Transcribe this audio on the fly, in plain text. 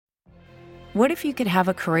What if you could have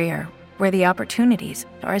a career where the opportunities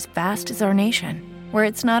are as vast as our nation, where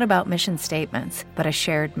it's not about mission statements, but a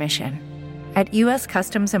shared mission? At U.S.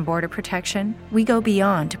 Customs and Border Protection, we go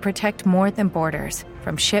beyond to protect more than borders.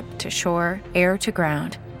 From ship to shore, air to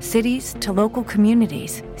ground, cities to local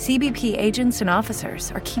communities, CBP agents and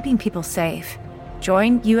officers are keeping people safe.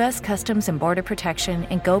 Join U.S. Customs and Border Protection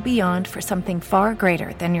and go beyond for something far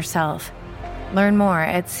greater than yourself. Learn more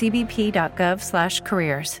at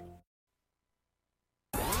cbp.gov/careers.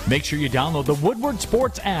 Make sure you download the Woodward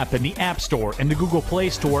Sports app in the App Store and the Google Play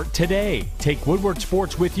Store today. Take Woodward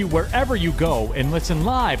Sports with you wherever you go and listen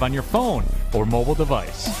live on your phone or mobile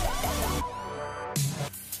device.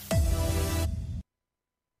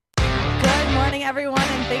 Good morning, everyone,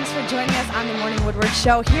 and thanks for joining us on the Morning Woodward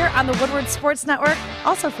Show here on the Woodward Sports Network,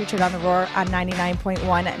 also featured on the Roar on 99.1,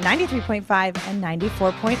 93.5, and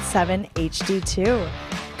 94.7 HD2.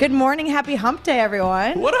 Good morning. Happy Hump Day,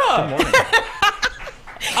 everyone. What up? Good morning.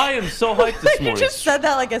 I am so hyped this morning. You just said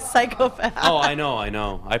that like a psychopath. Oh, I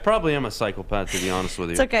know. I probably am a psychopath, to be honest with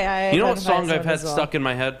you. It's okay. You know what song I've had stuck in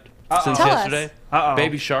my head since Tell yesterday? us.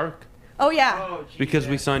 Baby Shark. Oh, yeah. Because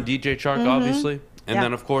we signed DJ Shark, obviously. And Yeah.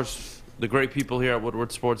 then, of course, the great people here at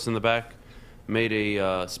Woodward Sports in the back made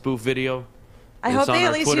a spoof video. I It's hope on they our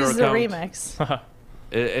at least Twitter use the account. remix.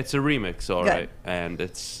 It's a remix, all Good. right, and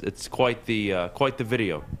it's quite the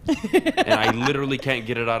video, and I literally can't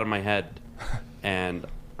get it out of my head, and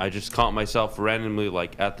I just caught myself randomly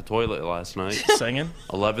like at the toilet last night, singing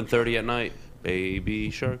 11:30 at night, Baby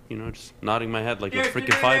Shark, just nodding my head like a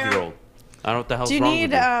freaking 5-year-old. I don't know what the hell's Do you wrong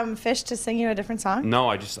need with me. Fish to sing you a different song? No,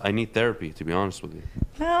 I need therapy, to be honest with you.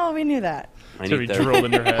 No, we knew that. I So need he drilled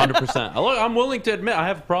in your head. 100%. Look, I'm willing to admit I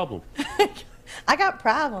have a problem. I got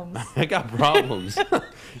problems. I got problems.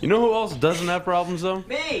 You know who else doesn't have problems, though?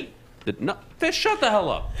 Me. No, Fish, shut the hell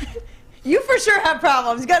up. You for sure have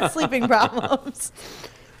problems. You got sleeping problems.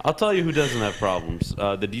 I'll tell you who doesn't have problems.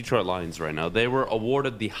 The Detroit Lions right now. They were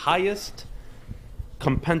awarded the highest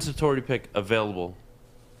compensatory pick available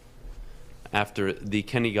after the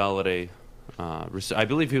Kenny Golladay, I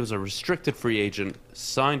believe he was a restricted free agent,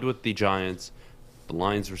 signed with the Giants. The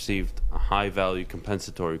Lions received a high-value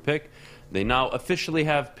compensatory pick. They now officially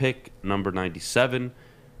have pick number 97.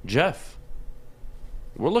 Jeff,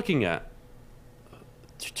 we're looking at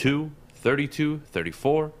 2, 32,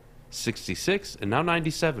 34, 66, and now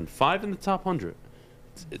 97. 5 in the top 100.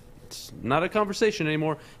 It's not a conversation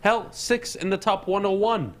anymore. Hell, 6 in the top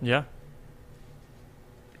 101. Yeah.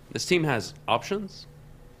 This team has options.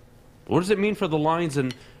 What does it mean for the Lions?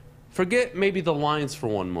 And forget maybe the Lions for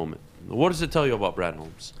one moment. What does it tell you about Brad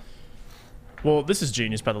Holmes? Well, this is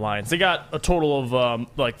genius by the Lions. They got a total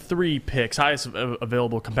of 3 picks, highest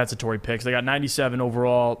available compensatory picks. They got 97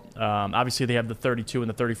 overall. Obviously, they have the 32 and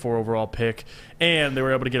the 34 overall pick. And they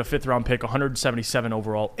were able to get a 5th-round pick, 177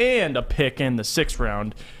 overall, and a pick in the 6th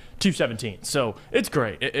round, 217. So it's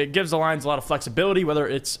great. It gives the Lions a lot of flexibility, whether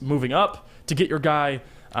it's moving up to get your guy.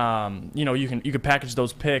 You can package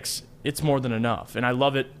those picks. It's more than enough. And I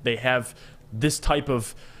love it. They have this type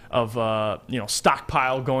of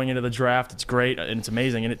stockpile going into the draft. It's great and it's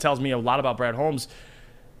amazing, and it tells me a lot about Brad Holmes.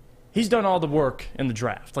 He's done all the work in the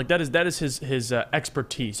draft. Like that is his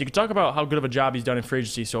expertise. You could talk about how good of a job he's done in free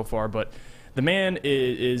agency so far, but the man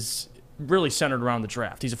is really centered around the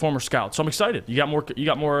draft. He's a former scout, so I'm excited. You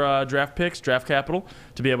got more draft picks, draft capital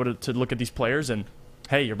to be able to look at these players, and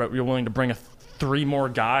hey, you're willing to bring 3 more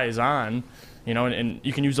guys on. And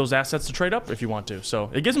you can use those assets to trade up if you want to.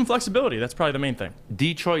 So it gives them flexibility. That's probably the main thing.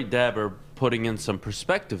 Detroit Dabber putting in some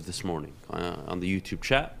perspective this morning on the YouTube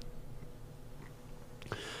chat.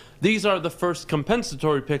 These are the first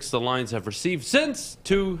compensatory picks the Lions have received since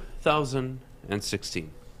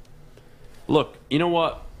 2016. Look, you know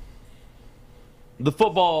what? The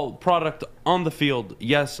football product on the field,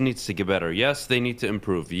 yes, needs to get better. Yes, they need to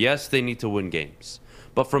improve. Yes, they need to win games.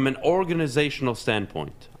 But from an organizational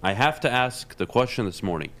standpoint, I have to ask the question this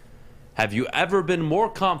morning. Have you ever been more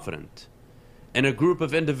confident in a group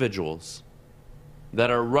of individuals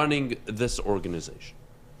that are running this organization,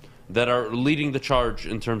 that are leading the charge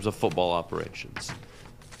in terms of football operations?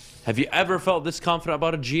 Have you ever felt this confident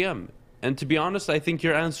about a GM? And to be honest, I think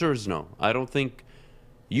your answer is no. I don't think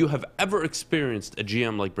you have ever experienced a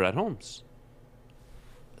GM like Brad Holmes.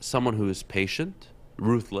 Someone who is patient,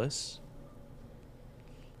 ruthless,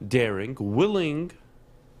 daring, willing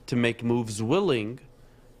to make moves, willing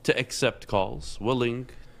to accept calls, willing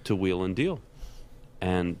to wheel and deal.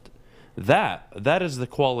 And that is the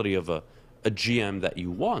quality of a GM that you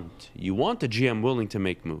want. You want a GM willing to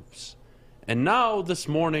make moves. And now this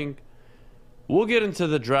morning, We'll get into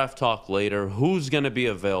the draft talk later, who's going to be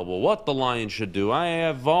available, what the Lions should do. I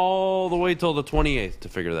have all the way till the 28th to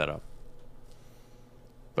figure that out.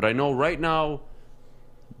 But I know right now,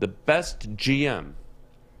 the best GM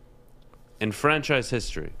in franchise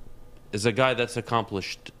history is a guy that's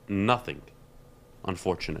accomplished nothing,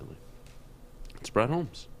 unfortunately. It's Brad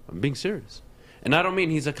Holmes. I'm being serious. And I don't mean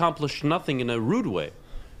he's accomplished nothing in a rude way.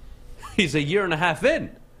 He's a year and a half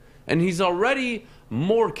in, and he's already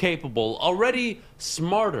more capable, already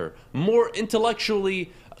smarter, more intellectually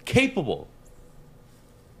capable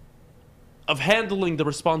of handling the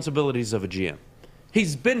responsibilities of a GM.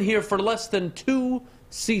 He's been here for less than 2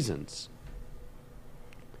 seasons.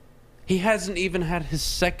 He hasn't even had his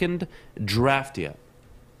second draft yet.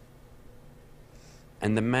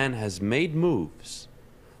 And the man has made moves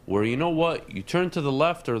where, you know what, you turn to the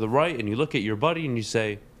left or the right and you look at your buddy and you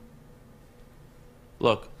say,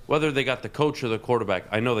 look, whether they got the coach or the quarterback,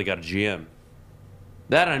 I know they got a GM.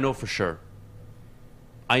 That I know for sure.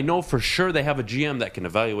 I know for sure they have a GM that can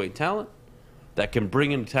evaluate talent, that can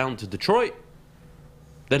bring in talent to Detroit,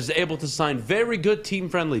 that is able to sign very good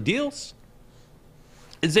team-friendly deals,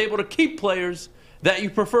 is able to keep players that you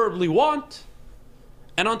preferably want.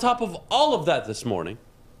 And on top of all of that this morning,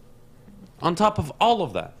 on top of all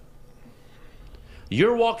of that,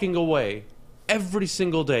 you're walking away every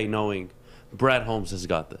single day knowing Brad Holmes has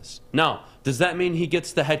got this. Now, does that mean he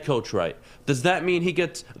gets the head coach right? Does that mean he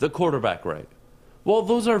gets the quarterback right? Well,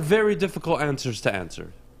 those are very difficult answers to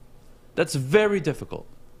answer. That's very difficult.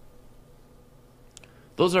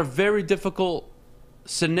 Those are very difficult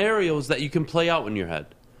scenarios that you can play out in your head.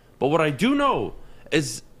 But what I do know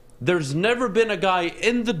is there's never been a guy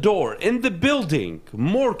in the door, in the building,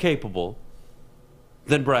 more capable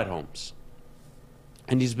than Brad Holmes.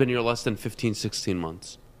 And he's been here less than 15, 16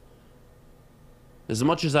 months. As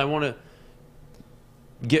much as I want to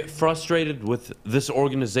get frustrated with this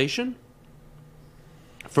organization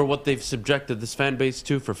for what they've subjected this fan base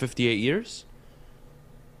to for 58 years,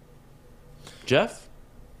 Jeff,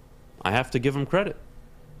 I have to give him credit.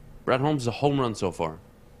 Brad Holmes is a home run so far.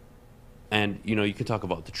 And, you know, you can talk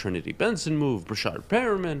about the Trinity Benson move, Brashard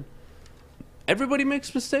Perriman. Everybody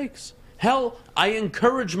makes mistakes. Hell, I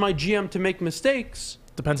encourage my GM to make mistakes.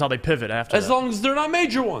 Depends how they pivot after as long as they're not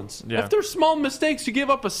major ones. Yeah. If they're small mistakes, you give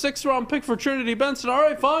up a 6th-round pick for Trinity Benson, all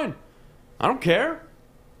right, fine. I don't care.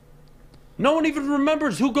 No one even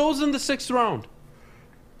remembers who goes in the 6th round.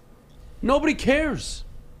 Nobody cares.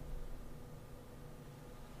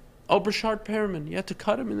 Oh, Brashard Perriman, you had to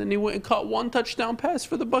cut him, and then he went and caught 1 touchdown pass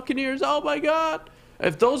for the Buccaneers. Oh, my God.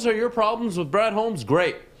 If those are your problems with Brad Holmes,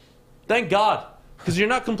 great. Thank God. Because you're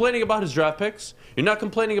not complaining about his draft picks. You're not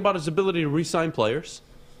complaining about his ability to re-sign players.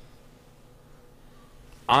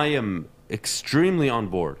 I am extremely on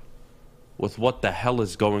board with what the hell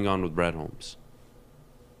is going on with Brad Holmes.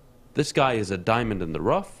 This guy is a diamond in the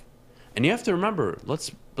rough. And you have to remember,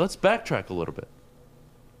 let's backtrack a little bit.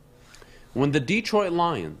 When the Detroit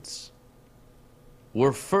Lions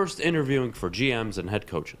were first interviewing for GMs and head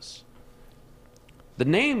coaches, the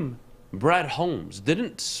name Brad Holmes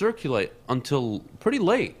didn't circulate until pretty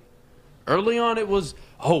late. Early on it was,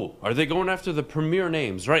 oh, are they going after the premier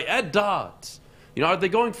names, right? Ed Dodds. You know, are they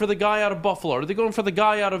going for the guy out of Buffalo? Are they going for the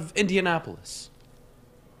guy out of Indianapolis?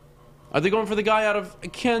 Are they going for the guy out of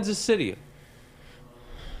Kansas City?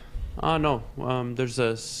 No. There's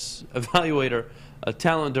a evaluator, a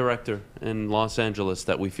talent director in Los Angeles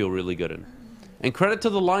that we feel really good in. And credit to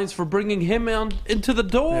the Lions for bringing him into the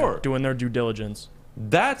door. Yeah, doing their due diligence.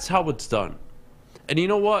 That's how it's done. And you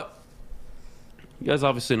know what? You guys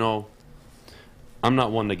obviously know I'm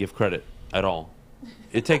not one to give credit at all.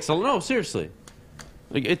 It takes seriously.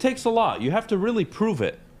 Like, it takes a lot. You have to really prove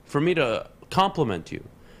it for me to compliment you.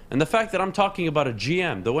 And the fact that I'm talking about a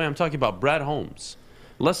GM, the way I'm talking about Brad Holmes,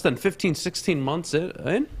 less than 15, 16 months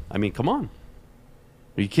in, I mean, come on.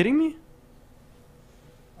 Are you kidding me?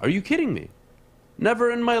 Are you kidding me?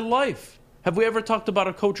 Never in my life have we ever talked about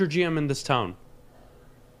a coach or GM in this town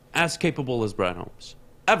as capable as Brad Holmes.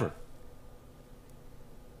 Ever.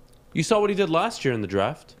 You saw what he did last year in the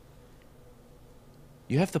draft.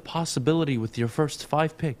 You have the possibility with your first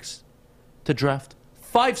 5 picks to draft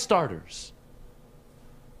 5 starters.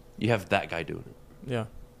 You have that guy doing it. Yeah.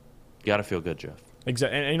 You got to feel good, Jeff.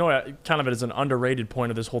 Exactly. And you know what? Kind of it is an underrated point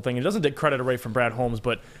of this whole thing. It doesn't take credit away from Brad Holmes,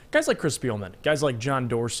 but guys like Chris Spielman, guys like John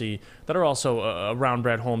Dorsey that are also around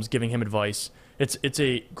Brad Holmes giving him advice. It's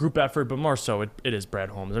a group effort, but more so it is Brad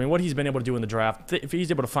Holmes. I mean, what he's been able to do in the draft, if he's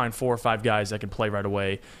able to find 4 or 5 guys that can play right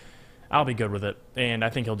away, I'll be good with it. And I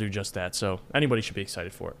think he'll do just that. So anybody should be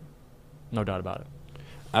excited for it. No doubt about it.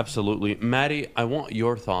 Absolutely. Maddie, I want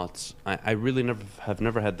your thoughts. I really have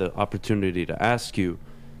never had the opportunity to ask you.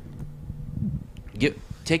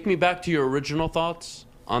 Take me back to your original thoughts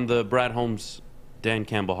on the Brad Holmes, Dan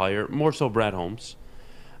Campbell hire, more so Brad Holmes.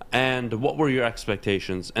 And what were your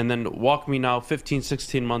expectations? And then walk me now 15,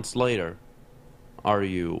 16 months later. Are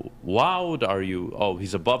you wowed? Are you,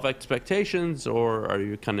 he's above expectations? Or are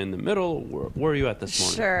you kind of in the middle? Where are you at this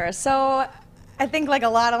morning? Sure. So I think like a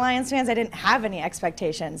lot of Lions fans, I didn't have any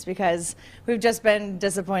expectations because we've just been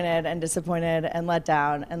disappointed and let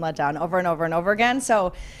down over and over and over again.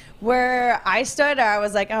 So where I stood, I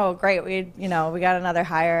was like, oh, great, we got another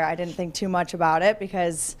hire. I didn't think too much about it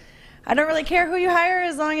because I don't really care who you hire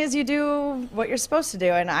as long as you do what you're supposed to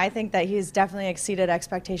do. And I think that he's definitely exceeded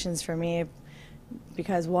expectations for me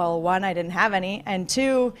because, well, one, I didn't have any, and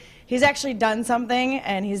two, he's actually done something,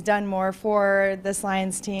 and he's done more for this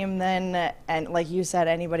Lions team than, and like you said,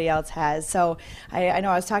 anybody else has. So I know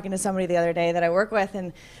I was talking to somebody the other day that I work with,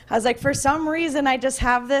 and I was like, for some reason, I just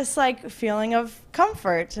have this like feeling of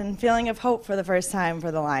comfort and feeling of hope for the first time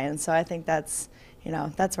for the Lions. So I think that's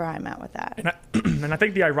where I'm at with that. And I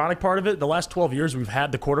think the ironic part of it, the last 12 years we've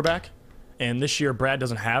had the quarterback, and this year Brad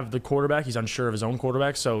doesn't have the quarterback. He's unsure of his own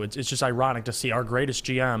quarterback. So it's just ironic to see our greatest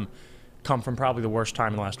GM come from probably the worst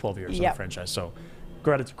time in the last 12 years of the franchise. So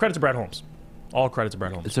credit to Brad Holmes. All credit to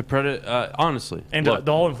Brad Holmes. It's a credit, honestly. And look,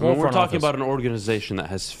 the whole when we're talking office. about an organization that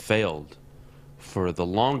has failed for the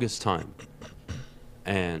longest time,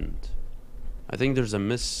 and I think there's a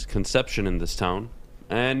misconception in this town,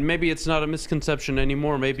 and maybe it's not a misconception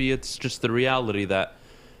anymore. Maybe it's just the reality that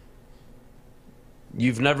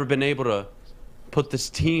you've never been able to put this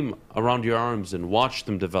team around your arms and watch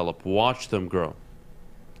them develop, watch them grow.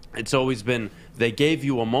 It's always been they gave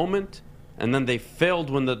you a moment, and then they failed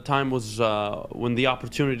when the time was when the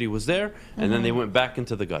opportunity was there, and then they went back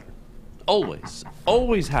into the gutter.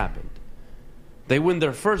 Always happened. They win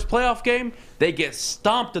their first playoff game, they get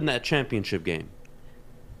stomped in that championship game.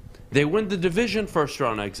 They win the division, first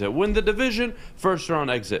round exit. Win the division, first round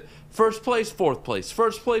exit. First place, fourth place.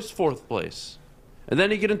 First place, fourth place. And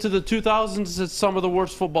then you get into the 2000s, it's some of the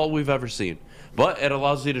worst football we've ever seen. But it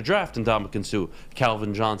allows you to draft Ndamukong Suh,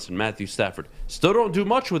 Calvin Johnson, Matthew Stafford. Still don't do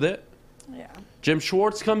much with it. Yeah. Jim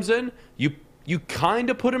Schwartz comes in. You kind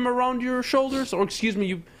of put him around your shoulders. Or excuse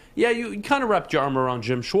me, you kind of wrapped your arm around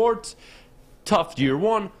Jim Schwartz. Tough year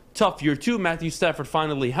one, tough year two. Matthew Stafford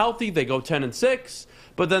finally healthy. They go 10-6,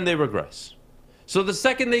 but then they regress. So the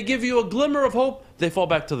second they give you a glimmer of hope, they fall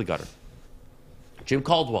back to the gutter. Jim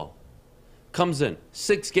Caldwell comes in,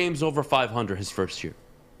 6 games over 500 his first year.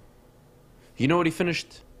 You know what he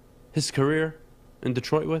finished his career in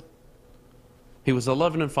Detroit with? He was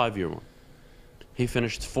 11-5 year one. He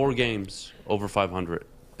finished 4 games over 500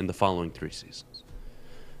 in the following 3 seasons.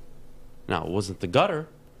 Now, it wasn't the gutter,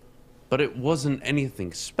 but it wasn't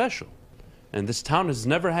anything special. And this town has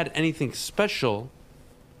never had anything special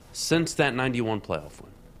since that 91 playoff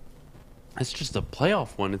win. It's just a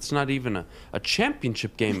playoff win. It's not even a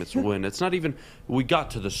championship game it's a win. It's not even we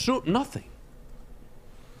got to the suit, nothing.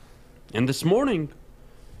 And this morning,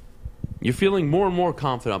 you're feeling more and more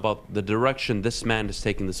confident about the direction this man is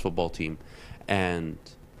taking this football team. And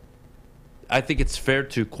I think it's fair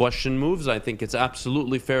to question moves. I think it's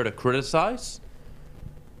absolutely fair to criticize.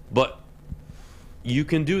 But you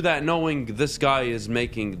can do that knowing this guy is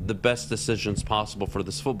making the best decisions possible for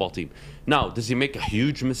this football team. Now, does he make a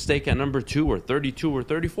huge mistake at number 2 or 32 or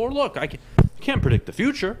 34? Look, I can't predict the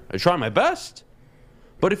future. I try my best.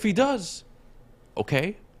 But if he does,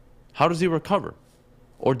 okay, how does he recover?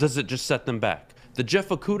 Or does it just set them back? The Jeff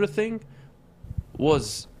Okudah thing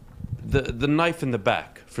was the knife in the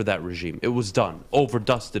back for that regime. It was done,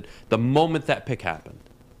 overdusted, the moment that pick happened.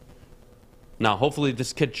 Now, hopefully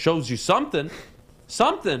this kid shows you something,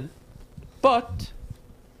 but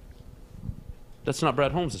that's not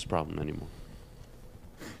Brad Holmes' problem anymore.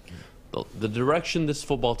 The direction this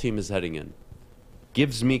football team is heading in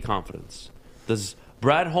gives me confidence. Does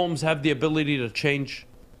Brad Holmes have the ability to change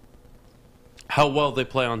how well they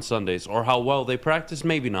play on Sundays or how well they practice?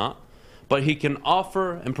 Maybe not. But he can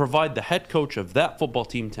offer and provide the head coach of that football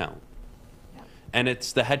team talent. And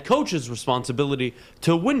it's the head coach's responsibility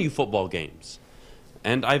to win you football games.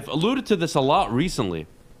 And I've alluded to this a lot recently.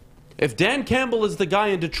 If Dan Campbell is the guy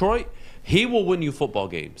in Detroit, he will win you football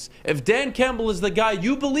games. If Dan Campbell is the guy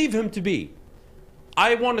you believe him to be,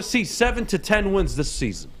 I want to see 7 to 10 wins this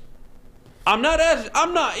season. I'm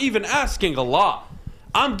not even asking a lot.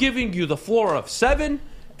 I'm giving you the floor of 7,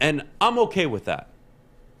 and I'm okay with that.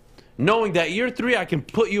 Knowing that year 3, I can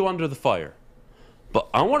put you under the fire. But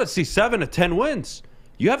I want to see 7 to 10 wins.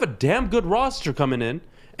 You have a damn good roster coming in,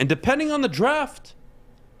 and depending on the draft,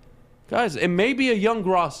 Guys, it may be a young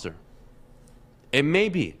roster. It may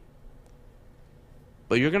be.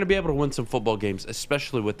 But you're going to be able to win some football games,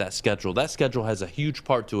 especially with that schedule. That schedule has a huge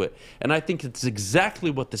part to it. And I think it's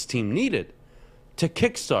exactly what this team needed to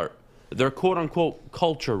kickstart their quote-unquote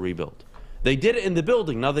culture rebuild. They did it in the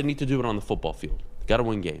building. Now they need to do it on the football field. Got to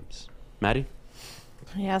win games. Maddie?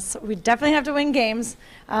 Yes, we definitely have to win games.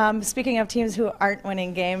 Speaking of teams who aren't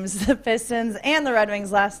winning games, the Pistons and the Red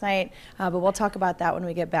Wings last night. But we'll talk about that when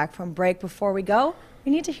we get back from break. Before we go,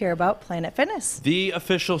 we need to hear about Planet Fitness. The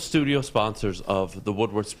official studio sponsors of the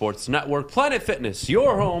Woodward Sports Network. Planet Fitness,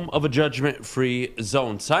 your home of a judgment-free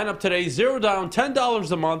zone. Sign up today, $0 down,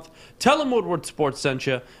 $10 a month. Tell them Woodward Sports sent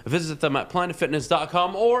you. Visit them at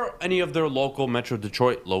planetfitness.com or any of their local Metro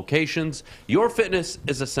Detroit locations. Your fitness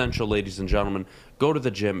is essential, ladies and gentlemen. Go to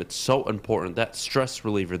the gym. It's so important. That stress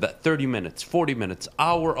reliever, that 30 minutes, 40 minutes,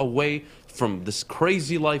 hour away from this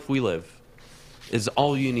crazy life we live is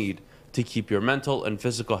all you need to keep your mental and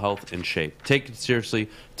physical health in shape. Take it seriously.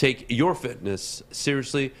 Take your fitness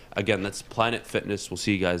seriously. Again, that's Planet Fitness. We'll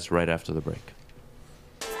see you guys right after the break.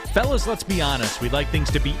 Fellas, let's be honest. We like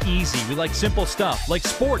things to be easy. We like simple stuff, like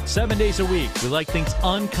sports 7 days a week. We like things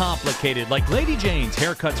uncomplicated, like Lady Jane's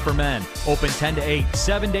Haircuts for Men. Open 10 to 8,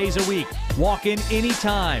 7 days a week. Walk in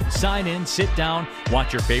anytime. Sign in, sit down,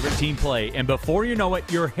 watch your favorite team play. And before you know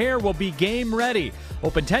it, your hair will be game ready.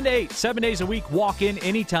 Open 10 to 8, 7 days a week. Walk in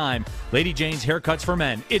anytime. Lady Jane's Haircuts for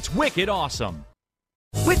Men. It's wicked awesome.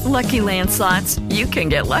 With Lucky Land Slots, you can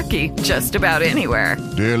get lucky just about anywhere.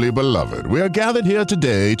 Dearly beloved, we are gathered here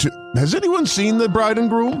today to... Has anyone seen the bride and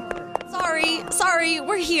groom? Sorry,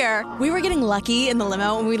 we're here. We were getting lucky in the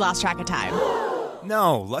limo and we lost track of time.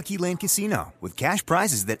 No, Lucky Land Casino, with cash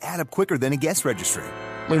prizes that add up quicker than a guest registry.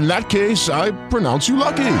 In that case, I pronounce you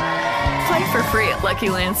lucky. Play for free at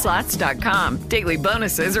LuckyLandSlots.com. Daily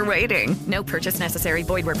bonuses are waiting. No purchase necessary.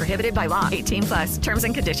 Void where prohibited by law. 18 plus. Terms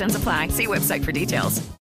and conditions apply. See website for details.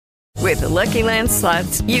 With Lucky Land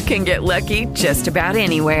Slots, you can get lucky just about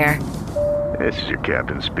anywhere. This is your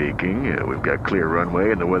captain speaking. We've got clear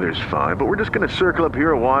runway and the weather's fine, but we're just going to circle up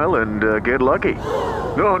here a while and get lucky.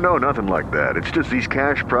 No, nothing like that. It's just these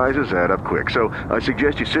cash prizes add up quick. So I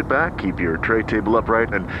suggest you sit back, keep your tray table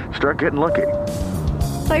upright, and start getting lucky.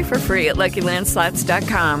 Play for free at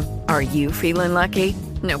LuckyLandSlots.com. Are you feeling lucky?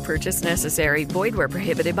 No purchase necessary. Void where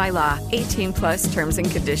prohibited by law. 18 plus terms and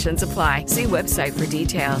conditions apply. See website for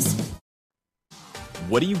details.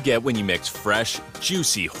 What do you get when you mix fresh,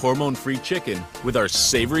 juicy, hormone-free chicken with our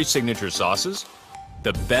savory signature sauces?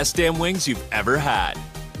 The best damn wings you've ever had.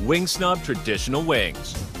 Wing Snob Traditional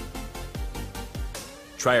Wings.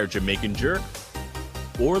 Try our Jamaican jerk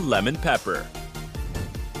or lemon pepper.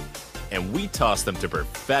 And we toss them to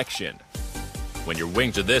perfection. When your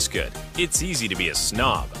wings are this good, it's easy to be a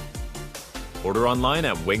snob. Order online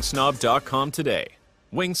at wingsnob.com today.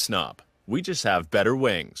 Wing Snob. We just have better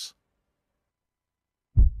wings.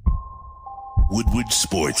 Woodward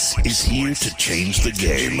Sports is here to change the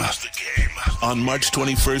game. On March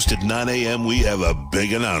 21st at 9 a.m., we have a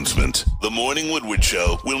big announcement. The Morning Woodward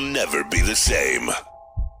Show will never be the same.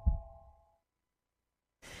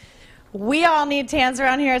 We all need tans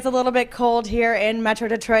around here. It's a little bit cold here in Metro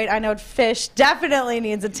Detroit. I know Fish definitely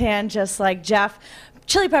needs a tan, just like Jeff.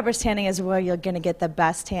 Chili Peppers Tanning is where you're going to get the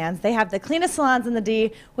best tans. They have the cleanest salons in the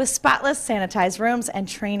D with spotless, sanitized rooms and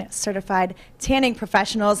trained, certified tanning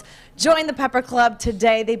professionals. Join the Pepper Club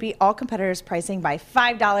today. They beat all competitors' pricing by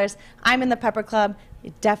 $5. I'm in the Pepper Club.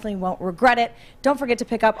 You definitely won't regret it. Don't forget to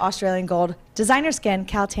pick up Australian Gold, Designer Skin,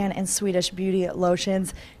 Caltan, and Swedish Beauty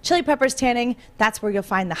lotions. Chili Peppers Tanning, that's where you'll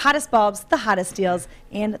find the hottest bulbs, the hottest deals,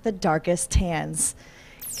 and the darkest tans.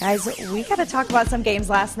 Guys, we got to talk about some games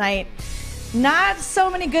last night. Not so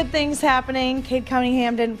many good things happening. Cade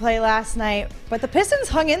Cunningham didn't play last night, but the Pistons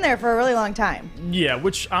hung in there for a really long time. Yeah,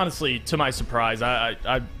 which honestly, to my surprise,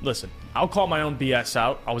 I listen, I'll call my own BS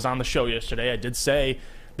out. I was on the show yesterday. I did say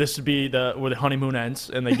this would be where the honeymoon ends,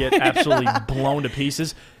 and they get absolutely blown to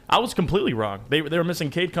pieces. I was completely wrong. They were missing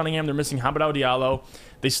Cade Cunningham. They're missing Hamidou Diallo.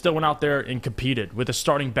 They still went out there and competed with a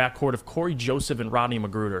starting backcourt of Corey Joseph and Rodney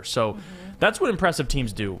Magruder. So that's what impressive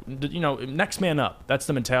teams do. You know, next man up. That's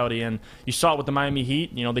the mentality. And you saw it with the Miami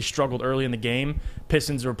Heat. You know, they struggled early in the game.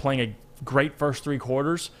 Pistons were playing a great first three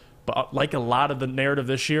quarters. But like a lot of the narrative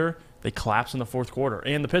this year, they collapsed in the fourth quarter.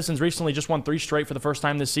 And the Pistons recently just won 3 straight for the first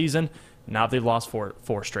time this season. Now they've lost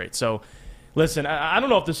four straight. So, listen, I don't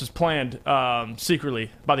know if this was planned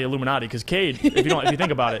secretly by the Illuminati, because Cade, if you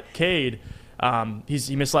think about it, Cade,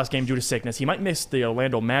 he missed last game due to sickness. He might miss the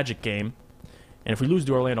Orlando Magic game. And if we lose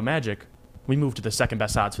to Orlando Magic, we moved to the second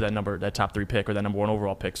best odds for that top 3 pick or that number 1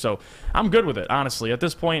 overall pick. So I'm good with it, honestly. At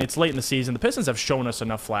this point, it's late in the season. The Pistons have shown us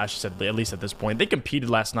enough flashes, at least at this point. They competed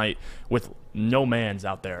last night with no mans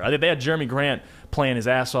out there. They had Jeremy Grant playing his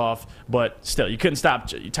ass off, but still, you couldn't stop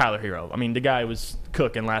Tyler Hero. I mean, the guy was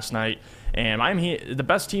cooking last night, and the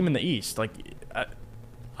best team in the East. Like,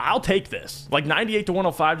 I'll take this. Like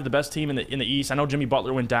 98-105 to the best team in the East. I know Jimmy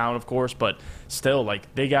Butler went down, of course, but still,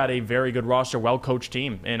 like, they got a very good roster, well-coached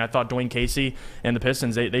team. And I thought Dwayne Casey and the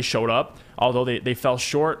Pistons, they showed up. Although they fell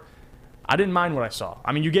short, I didn't mind what I saw.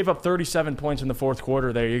 I mean, you gave up 37 points in the fourth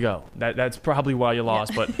quarter. There you go. That's probably why you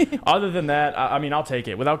lost. Yeah. But other than that, I mean, I'll take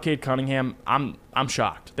it. Without Cade Cunningham, I'm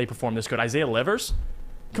shocked they performed this good. Isaiah Livers?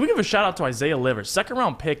 Can we give a shout-out to Isaiah Livers?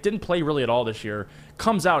 Second-round pick, didn't play really at all this year.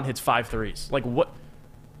 Comes out and hits 5 threes. Like, what?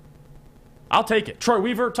 I'll take it. Troy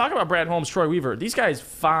Weaver, talk about Brad Holmes, Troy Weaver. These guys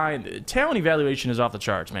fine. Talent evaluation is off the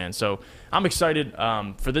charts, man. So I'm excited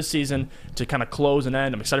for this season to kind of close and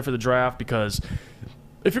end. I'm excited for the draft because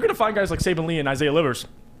if you're going to find guys like Saban Lee and Isaiah Livers,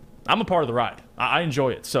 I'm a part of the ride. I enjoy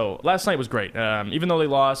it. So last night was great. Even though they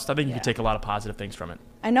lost, I think you can take a lot of positive things from it.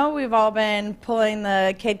 I know we've all been pulling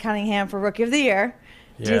the Cade Cunningham for Rookie of the Year.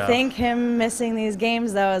 Yeah. Do you think him missing these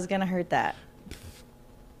games, though, is going to hurt that?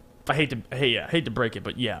 I hate to break it,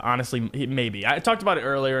 but yeah, honestly, maybe. I talked about it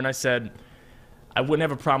earlier, and I said I wouldn't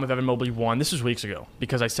have a problem if Evan Mobley won. This was weeks ago,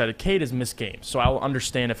 because I said Cade has missed games, so I'll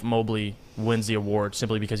understand if Mobley wins the award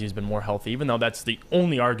simply because he's been more healthy, even though that's the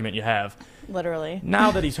only argument you have. Literally.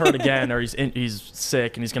 Now that he's hurt again, or he's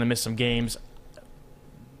sick, and he's going to miss some games,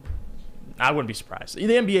 I wouldn't be surprised. The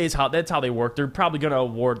NBA that's how they work. They're probably going to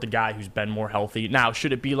award the guy who's been more healthy. Now,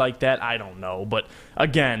 should it be like that? I don't know. But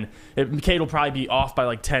again, Cade will probably be off by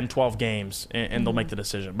like 10, 12 games, and they'll make the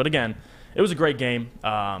decision. But again, it was a great game.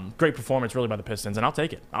 Great performance, really, by the Pistons, and I'll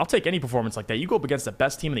take it. I'll take any performance like that. You go up against the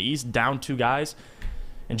best team in the East, down 2 guys,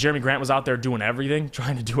 and Jeremy Grant was out there doing everything,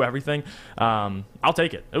 trying to do everything. I'll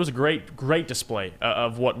take it. It was a great display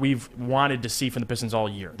of what we've wanted to see from the Pistons all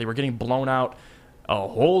year. They were getting blown out a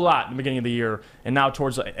whole lot in the beginning of the year, and now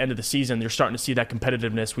towards the end of the season, you're starting to see that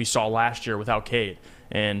competitiveness we saw last year without Cade.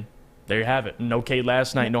 And there you have it. No Cade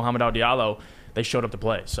last night, no Hamidou Diallo. They showed up to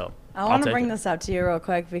play. So I want to bring this up to you real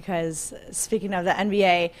quick because speaking of the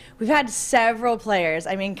NBA, we've had several players.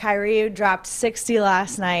 I mean, Kyrie dropped 60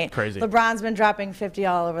 last night. Crazy. LeBron's been dropping 50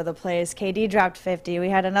 all over the place. KD dropped 50. We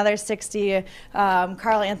had another 60.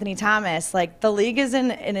 Karl Anthony Towns. Like, the league is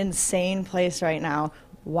in an insane place right now.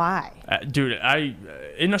 Why? Dude,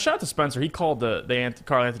 in a shout out to Spencer, he called the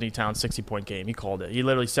Karl Anthony Towns 60-point game. He called it. He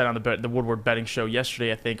literally said on the Woodward betting show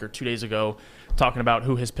yesterday, I think, or 2 days ago, talking about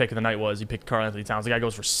who his pick of the night was. He picked Karl Anthony Towns. The guy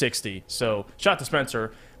goes for 60. So shout out to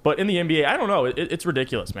Spencer. But in the NBA, I don't know. It's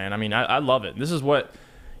ridiculous, man. I mean, I love it. This is what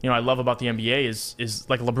I love about the NBA is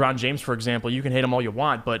like LeBron James, for example. You can hate him all you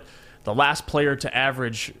want, but the last player to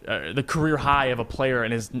average the career high of a player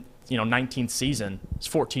in his 19th season is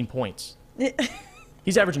 14 points.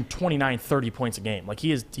 He's averaging 29, 30 points a game. Like,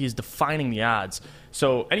 he is defining the odds.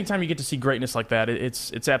 So anytime you get to see greatness like that,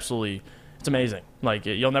 it's absolutely, it's amazing. Like,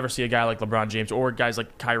 you'll never see a guy like LeBron James or guys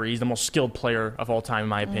like Kyrie. He's the most skilled player of all time, in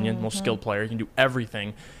my opinion. Most skilled player. He can do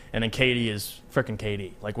everything. And then KD is freaking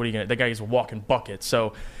KD. Like, what are you going to – that guy is a walking bucket.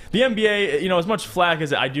 So the NBA, as much flack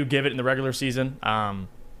as I do give it in the regular season,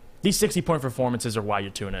 these 60-point performances are why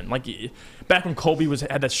you tune in. Like, back when Kobe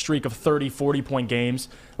had that streak of 30, 40-point games,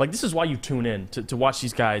 like, this is why you tune in, to watch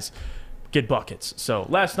these guys get buckets. So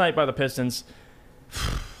last night by the Pistons,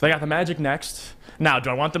 they got the Magic next. Now,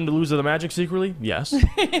 do I want them to lose to the Magic secretly? Yes.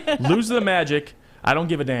 Lose to the Magic, I don't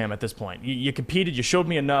give a damn at this point. You competed. You showed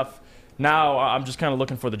me enough. Now I'm just kind of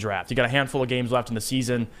looking for the draft. You got a handful of games left in the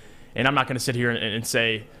season, and I'm not going to sit here and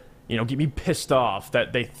say – get me pissed off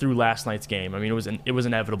that they threw last night's game. I mean, it was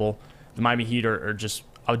inevitable. The Miami Heat are just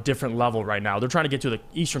a different level right now. They're trying to get to the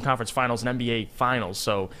Eastern Conference Finals and NBA Finals.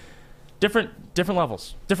 So different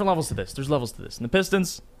levels. Different levels to this. There's levels to this. And the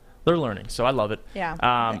Pistons, they're learning. So I love it. Yeah.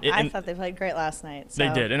 I thought they played great last night. So.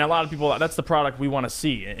 They did. And a lot of people, that's the product we want to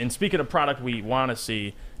see. And speaking of product we want to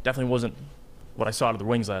see, definitely wasn't what I saw out of the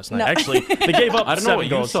Wings last night. No. Actually, they gave up 7 goals. I don't know what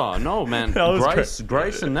you saw. No, man.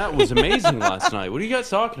 Bryce and that was amazing last night. What are you guys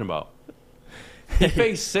talking about? He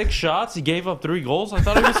faced 6 shots. He gave up 3 goals. I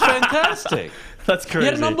thought it was fantastic. That's crazy. He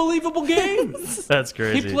had an unbelievable game. That's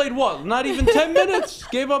crazy. He played what? Not even 10 minutes.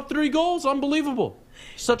 Gave up 3 goals. Unbelievable.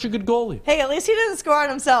 Such a good goalie. Hey, at least he didn't score on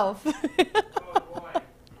himself.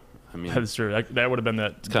 I mean, that's true. That would have been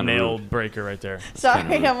that nail breaker right there. Sorry,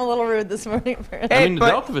 I'm a little rude this morning. I mean,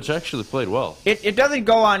 Nedeljkovic actually played well. It doesn't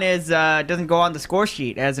go on the score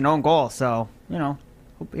sheet as an own goal, so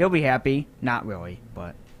he'll be happy. Not really,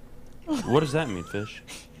 but. What does that mean, Fish?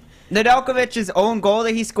 Nedeljkovic's own goal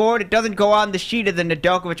that he scored, it doesn't go on the sheet as a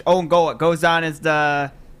Nedeljkovic own goal. It goes on as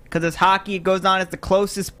because it's hockey, it goes on as the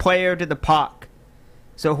closest player to the puck.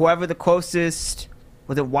 So whoever the closest,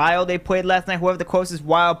 was it Wild they played last night? Whoever the closest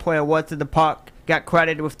Wild player was to the puck got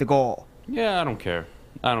credited with the goal. Yeah, I don't care.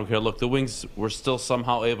 Look, the Wings were still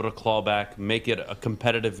somehow able to claw back, make it a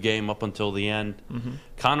competitive game up until the end. Mm-hmm.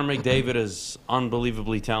 Connor McDavid is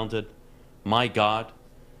unbelievably talented. My God.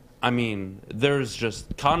 I mean, there's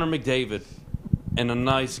just Connor McDavid and a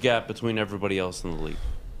nice gap between everybody else in the league.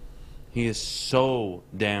 He is so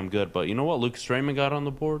damn good. But you know what? Lucas Raymond got on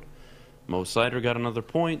the board. Mo Seider got another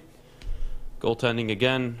point. Goaltending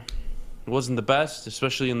again. It wasn't the best,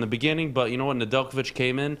 especially in the beginning. But you know what? Nedeljkovic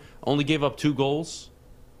came in, only gave up 2 goals.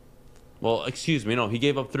 Well, excuse me, no, he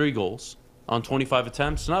gave up 3 goals on 25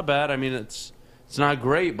 attempts. Not bad. I mean, it's not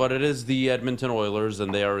great, but it is the Edmonton Oilers,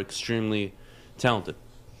 and they are extremely talented.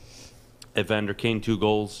 Evander Kane, 2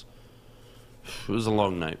 goals. It was a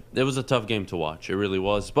long night. It was a tough game to watch. It really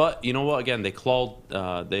was. But you know what? Again, they clawed.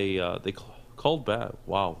 They called back.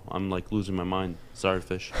 Wow, I'm like losing my mind. Sorry,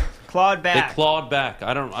 Fish. Clawed back. They clawed back.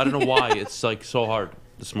 I don't know why it's like so hard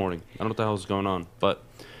this morning. I don't know what the hell is going on. But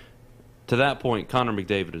to that point, Connor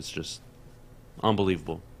McDavid is just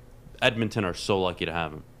unbelievable. Edmonton are so lucky to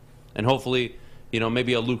have him, and hopefully,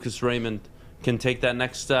 maybe a Lucas Raymond can take that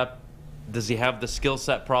next step. Does he have the skill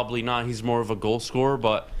set? Probably not. He's more of a goal scorer,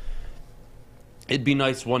 but it'd be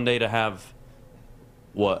nice one day to have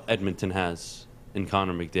what Edmonton has in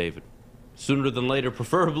Connor McDavid. Sooner than later,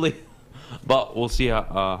 preferably, but we'll see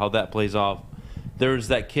how that plays off. There's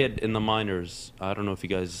that kid in the minors. I don't know if you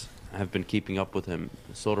guys have been keeping up with him,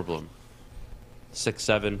 Soderblom.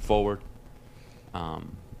 6'7", forward.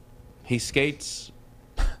 He skates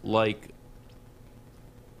like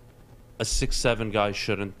a 6'7" guy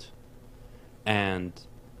shouldn't. And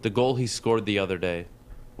the goal he scored the other day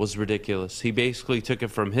was ridiculous. He basically took it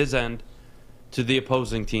from his end to the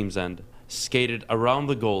opposing team's end, skated around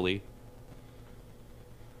the goalie,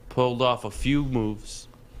 pulled off a few moves,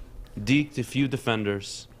 deked a few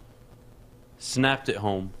defenders, snapped it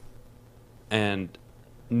home, and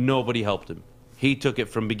nobody helped him. He took it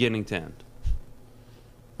from beginning to end.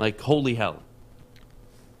 Like, holy hell.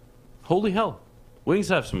 Holy hell. Wings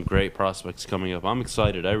have some great prospects coming up. I'm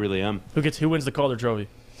excited. I really am. Who wins the Calder Trophy?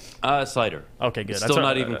 Seider. Okay, good. Still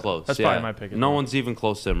not even close. That's probably my pick. No one's even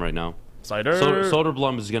close to him right now. Seider.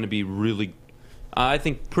 Soderblom is going to be really, I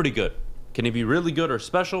think, pretty good. Can he be really good or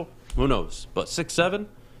special? Who knows? But 6'7",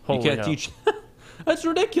 you can't teach. That's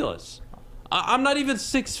ridiculous. I'm not even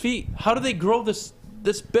 6 feet. How do they grow this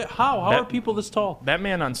bit? How are people this tall? That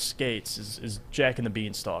man on skates is Jack and the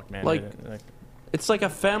Beanstalk, man. It's like a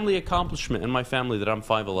family accomplishment in my family that I'm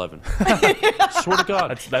 5'11". Swear to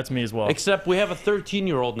God. That's me as well. Except we have a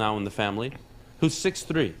 13-year-old now in the family who's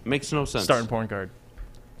 6'3". Makes no sense. Starting point guard.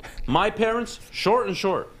 My parents, short and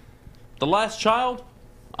short. The last child,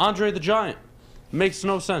 Andre the Giant. Makes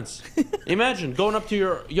no sense. Imagine going up to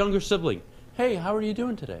your younger sibling. Hey, how are you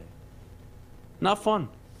doing today? Not fun.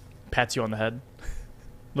 Pats you on the head.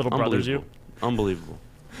 Little brothers you. Unbelievable.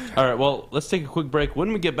 All right, well, let's take a quick break.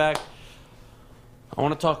 When we get back, I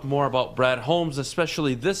want to talk more about Brad Holmes,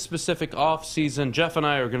 especially this specific offseason. Jeff and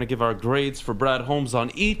I are going to give our grades for Brad Holmes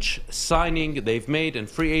on each signing they've made in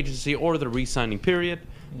free agency or the re-signing period.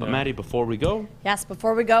 But, Maddie, before we go... Yes,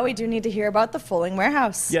 before we go, we do need to hear about the Fulling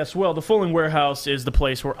Warehouse. Yes, well, the Fulling Warehouse is the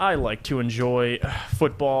place where I like to enjoy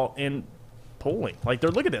football and polling.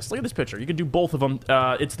 Look at this picture. You can do both of them.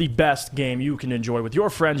 It's the best game you can enjoy with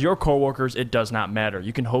your friends, your coworkers. It does not matter.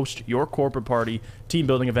 You can host your corporate party, team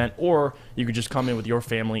building event, or you can just come in with your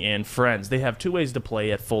family and friends. They have 2 ways to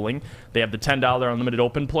play at Fulling. They have the $10 unlimited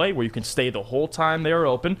open play, where you can stay the whole time they are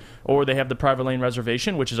open, or they have the private lane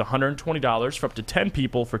reservation, which is $120 for up to 10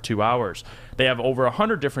 people for 2 hours. They have over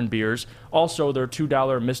 100 different beers. Also, their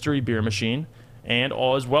 $2 mystery beer machine, and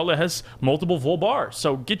as well as multiple full bars.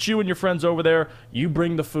 So get you and your friends over there. You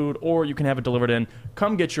bring the food, or you can have it delivered in.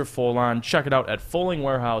 Come get your full on. Check it out at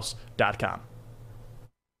FullingWarehouse.com.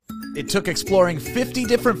 It took exploring 50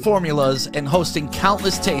 different formulas and hosting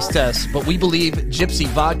countless taste tests, but we believe Gypsy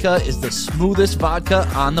Vodka is the smoothest vodka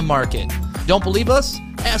on the market. Don't believe us?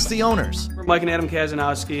 Ask the owners. We're Mike and Adam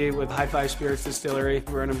Kazanowski with High Five Spirits Distillery.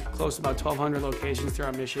 We're in close to about 1,200 locations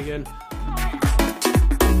throughout Michigan.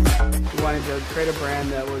 We wanted to create a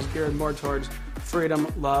brand that was geared more towards freedom,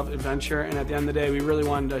 love, adventure, and at the end of the day, we really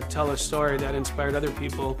wanted to tell a story that inspired other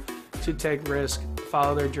people to take risks,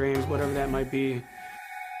 follow their dreams, whatever that might be.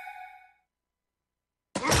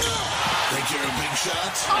 Think you're a big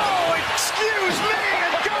shot? Oh, excuse me!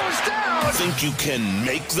 It goes goes down. Think you can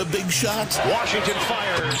make the big shot? Washington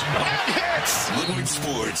fires and hits. Woodward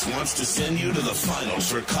Sports wants to send you to the finals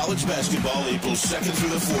for college basketball April 2nd through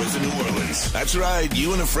the 4th in New Orleans. That's right,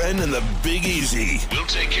 you and a friend in the Big Easy. We'll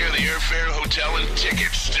take care of the airfare, hotel, and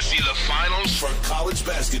tickets to see the finals for college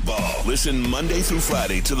basketball. Listen Monday through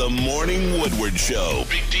Friday to the Morning Woodward Show.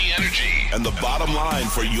 Big D Energy. And the bottom line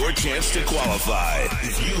for your chance to qualify.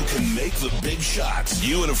 If you can make the big shots,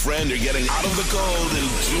 you and a friend are getting out of the cold and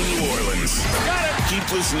to New Orleans. Got it. Keep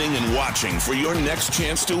listening and watching for your next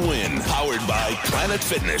chance to win. Powered by Planet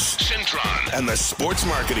Fitness, Syntron, and the Sports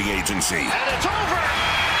Marketing Agency. And it's over.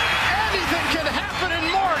 Anything can happen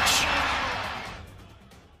in March.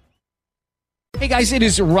 Hey guys, it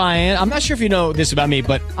is Ryan. I'm not sure if you know this about me,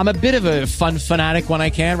 but I'm a bit of a fun fanatic when I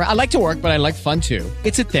can. I like to work, but I like fun too.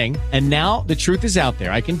 It's a thing. And now the truth is out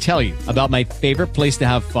there. I can tell you about my favorite place to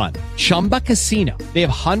have fun. Chumba Casino. They have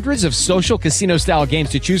hundreds of social casino style games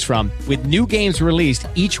to choose from with new games released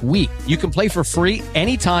each week. You can play for free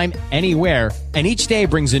anytime, anywhere. And each day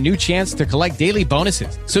brings a new chance to collect daily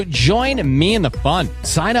bonuses. So join me in the fun.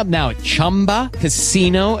 Sign up now at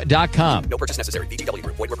ChumbaCasino.com. No purchase necessary. VGW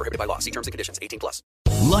Group. Void where prohibited by law. See terms and conditions. 18+.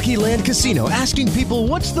 Lucky Land Casino, asking people,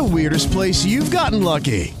 what's the weirdest place you've gotten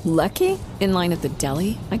lucky? Lucky? In line at the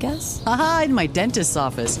deli, I guess? Aha, in my dentist's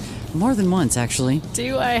office. More than once, actually.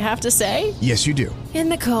 Do I have to say? Yes, you do. In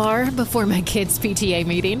the car before my kids' PTA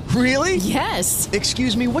meeting. Really? Yes.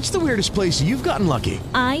 Excuse me, what's the weirdest place you've gotten lucky?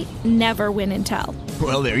 I never win and tell.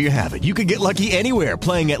 Well, there you have it. You can get lucky anywhere,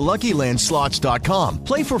 playing at LuckyLandSlots.com.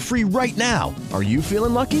 Play for free right now. Are you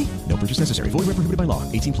feeling lucky? No purchase necessary. Void where prohibited by law.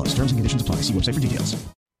 18+. Terms and conditions apply. See website for details.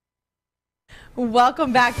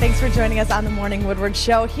 Welcome back. Thanks for joining us on the Morning Woodward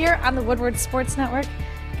Show here on the Woodward Sports Network.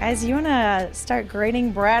 Guys, you want to start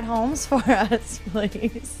grading Brad Holmes for us,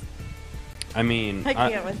 please? I mean, I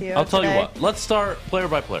can't with you I'll tell today. you what. Let's start player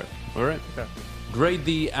by player. All right? Okay. Grade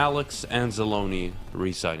the Alex Anzalone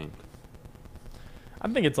re-signing. I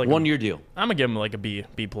think it's like 1 year deal. I'm gonna give him like a B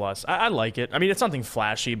plus. I like it. I mean, it's nothing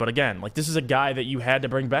flashy, but again, like this is a guy that you had to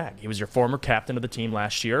bring back. He was your former captain of the team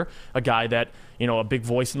last year, a guy that a big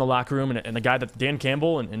voice in the locker room, and a guy that Dan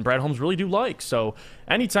Campbell and Brad Holmes really do like. So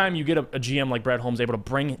anytime you get a GM like Brad Holmes able to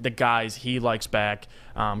bring the guys he likes back,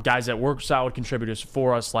 guys that were solid contributors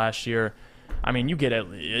for us last year, I mean, you get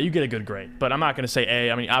a good grade. But I'm not gonna say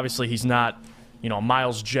A. I mean, obviously he's not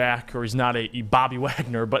Miles Jack, or he's not a Bobby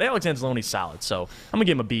Wagner, but Alex Anzalone's solid, so I'm gonna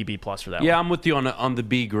give him a B plus for that one. Yeah, I'm with you on the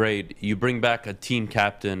B grade. You bring back a team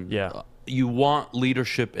captain. Yeah. You want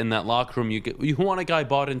leadership in that locker room. You want a guy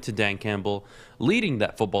bought into Dan Campbell leading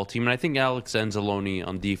that football team, and I think Alex Anzalone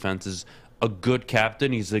on defense is a good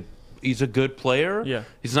captain. He's a good player. Yeah.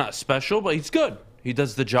 He's not special, but he's good. He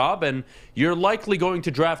does the job, and you're likely going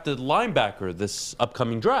to draft a linebacker this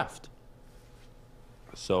upcoming draft.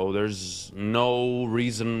 So there's no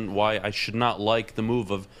reason why I should not like the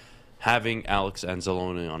move of having Alex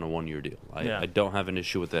Anzalone on a 1 year deal. I don't have an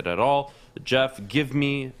issue with it at all. Jeff, give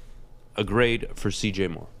me a grade for CJ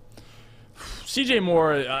Moore. CJ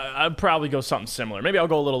Moore, I'd probably go something similar. Maybe I'll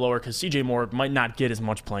go a little lower because CJ Moore might not get as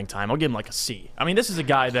much playing time. I'll give him like a C. I mean, this is a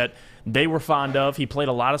guy that they were fond of. He played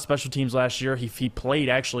a lot of special teams last year. He played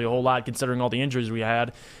actually a whole lot considering all the injuries we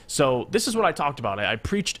had. So this is what I talked about. I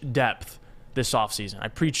preached depth this offseason. I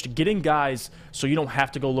preached getting guys so you don't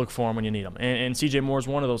have to go look for them when you need them. And CJ Moore is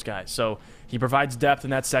one of those guys. So he provides depth in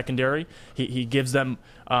that secondary. He gives them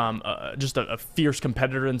just a fierce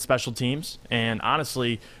competitor in special teams. And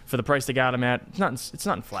honestly, for the price they got him at, it's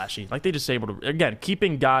not flashy. Like they just able to, again,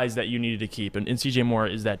 keeping guys that you needed to keep. And CJ Moore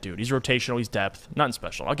is that dude. He's rotational. He's depth. Nothing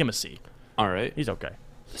special. I'll give him a C. All right. He's okay.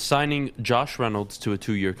 Signing Josh Reynolds to a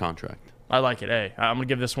 2-year contract. I like it. A. I'm gonna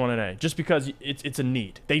give this one an A, just because it's a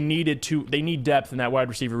need. They need depth in that wide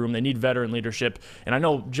receiver room. They need veteran leadership. And I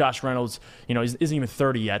know Josh Reynolds, isn't even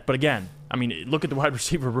 30 yet. But again, I mean, look at the wide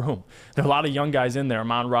receiver room. There are a lot of young guys in there,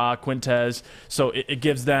 Amon-Ra, Quintez. So it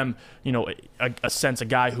gives them, a sense, a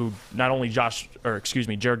guy who not only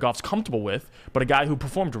Jared Goff's comfortable with, but a guy who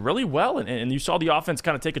performed really well. And you saw the offense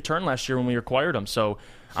kind of take a turn last year when we acquired him. So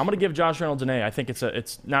I'm going to give Josh Reynolds an A. I think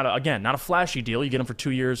it's not a flashy deal. You get him for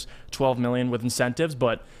 2 years, $12 million with incentives,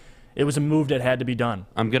 but it was a move that had to be done.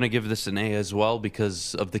 I'm going to give this an A as well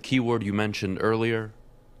because of the keyword you mentioned earlier,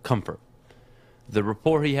 comfort. The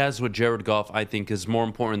rapport he has with Jared Goff, I think, is more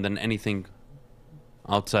important than anything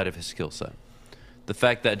outside of his skill set. The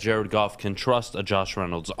fact that Jared Goff can trust a Josh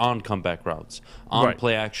Reynolds on comeback routes, on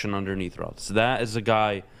play action underneath routes. That is a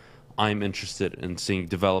guy I'm interested in seeing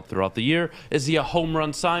develop throughout the year. Is he a home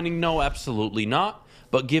run signing? No, absolutely not.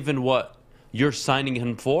 But given what you're signing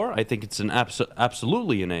him for, I think it's an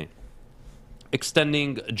absolutely an A.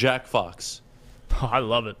 Extending Jack Fox Oh, I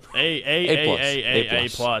love it. A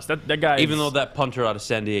plus. That guy. Even though that punter out of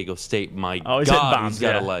San Diego State, my he's God, hitting bombs, he's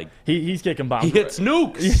got a leg. He's kicking bombs. He hits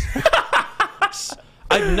nukes.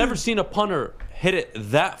 I've never seen a punter hit it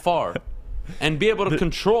that far and be able to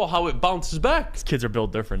control how it bounces back. These kids are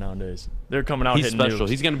built different nowadays. They're coming out He's hitting special. nukes.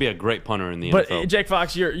 He's going to be a great punter in the But NFL. Jake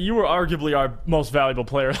Fox, you were arguably our most valuable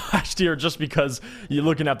player last year just because you're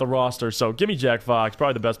looking at the roster. So give me Jack Fox,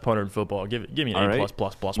 probably the best punter in football. Give me an All A+++++.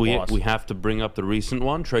 right. We have to bring up the recent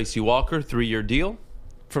one. Tracy Walker, 3-year deal.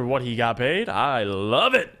 For what he got paid, I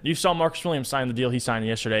love it. You saw Marcus Williams sign the deal he signed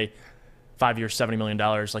yesterday. 5 years, $70 million.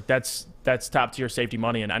 Like that's top tier safety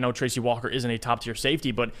money. And I know Tracy Walker isn't a top tier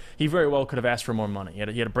safety, but he very well could have asked for more money. He had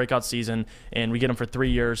a breakout season, and we get him for 3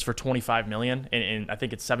 years for $25 million, and I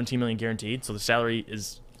think it's $17 million guaranteed. So the salary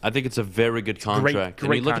is. I think it's a very good contract. Great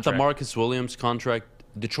and you look at the contract. Marcus Williams contract.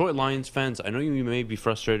 Detroit Lions fans, I know you may be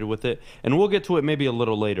frustrated with it, and we'll get to it maybe a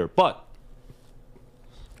little later. But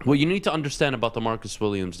what you need to understand about the Marcus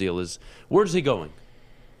Williams deal is, where's he going?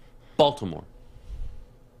 Baltimore.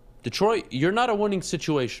 Detroit, you're not a winning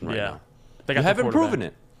situation right now. They You got the haven't quarterback. proven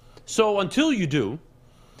it. So until you do,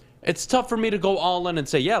 it's tough for me to go all in and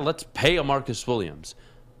say, yeah, let's pay a Marcus Williams.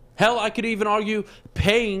 Hell, I could even argue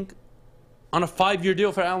paying on a 5-year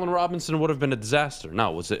deal for Allen Robinson would have been a disaster.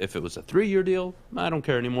 Now, if it was a 3-year deal, I don't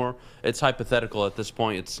care anymore. It's hypothetical at this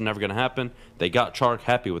point. It's never going to happen. They got Chark,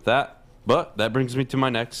 happy with that. But that brings me to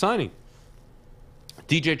my next signing.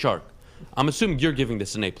 DJ Chark. I'm assuming you're giving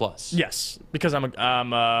this an A+. Yes, because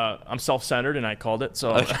I'm self-centered and I called it.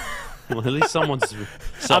 So well, at least someone's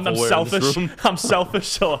self-aware I'm selfish. in this room. I'm selfish,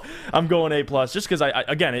 so I'm going A+. Just because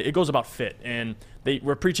again, it goes about fit, and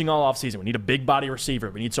we're preaching all offseason. We need a big body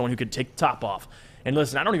receiver. We need someone who can take the top off. And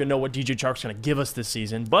listen, I don't even know what DJ Chark's going to give us this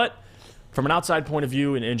season, but from an outside point of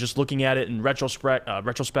view and just looking at it in retrospect,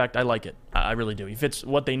 I like it. I really do. He fits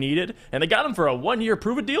what they needed, and they got him for a 1-year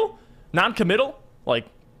prove-it deal, non-committal. Like,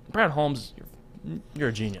 Brad Holmes, you're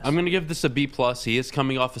a genius. I'm going to give this a B+. He is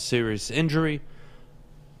coming off a serious injury.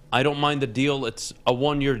 I don't mind the deal. It's a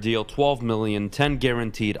 1-year deal, $12 million, 10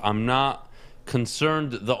 guaranteed. I'm not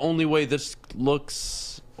concerned. The only way this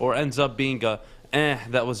looks or ends up being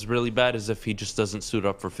that was really bad is if he just doesn't suit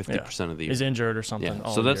up for 50% of the year. He's injured or something. Yeah.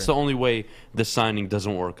 all So that's year. the only way the signing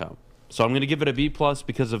doesn't work out. So I'm going to give it a B+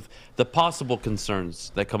 because of the possible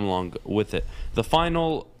concerns that come along with it. The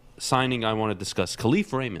final signing I want to discuss,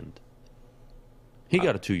 Khalif Raymond. He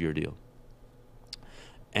got a 2-year deal.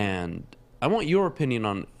 And I want your opinion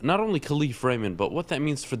on not only Khalif Raymond, but what that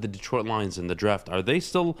means for the Detroit Lions in the draft. Are they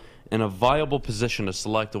still in a viable position to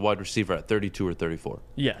select a wide receiver at 32 or 34?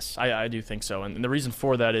 Yes, I do think so. And the reason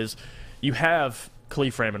for that is you have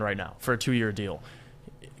Khalif Raymond right now for a 2-year deal.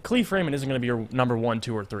 Khalif Raymond isn't going to be your number 1,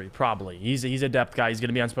 2, or 3, probably. He's a depth guy. He's going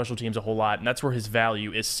to be on special teams a whole lot, and that's where his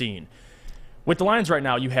value is seen. With the Lions right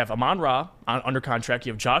now, you have Amon-Ra under contract.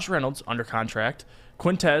 You have Josh Reynolds under contract.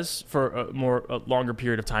 Quintez for a longer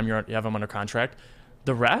period of time. You have him under contract.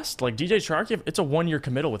 The rest, like DJ Chark, it's a 1-year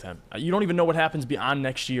committal with him. You don't even know what happens beyond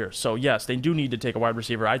next year. So yes, they do need to take a wide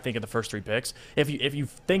receiver. I think at the first 3 picks. If you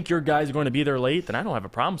think your guys are going to be there late, then I don't have a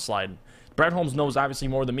problem sliding. Brad Holmes knows obviously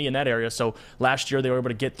more than me in that area. So last year they were able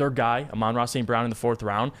to get their guy, Amon-Ra St. Brown, in the 4th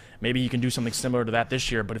round. Maybe you can do something similar to that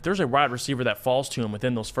this year. But if there's a wide receiver that falls to him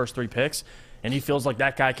within those first 3 picks, and he feels like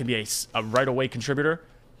that guy can be a right-away contributor,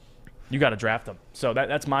 you got to draft him. So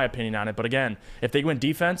that's my opinion on it. But again, if they went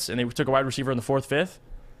defense and they took a wide receiver in the 4th, 5th,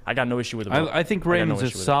 I got no issue with it. I think Raymond's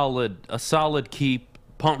a solid keep.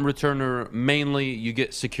 Punt returner, mainly. You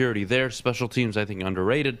get security there. Special teams, I think,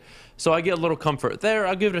 underrated. So I get a little comfort there.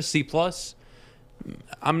 I'll give it a C+.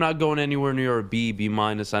 I'm not going anywhere near a B, B-.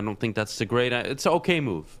 I don't think that's the grade. It's an okay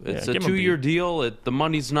move. It's a 2-year deal. The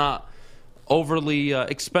money's not overly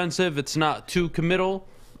expensive. It's not too committal.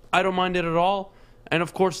 I don't mind it at all. And,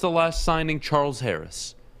 of course, the last signing, Charles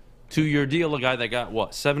Harris. 2-year deal, a guy that got,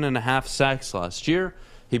 7.5 sacks last year.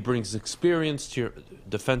 He brings experience to your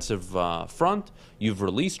defensive front. You've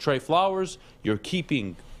released Trey Flowers. You're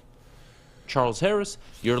keeping Charles Harris.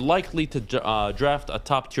 You're likely to draft a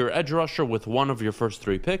top-tier edge rusher with one of your first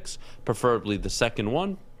 3 picks, preferably the second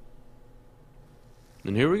one.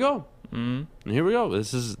 And here we go. And here we go.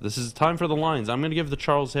 This is time for the Lions. I'm going to give the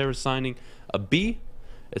Charles Harris signing a B.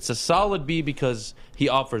 It's a solid B because he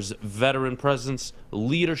offers veteran presence,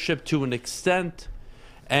 leadership to an extent,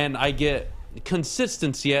 and I get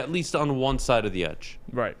consistency at least on one side of the edge.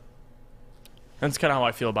 Right. That's kind of how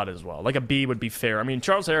I feel about it as well. Like a B would be fair. I mean,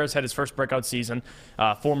 Charles Harris had his first breakout season,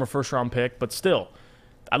 former first-round pick, but still,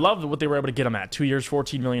 I love what they were able to get him at. 2 years,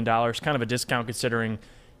 $14 million, kind of a discount considering,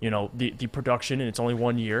 the production, and it's only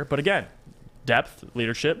 1 year. But again, depth,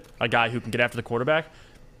 leadership, a guy who can get after the quarterback.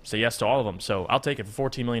 say yes to all of them. So I'll take it for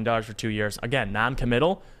 $14 million for 2 years. Again,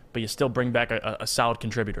 non-committal, but you still bring back a solid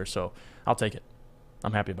contributor. So I'll take it.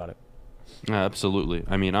 I'm happy about it. Yeah, absolutely.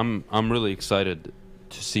 I mean, I'm really excited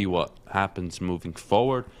to see what happens moving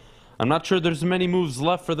forward. I'm not sure there's many moves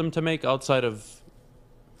left for them to make outside of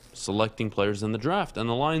selecting players in the draft. And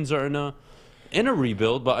the Lions are in a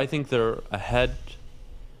rebuild, but I think they're ahead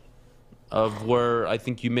of where I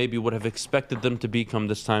think you maybe would have expected them to be come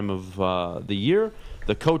this time of the year.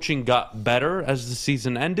 The coaching got better as the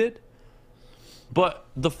season ended. But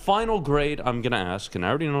the final grade I'm going to ask, and I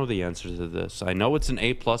already know the answer to this. I know it's an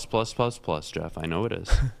A++++, Jeff. I know it is.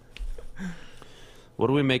 What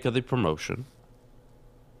do we make of the promotion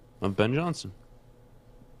of Ben Johnson?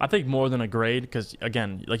 I think more than a grade, because,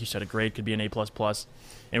 again, like you said, a grade could be an A++.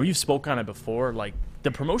 And we've spoke on it before. Like,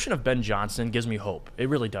 the promotion of Ben Johnson gives me hope. It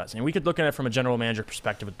really does. And we could look at it from a general manager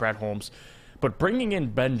perspective with Brad Holmes. But bringing in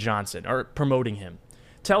Ben Johnson, or promoting him,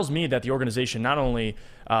 tells me that the organization not only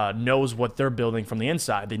knows what they're building from the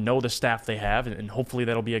inside, they know the staff they have, and hopefully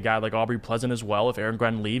that'll be a guy like Aubrey Pleasant as well. If Aaron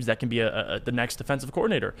Glenn leaves, that can be the next defensive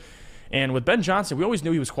coordinator. And with Ben Johnson, we always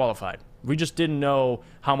knew he was qualified. We just didn't know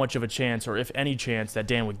how much of a chance, or if any chance, that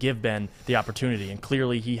Dan would give Ben the opportunity. And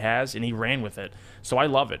clearly he has, and he ran with it. So I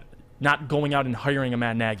love it. Not going out and hiring a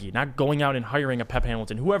Matt Nagy, not going out and hiring a Pep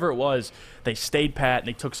Hamilton. Whoever it was, they stayed pat, and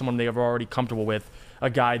they took someone they were already comfortable with, a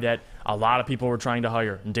guy that a lot of people were trying to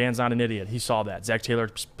hire. And Dan's not an idiot. He saw that. Zach Taylor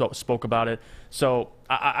spoke about it. So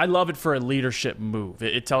I love it for a leadership move.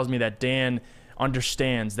 It tells me that Dan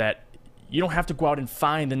understands that you don't have to go out and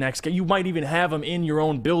find the next guy. You might even have him in your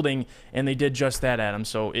own building, and they did just that, Adam.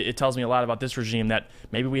 So it tells me a lot about this regime that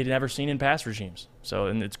maybe we had never seen in past regimes. So,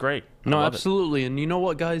 and it's great. No, absolutely. And you know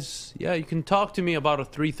what, guys? Yeah, you can talk to me about a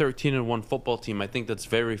 3-13-1 football team. I think that's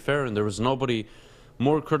very fair, and there was nobody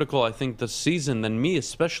more critical, I think, this season than me,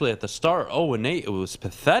 especially at the start. 0-8, it was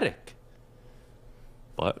pathetic.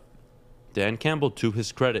 But Dan Campbell, to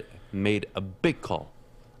his credit, made a big call,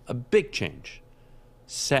 a big change.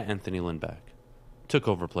 Sat Anthony Lynn back, took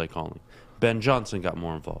over play calling. Ben Johnson got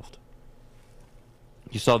more involved.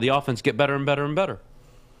 You saw the offense get better and better and better.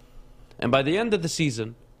 And by the end of the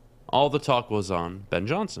season, all the talk was on Ben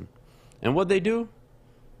Johnson. And what they do?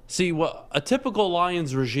 See, what a typical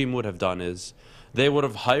Lions regime would have done is they would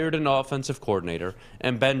have hired an offensive coordinator,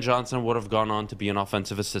 and Ben Johnson would have gone on to be an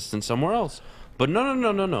offensive assistant somewhere else. But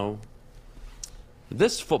no.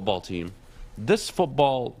 This football team, this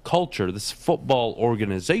football culture, this football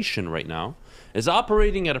organization right now is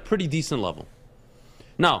operating at a pretty decent level.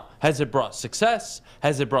 Now, has it brought success?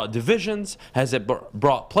 Has it brought divisions? Has it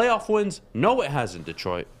brought playoff wins? No, it hasn't,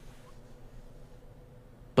 Detroit.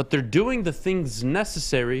 But they're doing the things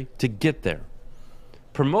necessary to get there.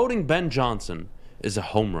 Promoting Ben Johnson is a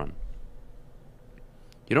home run.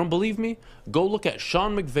 You don't believe me? Go look at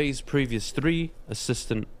Sean McVay's previous 3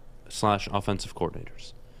 assistant/offensive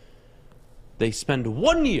coordinators. They spend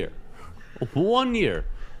 1 year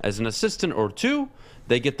as an assistant or 2.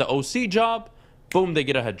 They get the OC job. Boom, they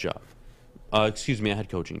get a head job. A head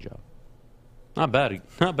coaching job. Not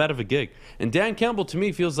bad of a gig. And Dan Campbell, to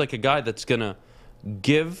me, feels like a guy that's going to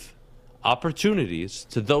give opportunities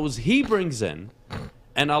to those he brings in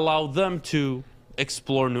and allow them to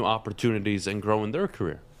explore new opportunities and grow in their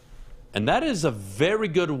career. And that is a very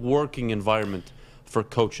good working environment for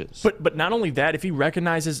coaches. But not only that, if he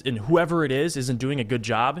recognizes in whoever it is isn't doing a good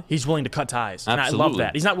job, he's willing to cut ties. Absolutely. And I love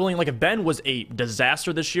that. He's not willing, like if Ben was a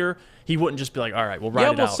disaster this year, he wouldn't just be like, all right, we'll ride it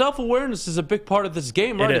out. Yeah, well, self-awareness is a big part of this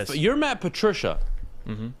game, right? It is. If you're Matt Patricia,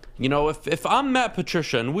 you know, if I'm Matt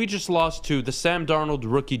Patricia and we just lost to the Sam Darnold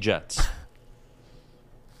rookie Jets,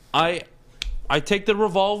 I take the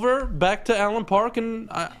revolver back to Allen Park and,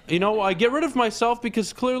 I get rid of myself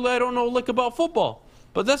because clearly I don't know a lick about football.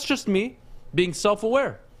 But that's just me being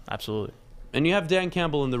self-aware. Absolutely. And you have Dan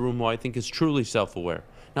Campbell in the room who I think is truly self-aware.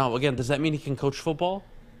 Now, again, does that mean he can coach football?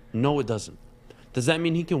 No, it doesn't. Does that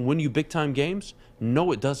mean he can win you big-time games?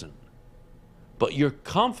 No, it doesn't. But you're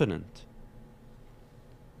confident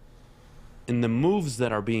in the moves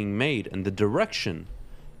that are being made and the direction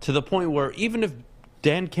to the point where even if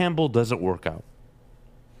Dan Campbell doesn't work out,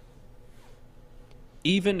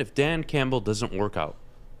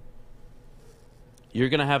 you're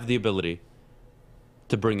going to have the ability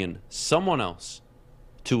to bring in someone else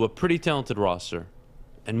to a pretty talented roster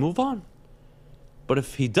and move on. But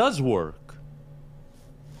if he does work,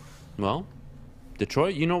 well,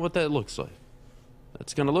 Detroit, you know what that looks like.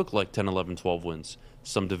 That's going to look like 10, 11, 12 wins,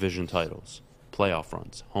 some division titles, playoff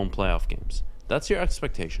runs, home playoff games. That's your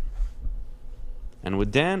expectation. And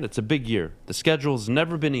with Dan, it's a big year. The schedule's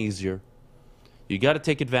never been easier. You got to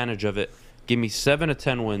take advantage of it. Give me 7 to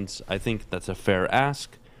 10 wins. I think that's a fair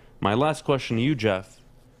ask. My last question to you, Jeff.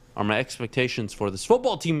 Are my expectations for this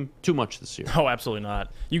football team too much this year? Oh, absolutely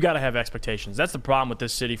not. You got to have expectations. That's the problem with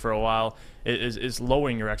this city for a while, is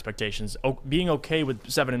lowering your expectations. Being okay with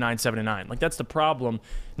 7-9, 7-9. Like, that's the problem.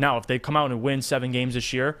 Now, if they come out and win 7 games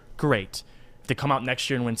this year, great. If they come out next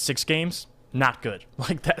year and win 6 games, not good.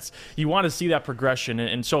 Like, you want to see that progression,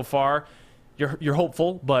 and so far, you're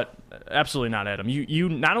hopeful, but absolutely not, Adam. You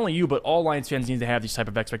not only you, but all Lions fans need to have these type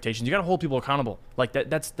of expectations. You got to hold people accountable. Like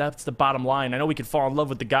that's the bottom line. I know we could fall in love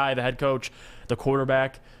with the guy, the head coach, the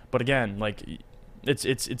quarterback, but again, like it's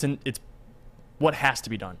what has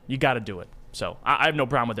to be done. You got to do it. So I have no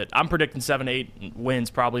problem with it. I'm predicting 7-8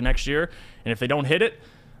 wins probably next year, and if they don't hit it,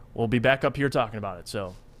 we'll be back up here talking about it.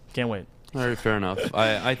 So can't wait. All right, fair enough.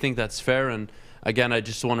 I think that's fair, and again, I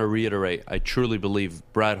just want to reiterate, I truly believe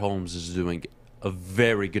Brad Holmes is doing a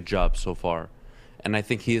very good job so far. And I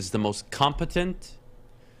think he is the most competent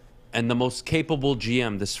and the most capable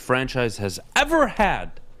GM this franchise has ever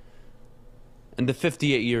had in the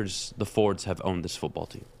 58 years the Fords have owned this football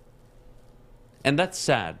team. And that's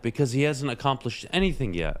sad because he hasn't accomplished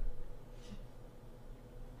anything yet.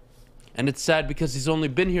 And it's sad because he's only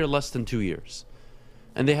been here less than 2 years.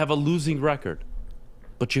 And they have a losing record.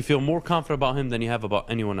 But you feel more confident about him than you have about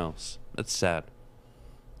anyone else. That's sad.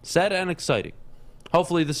 Sad and exciting.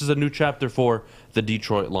 Hopefully this is a new chapter for the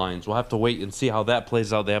Detroit Lions. We'll have to wait and see how that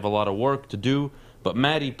plays out. They have a lot of work to do. But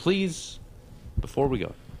Maddie, please, before we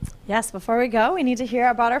go. Yes, before we go, we need to hear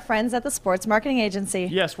about our friends at the Sports Marketing Agency.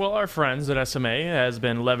 Yes, well, our friends at SMA has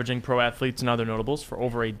been leveraging pro athletes and other notables for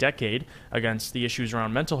over a decade against the issues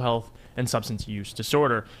around mental health and substance use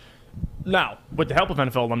disorder. Now, with the help of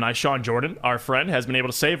NFL alumni Sean Jordan, our friend has been able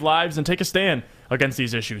to save lives and take a stand against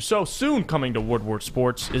these issues. So soon coming to Woodward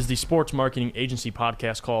Sports is the Sports Marketing Agency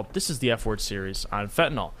podcast called This is the F Word series on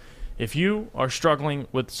fentanyl. If you are struggling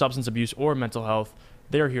with substance abuse or mental health,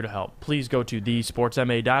 they're here to help. Please go to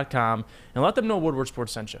thesportsma.com and let them know Woodward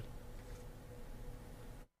Sports sent you.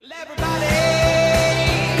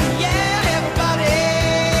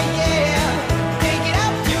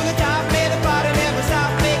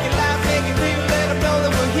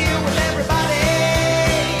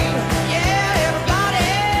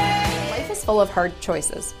 Full of hard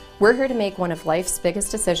choices. We're here to make one of life's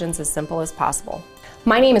biggest decisions as simple as possible.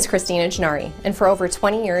 My name is Christina Gennari, and for over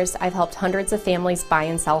 20 years, I've helped hundreds of families buy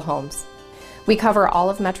and sell homes. We cover all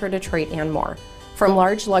of Metro Detroit and more, from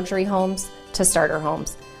large luxury homes to starter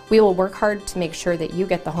homes. We will work hard to make sure that you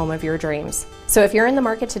get the home of your dreams. So if you're in the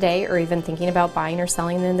market today or even thinking about buying or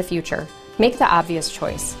selling in the future, make the obvious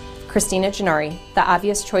choice. Christina Gennari, the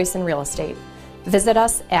obvious choice in real estate. Visit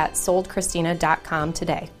us at soldchristina.com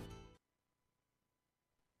today.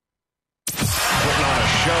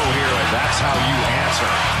 Show here, and that's how you answer.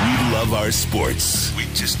 We love our sports. We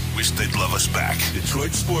just wish they'd love us back.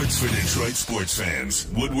 Detroit sports for Detroit sports fans.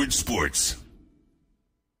 Woodward Sports.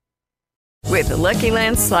 With the Lucky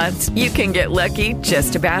Land Slots, you can get lucky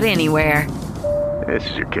just about anywhere. This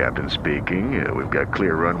is your captain speaking. We've got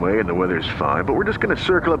clear runway and the weather's fine, but we're just going to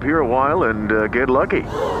circle up here a while and get lucky.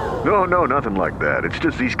 No, nothing like that. It's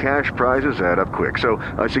just these cash prizes add up quick. So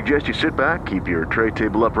I suggest you sit back, keep your tray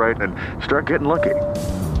table upright, and start getting lucky.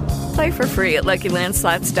 Play for free at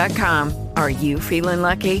LuckyLandSlots.com. Are you feeling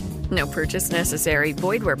lucky? No purchase necessary.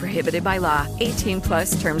 Void where prohibited by law.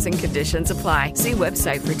 18+ terms and conditions apply. See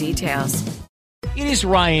website for details. It is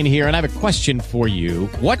Ryan here, and I have a question for you.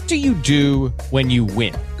 What do you do when you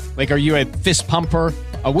win? Like, are you a fist pumper,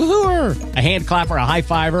 a woohooer, a hand clapper, a high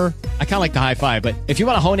fiver? I kind of like the high five, but if you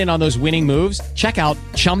want to hone in on those winning moves, check out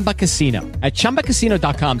Chumba Casino. At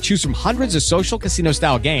ChumbaCasino.com, choose from hundreds of social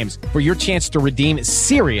casino-style games for your chance to redeem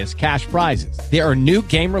serious cash prizes. There are new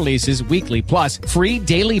game releases weekly, plus free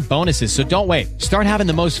daily bonuses. So don't wait. Start having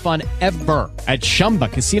the most fun ever at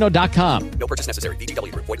ChumbaCasino.com. No purchase necessary.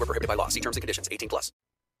 VGW. Void where prohibited by law. See terms and conditions. 18+.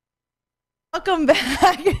 Welcome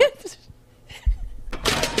back. Get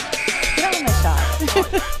on my shot.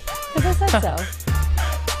 Because I said so.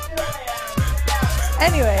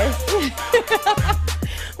 Anyways,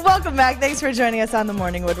 welcome back. Thanks for joining us on the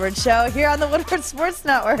Morning Woodward Show here on the Woodward Sports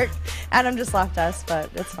Network. Adam just left us, but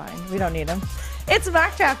it's fine. We don't need him. It's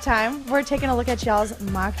mock draft time. We're taking a look at y'all's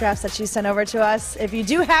mock drafts that you sent over to us. If you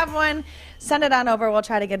do have one, send it on over. We'll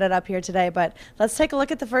try to get it up here today, but let's take a look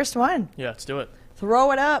at the first one. Yeah, let's do it.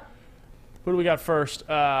 Throw it up. Who do we got first?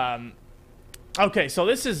 Okay, so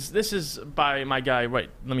this is by my guy. Right,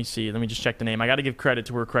 let me see. Let me just check the name. I got to give credit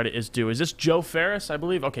to where credit is due. Is this Joe Ferris, I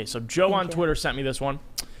believe? Okay, so Joe on Twitter sent me this one,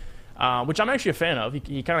 which I'm actually a fan of.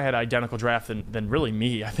 He kind of had an identical draft than really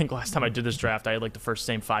me. I think last time I did this draft, I had like the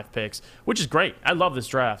same 5 picks, which is great. I love this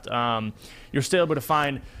draft. You're still able to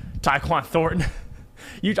find Tyquan Thornton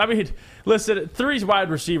I mean, listen, 3 wide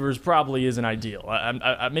receivers probably isn't ideal.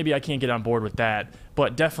 Maybe I can't get on board with that,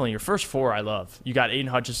 but definitely your first 4 I love. You got Aiden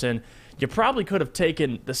Hutchinson. You probably could have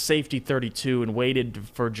taken the safety 32 and waited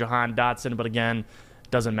for Jahan Dotson, but again,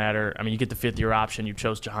 doesn't matter. I mean, you get the 5th-year option. You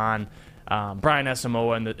chose Jahan. Brian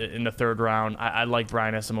Asamoah in the 3rd round. I like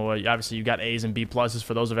Brian Asamoah. Obviously, you got A's and B pluses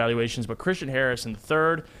for those evaluations, but Christian Harris in the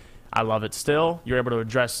 3rd, I love it still. You're able to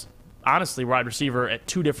address, honestly, wide receiver at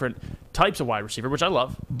 2 different types of wide receiver, which I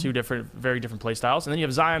love. 2 different, very different play styles. And then you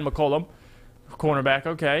have Zion McCollum, cornerback.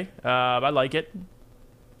 Okay, I like it.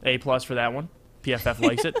 A+ for that one. PFF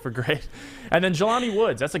likes it for great. And then Jelani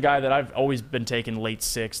Woods. That's a guy that I've always been taking late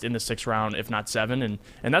 6th, in the 6th round, if not 7. And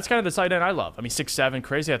that's kind of the tight end I love. I mean, 6'7",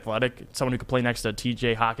 crazy athletic, someone who could play next to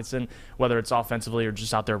T.J. Hockenson, whether it's offensively or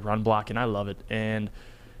just out there run blocking. I love it. And,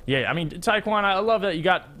 yeah, I mean, Tyquan, I love that you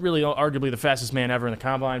got really arguably the fastest man ever in the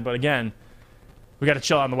combine. But, again, we got to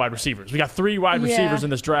chill on the wide receivers. We got 3 wide receivers in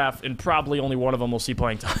this draft, and probably only one of them will see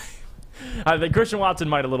playing time. I think Christian Watson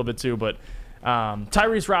might a little bit too, but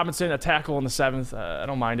Tyrese Robinson, a tackle in the 7th. I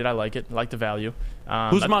don't mind it. I like it. I like the value.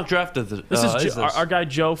 Who's mock drafted? This is our guy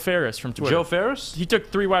Joe Ferris from Twitter. Joe Ferris? He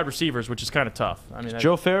took 3 wide receivers, which is kind of tough. I mean,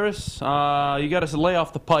 Joe Ferris, you got to lay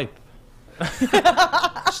off the pipe.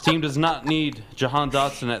 This team does not need Jahan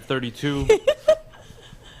Dotson at 32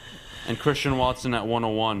 and Christian Watson at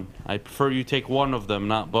 101. I prefer you take one of them,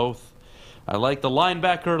 not both. I like the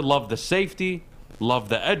linebacker, love the safety, love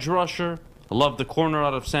the edge rusher, love the corner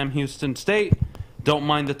out of Sam Houston State. Don't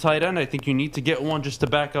mind the tight end. I think you need to get one just to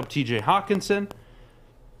back up T.J. Hockenson.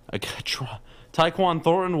 I got Tyquan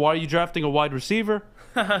Thornton. Why are you drafting a wide receiver?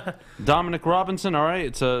 Dominic Robinson. All right,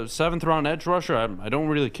 it's a 7th round edge rusher. I don't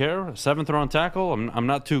really care. A 7th round tackle. I'm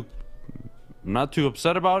not too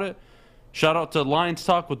upset about it. Shout out to Lions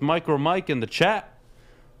Talk with Micro Mike in the chat.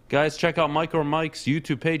 Guys, check out Micro Mike's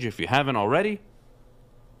YouTube page if you haven't already.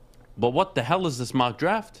 But what the hell is this mock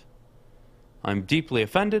draft? I'm deeply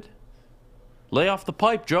offended. Lay off the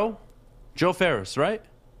pipe, Joe. Joe Ferris, right?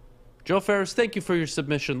 Joe Ferris, thank you for your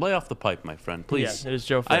submission. Lay off the pipe, my friend, please. Yes, it is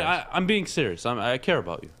Joe Ferris. I'm being serious. I care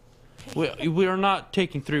about you. We are not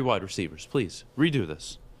taking 3 wide receivers. Please, redo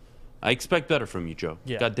this. I expect better from you, Joe.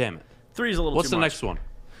 Yeah. God damn it. 3 is a little What's too the much. next one?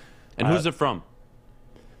 And who's it from?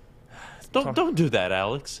 Don't do that,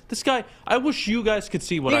 Alex. This guy, I wish you guys could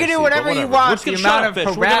see what I see. You can do whatever you want. The amount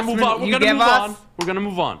of harassment you give us. We're going to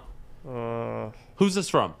move on. Who's this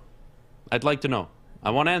from? I'd like to know. I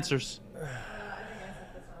want answers.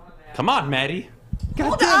 Come on, Maddie.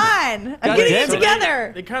 Hold on. I'm getting it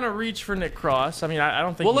together. They kind of reach for Nick Cross. I mean, I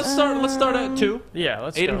don't think. Well, let's start at 2. Yeah,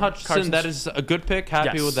 let's Aiden go. Hutchinson, Carson's- that is a good pick.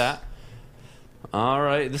 Happy Yes. with that. All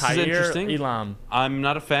right, this is Khair interesting. Elam. I'm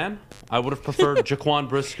not a fan. I would have preferred Jaquan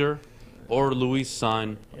Brisker or Louis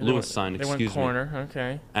Sign. They went corner.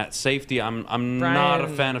 Okay. At safety, I'm not a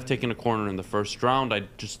fan of taking a corner in the 1st round. I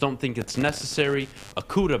just don't think it's necessary.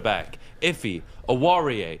 Akuda back. Iffy.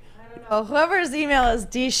 Awarie. Oh, whoever's email is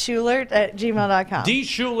dschulert@gmail.com. D.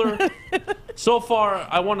 Schuler. So far,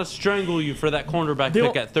 I want to strangle you for that cornerback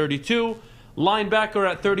pick at 32. Linebacker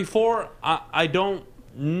at 34. I don't.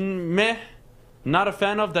 Not a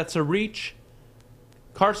fan of. That's a reach.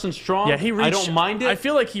 Carson Strong. Yeah, he reached. I don't mind it. I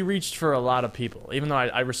feel like he reached for a lot of people, even though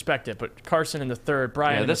I respect it. But Carson in the 3rd,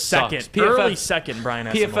 Brian in the this 2nd, sucks. PFF, early 2nd, Brian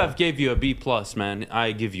Asamoah. PFF gave you a B+, man.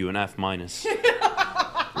 I give you an F-.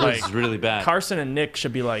 This is really bad. Carson and Nick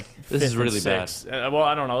should be like 5th This is really and bad. 6th. Well,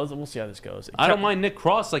 I don't know. We'll see how this goes. I don't mind Nick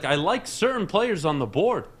Cross. Like, I like certain players on the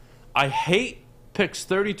board. I hate picks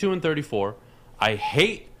 32 and 34. I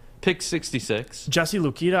hate pick 66. Jesse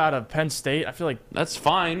Lukita out of Penn State. I feel like that's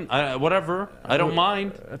fine. Whatever. I don't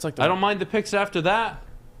mind. That's like I don't mind the picks after that.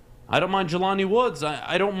 I don't mind Jelani Woods.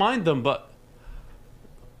 I don't mind them, but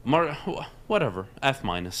whatever. F-.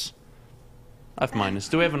 F-.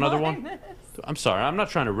 Do we have another one? I'm sorry. I'm not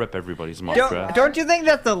trying to rip everybody's mock draft. Don't you think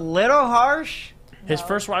that's a little harsh? his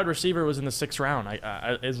first wide receiver was in the 6th round.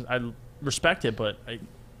 I respect it, but I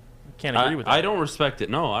can't agree with that. I don't respect it.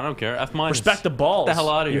 No, I don't care. F-. Respect the balls. Get the hell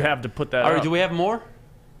out of here. You have to put that All right, up. do we have more?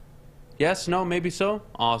 Yes, no, maybe so?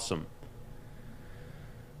 Awesome.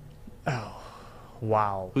 Oh,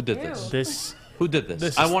 wow. Who did this? Who did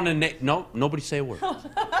this? I want to no, nobody say a word.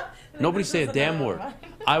 Nobody say a damn word.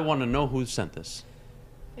 I want to know who sent this.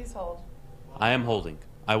 Please hold. I am holding.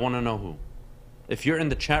 I want to know who. If you're in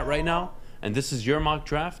the chat right now and this is your mock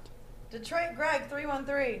draft, Detroit Greg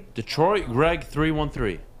 313. Detroit Greg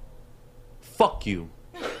 313. Fuck you.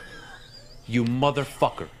 You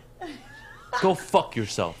motherfucker. Go fuck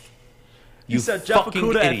yourself. You said Jeff fucking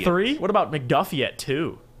Okudah idiot. at 3? What about McDuffie at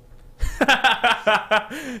 2?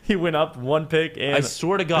 He went up 1 pick and I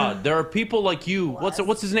swear to God, there are people like you.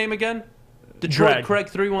 What's his name again? Detroit Craig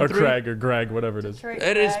 313. Or Craig or Greg, whatever it is.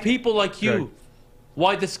 It is people like you. Craig.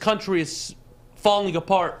 Why this country is falling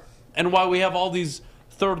apart and why we have all these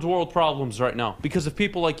third world problems right now. Because of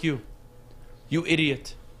people like you. You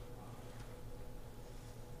idiot.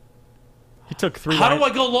 He took 3. How do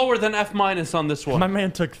I go lower than F- on this one? My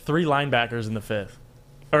man took 3 linebackers in the 5th.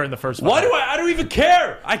 Or in the first 5. Why do I don't even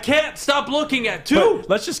care. I can't stop looking at 2. But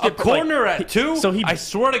let's just get a corner like, at 2. So I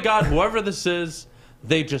swear to God, whoever this is,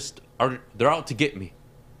 they're out to get me.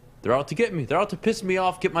 They're out to get me. They're out to piss me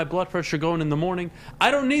off, get my blood pressure going in the morning.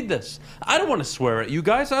 I don't need this. I don't want to swear at you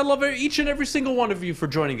guys. I love each and every single one of you for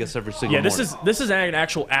joining us every single morning. This is an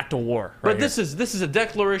actual act of war. But this is a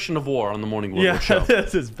declaration of war on the Morning Woodward Show.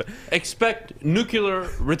 This is. Expect nuclear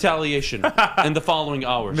retaliation in the following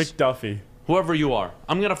hours. McDuffie. Whoever you are,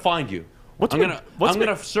 I'm gonna find you. I'm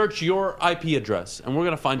gonna search your IP address, and we're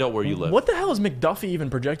gonna find out where you live. What the hell is McDuffie even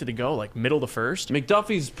projected to go? Like middle to first?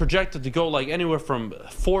 McDuffie's projected to go like anywhere from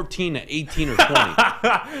 14 to 18 or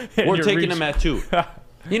 20. We're taking him at 2.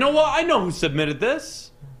 You know what? I know who submitted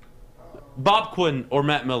this. Bob Quinn or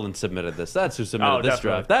Matt Millen submitted this. That's who submitted this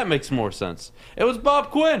draft. That makes more sense. It was Bob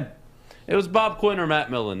Quinn. It was Bob Quinn or Matt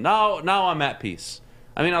Millen. Now I'm at peace.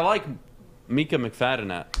 I mean, I like Mika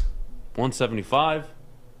McFadden at 175.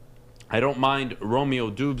 I don't mind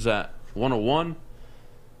Romeo Dubes at 101.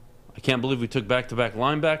 I can't believe we took back-to-back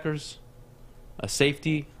linebackers. A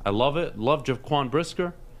safety. I love it. Love Jaquan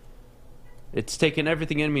Brisker. It's taken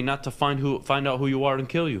everything in me not to find out who you are and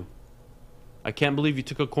kill you. I can't believe you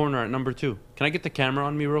took a corner at number 2. Can I get the camera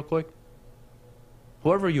on me real quick?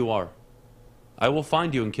 Whoever you are, I will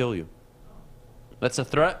find you and kill you. That's a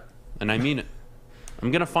threat, and I mean it.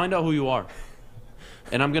 I'm going to find out who you are.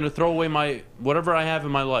 And I'm going to throw away whatever I have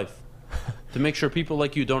in my life to make sure people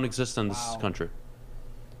like you don't exist in this country.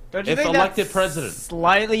 Don't you If think elected that's president,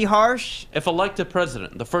 slightly harsh? If elected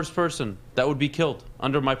president, the first person that would be killed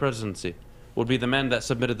under my presidency would be the man that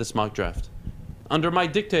submitted this mock draft. Under my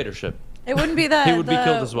dictatorship. It wouldn't be the. He would be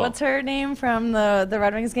killed as well. What's her name from the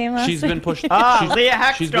Red Wings game last She's week? been pushed. Leah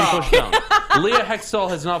Hextall. She's been pushed down. Leah Hextall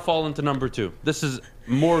has not fallen to number 2. This is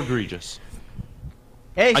more egregious.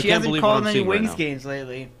 Hey, I she can't hasn't believe what called I'm any seeing right Wings now. games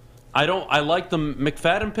lately. I like the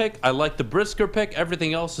McFadden pick. I like the Brisker pick.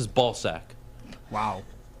 Everything else is ball sack. Wow.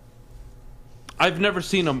 I've never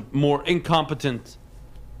seen a more incompetent,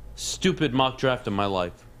 stupid mock draft in my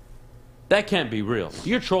life. That can't be real.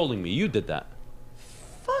 You're trolling me. You did that.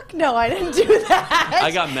 Fuck no, I didn't do that.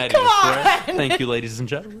 I got mad at Come you for it. on. Thank you, ladies and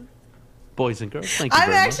gentlemen. Boys and girls, thank you I'm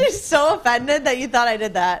very actually much. so offended that you thought I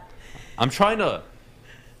did that. I'm trying to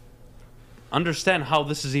understand how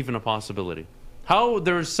this is even a possibility. How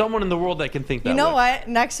there's someone in the world that can think that You know way. what?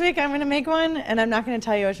 Next week I'm going to make one, and I'm not going to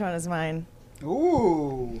tell you which one is mine.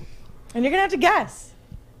 Ooh. And you're going to have to guess.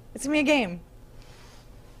 It's going to be a game.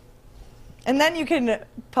 And then you can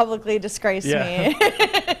publicly disgrace me.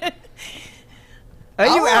 Are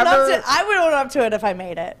you ever? I would own up to it if I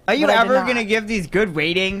made it. Are you but I did ever not. gonna give these good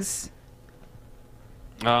ratings?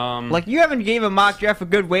 Like Like you haven't gave a mock draft a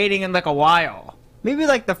good rating in like a while. Maybe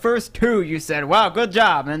like the first 2 you said, "Wow, good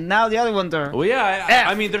job," and now the other ones are. Well, yeah,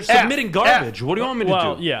 I mean they're submitting garbage. What do you want me to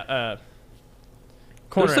Well, do? yeah. They're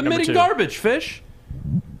Corner at number submitting 2. garbage, Fish.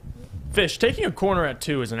 Fish, taking a corner at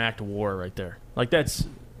 2 is an act of war right there. Like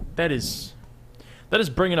that is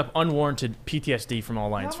bringing up unwarranted PTSD from all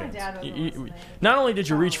Lions fans. Not only did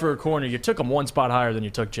you reach for a corner, you took him one spot higher than you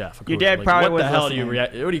took Jeff. Your dad probably What the was hell do you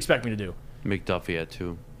listening. what do you expect me to do? McDuffie at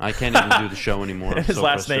 2. I can't even do the show anymore. I'm His so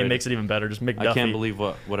last name frustrated. makes it even better. Just McDuffie. I can't believe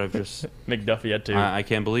what I've just. McDuffie at 2. I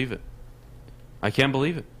can't believe it. I can't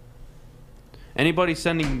believe it. Anybody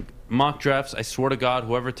sending mock drafts, I swear to God,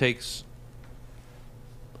 whoever takes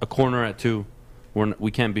a corner at 2, we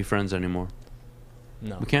can't be friends anymore.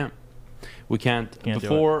 No. We can't. We can't. Can't do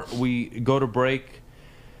Before we go to break,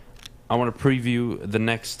 I want to preview the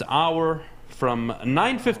next hour. From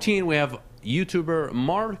 9:15, we have YouTuber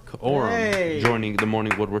Mark Oram joining the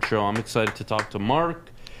Morning Woodward Show. I'm excited to talk to Mark.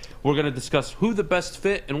 We're going to discuss who the best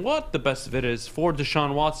fit and what the best fit is for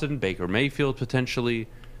Deshaun Watson, Baker Mayfield potentially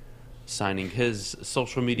signing his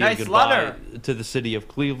social media Nice goodbye letter. to the city of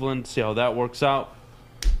Cleveland, see how that works out.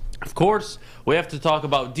 Of course, we have to talk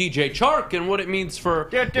about DJ Chark and what it means for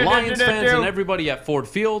Lions fans and everybody at Ford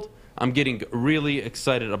Field. I'm getting really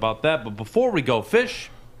excited about that. But before we go, Fish,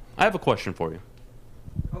 I have a question for you.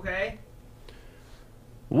 Okay.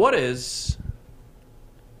 What is,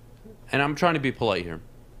 and I'm trying to be polite here,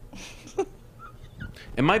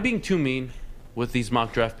 am I being too mean with these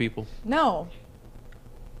mock draft people? No.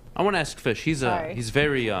 I want to ask Fish. He's Sorry. very, he's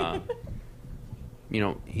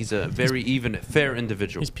a very even, fair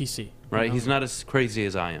individual. He's PC. Right? You know? He's not as crazy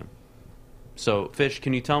as I am. So, Fish,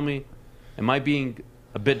 can you tell me, Am I being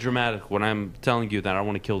a bit dramatic when I'm telling you that I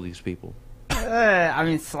want to kill these people? I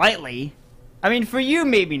mean, slightly. I mean, for you,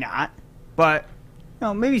 maybe not. But,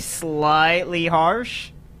 maybe slightly harsh.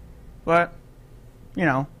 But, I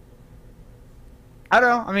don't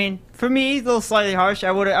know. I mean, for me, it's a little slightly harsh.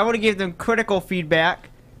 I would have given them critical feedback.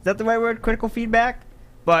 Is that the right word? Critical feedback?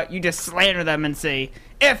 But you just slander them and say,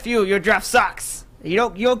 F you, your draft sucks. You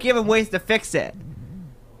don't give them ways to fix it.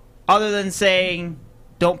 Other than saying,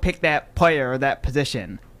 don't pick that player or that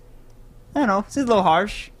position. I don't know. It's a little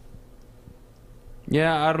harsh.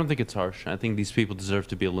 Yeah, I don't think it's harsh. I think these people deserve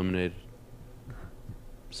to be eliminated.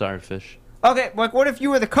 Sorry, Fish. Okay, like what if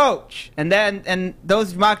you were the coach and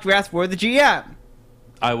those mock drafts were the GM?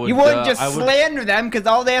 You wouldn't just slander them because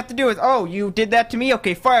all they have to do is, oh, you did that to me?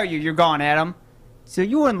 Okay, fire you. You're gone, Adam. So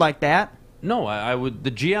you wouldn't like that. No, I would.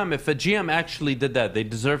 The GM, if a GM actually did that, they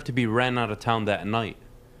deserve to be ran out of town that night.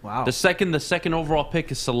 Wow. The second overall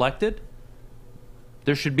pick is selected,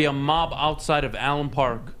 there should be a mob outside of Allen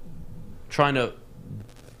Park trying to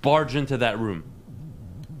barge into that room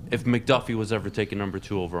if McDuffie was ever taken number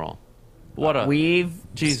 2 overall. What a...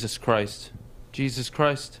 Jesus Christ. Jesus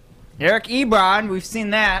Christ. Eric Ebron, we've seen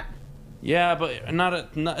that. Yeah, but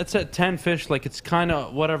it's at 10, Fish. Like, it's kind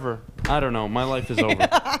of whatever. I don't know. My life is over.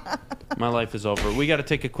 My life is over. We got to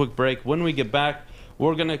take a quick break. When we get back,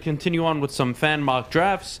 we're going to continue on with some fan mock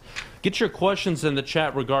drafts. Get your questions in the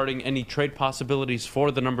chat regarding any trade possibilities for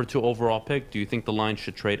the number 2 overall pick. Do you think the line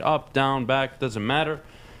should trade up, down, back? Doesn't matter.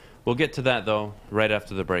 We'll get to that, though, right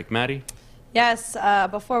after the break. Maddie? Yes,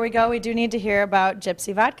 before we go, we do need to hear about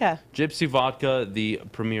Gypsy Vodka. Gypsy Vodka, the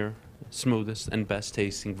premier, smoothest, and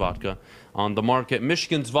best-tasting vodka on the market.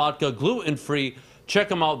 Michigan's vodka, gluten-free. Check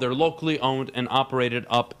them out. They're locally owned and operated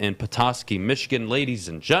up in Petoskey, Michigan. Ladies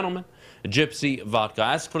and gentlemen, Gypsy Vodka.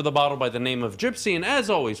 Ask for the bottle by the name of Gypsy, and as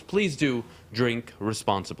always, please do drink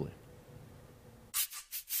responsibly.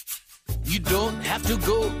 You don't have to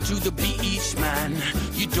go to the beach, man.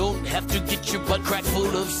 You don't have to get your butt crack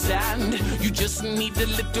full of sand. You just need a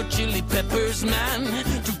little chili peppers, man,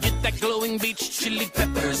 to get that glowing beach chili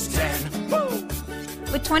peppers tan. Woo!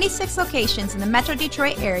 With 26 locations in the Metro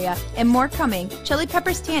Detroit area and more coming, Chili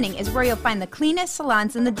Peppers Tanning is where you'll find the cleanest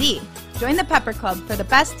salons in the D. Join the Pepper Club for the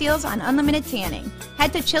best deals on unlimited tanning.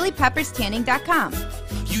 Head to chilipepperstanning.com.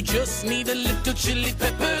 You just need a little chili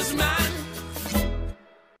peppers, man.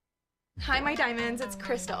 Hi, my diamonds. It's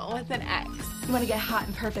Crystal with an X. You want to get hot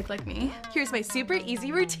and perfect like me? Here's my super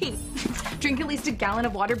easy routine. Drink at least a gallon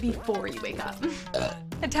of water before you wake up.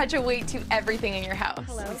 Attach a weight to everything in your house.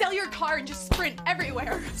 Hello? Sell your car and just sprint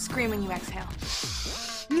everywhere. Scream when you exhale.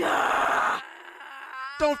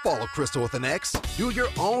 Don't follow Crystal with an X. Do your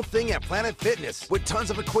own thing at Planet Fitness with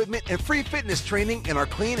tons of equipment and free fitness training in our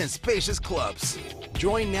clean and spacious clubs.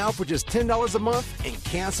 Join now for just $10 a month and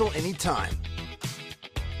cancel anytime.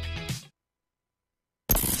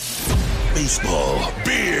 Baseball,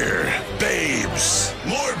 beer, babes,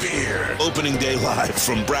 more beer. Opening day live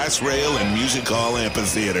from Brass Rail and Music Hall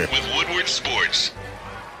Amphitheater with Woodward Sports.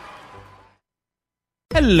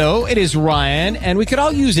 Hello, it is Ryan, and we could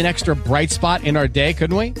all use an extra bright spot in our day,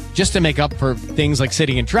 couldn't we? Just to make up for things like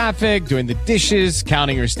sitting in traffic, doing the dishes,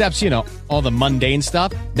 counting your steps, all the mundane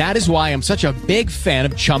stuff. That is why I'm such a big fan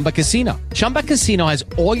of Chumba Casino. Chumba Casino has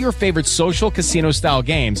all your favorite social casino-style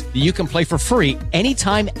games that you can play for free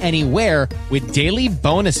anytime, anywhere with daily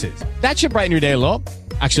bonuses. That should brighten your day a little.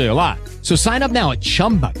 Actually, a lot. So sign up now at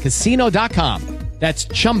ChumbaCasino.com. That's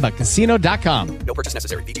ChumbaCasino.com. No purchase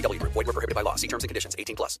necessary. VGW Group. Void where prohibited by law. See terms and conditions.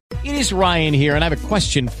 18+. It is Ryan here, and I have a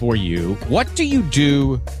question for you. What do you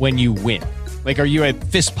do when you win? Like, are you a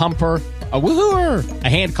fist pumper, a woohooer, a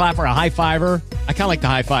hand clapper, a high fiver? I kind of like the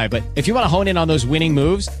high five, but if you want to hone in on those winning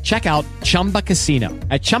moves, check out Chumba Casino.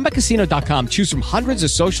 At ChumbaCasino.com, choose from hundreds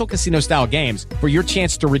of social casino-style games for your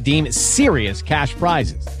chance to redeem serious cash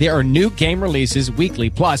prizes. There are new game releases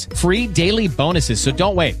weekly, plus free daily bonuses, so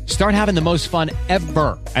don't wait. Start having the most fun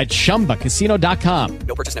ever at ChumbaCasino.com.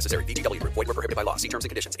 No purchase necessary. VGW Group. Void where prohibited by law. See terms and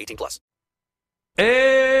conditions. 18+.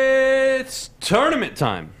 It's tournament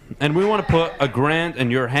time, and we want to put a grand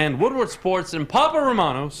in your hand. Woodward Sports and Papa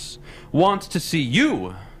Romanos wants to see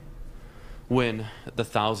you win the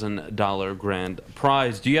 $1,000 grand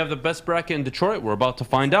prize. Do you have the best bracket in Detroit? We're about to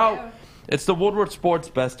find out. It's the Woodward Sports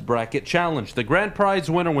Best Bracket Challenge. The grand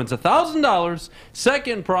prize winner wins $1,000.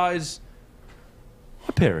 Second prize,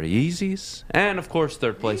 a pair of Yeezys. And, of course,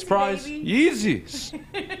 third place prize, Yeezys.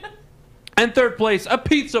 And third place, a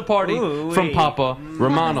pizza party from Papa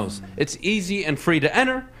Romanos. It's easy and free to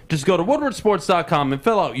enter. Just go to woodwardsports.com and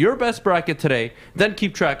fill out your best bracket today. Then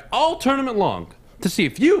keep track all tournament long to see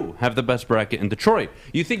if you have the best bracket in Detroit.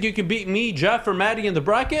 You think you can beat me, Jeff, or Maddie in the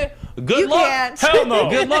bracket? Good You luck. can't. Hell no.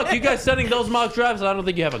 Good luck. You guys setting those mock drafts, I don't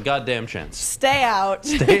think you have a goddamn chance. Stay out.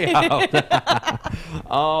 Stay out.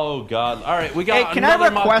 Oh, God. All right, we got Hey, can I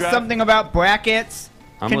another mock request draft. something about brackets?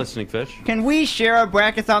 I'm listening, Fish. Can we share our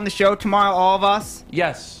brackets on the show tomorrow, all of us?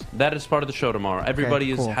 Yes, that is part of the show tomorrow.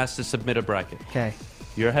 Everybody cool. has to submit a bracket. Okay.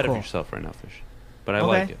 You're ahead Cool. of yourself right now, Fish. But I Okay.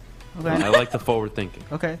 like it. Okay. I like the forward thinking.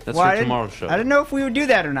 Okay. That's Well, I for didn't- tomorrow's show. I didn't know if we would do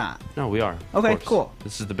that or not. No, we are. Okay, Of course. cool.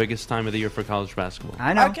 This is the biggest time of the year for college basketball.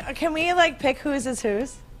 I know. Can we like pick whose is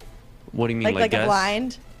whose? What do you mean, Like a guess?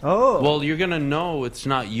 blind? Oh. Well, you're gonna know it's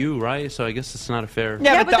not you, right? So I guess it's not a fair.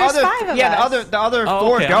 Yeah, but the there's other, 5 of yeah, us. the other Oh,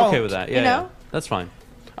 4 okay, don't. I'm okay with that. Yeah, You know? yeah. That's fine.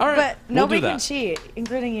 All right, But we'll nobody do can that. cheat,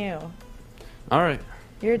 including you. All right,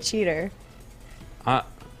 You're a cheater.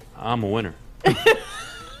 I'm a winner.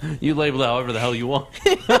 You label it however the hell you want.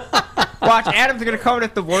 Watch, Adam's gonna come in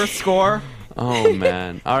at the worst score. Oh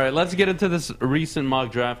man! All right, let's get into this recent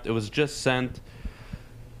mock draft. It was just sent.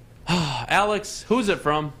 Alex, who's it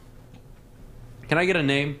from? Can I get a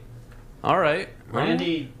name? All right,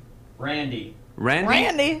 Randy. Randy.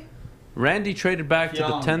 Randy Traded back to the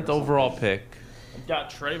Young 10th overall pick. Got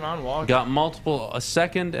Trayvon Walker. Got multiple, a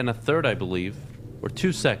second and a third, I believe, or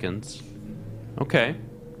 2 seconds. Okay.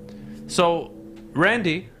 So,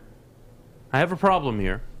 Randy, I have a problem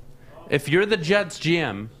here. If you're the Jets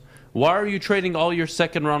GM, why are you trading all your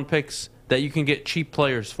second round picks that you can get cheap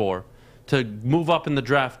players for to move up in the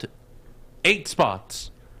draft 8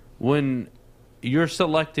 spots when you're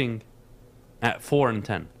selecting at 4 and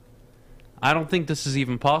 10? I don't think this is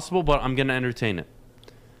even possible, but I'm going to entertain it.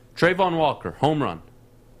 Trayvon Walker, home run.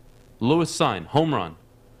 Lewis Sign, home run.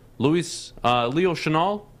 Leo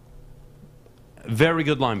Chenal, very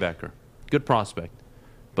good linebacker. Good prospect.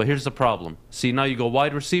 But here's the problem. See, now you go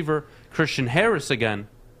wide receiver, Christian Harris again.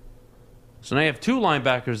 So now you have 2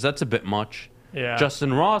 linebackers. That's a bit much. Yeah.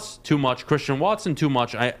 Justin Ross, too much. Christian Watson, too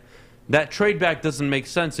much. That trade back doesn't make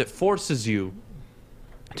sense. It forces you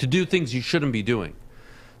to do things you shouldn't be doing.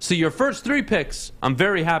 So your first 3 picks, I'm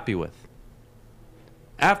very happy with.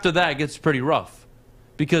 After that, it gets pretty rough.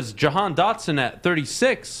 Because Jahan Dotson at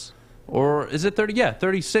 36, or is it 30? Yeah,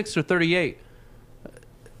 36 or 38.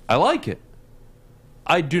 I like it.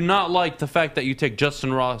 I do not like the fact that you take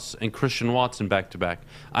Justin Ross and Christian Watson back-to-back.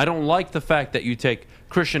 I don't like the fact that you take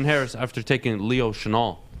Christian Harris after taking Leo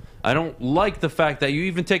Chenal. I don't like the fact that you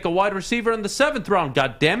even take a wide receiver in the 7th round,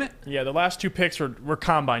 God damn it. Yeah, the last 2 picks were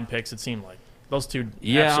combine picks, it seemed like. Those 2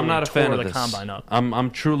 Yeah, I'm not a fan of the this. combine up.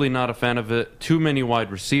 I'm truly not a fan of it. Too many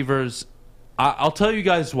wide receivers. I'll tell you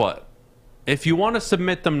guys what. If you want to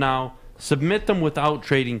submit them now, submit them without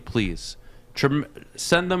trading, please.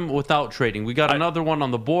 Send them without trading. We got another one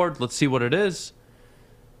on the board. Let's see what it is.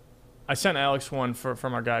 I sent Alex one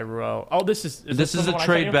from our guy Ruel. Oh, this is This is the a one I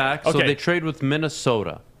trade sent you? back. So Okay. they trade with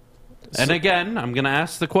Minnesota. And again, I'm going to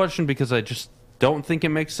ask the question because I just don't think it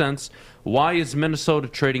makes sense. Why is Minnesota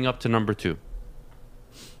trading up to number 2?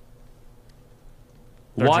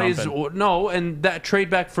 They're Why is jumping. no? And that trade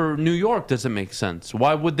back for New York doesn't make sense.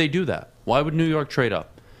 Why would they do that? Why would New York trade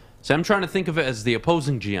up? So I'm trying to think of it as the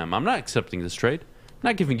opposing GM. I'm not accepting this trade. I'm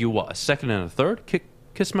not giving you what, a second and a third?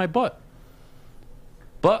 Kiss my butt.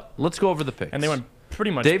 But let's go over the picks. And they went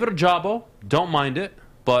pretty much. David Ojabo, don't mind it,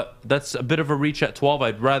 but that's a bit of a reach at 12.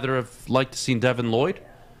 I'd rather have liked to seen Devin Lloyd.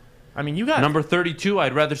 I mean, you got Number 32,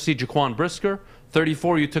 I'd rather see Jaquan Brisker.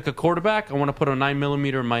 34, you took a quarterback. I want to put a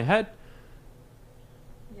 9mm in my head.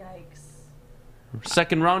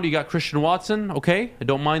 Second round, you got Christian Watson. Okay, I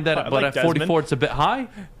don't mind that, I but like at 44, it's a bit high.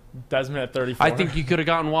 Desmond at 34. I think you could have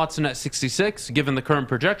gotten Watson at 66, given the current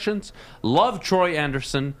projections. Love Troy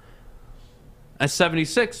Anderson at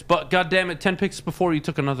 76, but goddamn it, 10 picks before you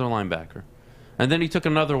took another linebacker. And then he took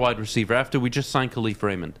another wide receiver after we just signed Khalif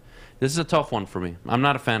Raymond. This is a tough one for me. I'm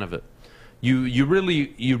not a fan of it. You really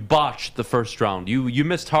botched the first round. You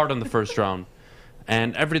missed hard on the first round.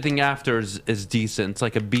 And everything after is decent. It's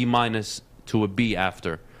like a B- to a B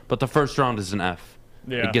after. But the first round is an F.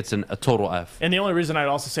 Yeah. It gets a total F. And the only reason I'd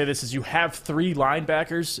also say this is you have 3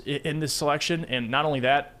 linebackers in this selection, and not only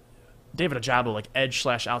that, David Ojabo, like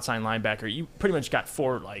edge/outside linebacker. You pretty much got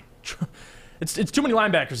 4 like. It's too many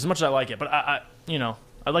linebackers as much as I like it, but I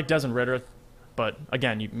like Desmond Ridder, but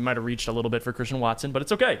again you might have reached a little bit for Christian Watson, but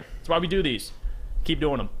it's okay. That's why we do these. Keep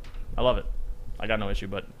doing them. I love it. I got no issue.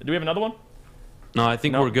 But do we have another one? No, I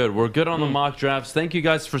think we're good. We're good on the mock drafts. Thank you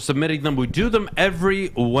guys for submitting them. We do them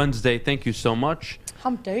every Wednesday. Thank you so much.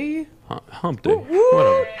 Hump day. Hump day.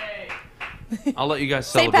 Whatever. I'll let you guys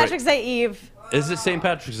St. celebrate. Patrick's Day Eve. Is it St.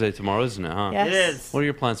 Patrick's Day tomorrow, isn't it, huh? Yes. It is. What are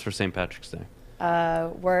your plans for St. Patrick's Day?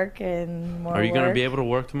 Work and more Are you going to work. be able to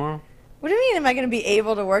work tomorrow? What do you mean, am I going to be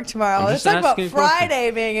able to work tomorrow? I'm Let's just talk about asking a question.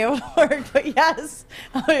 Friday being able to work, but yes,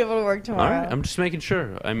 I'll be able to work All tomorrow. right, I'm just making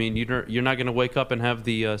sure. I mean, you're not going to wake up and have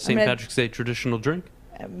the St. gonna- Patrick's Day traditional drink?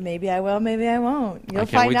 Maybe I will, maybe I won't. I You'll can't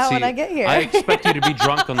find wait to out see when it. I get here. I expect you to be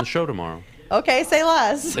drunk on the show tomorrow. Okay, say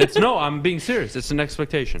less. No, I'm being serious. It's an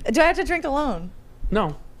expectation. Do I have to drink alone?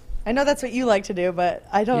 No. I know that's what you like to do, but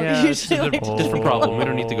I don't Yeah, it's usually a like to drink different problem. alone. We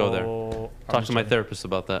don't need to go there. Talk to my therapist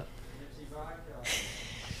about that.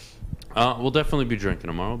 We'll definitely be drinking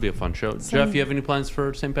tomorrow. It'll be a fun show. Jeff, you have any plans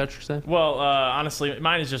for St. Patrick's Day? Well, honestly,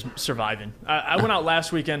 mine is just surviving. I went out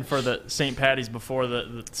last weekend for the St. Patty's before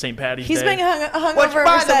the St. Patty's He's Day. been hungover Which,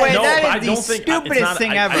 by ever the way, since. No, that but I is don't the think stupidest it's not,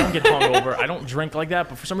 thing I ever. don't get hungover. I don't drink like that,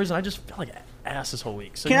 but for some reason, I just feel like ass this whole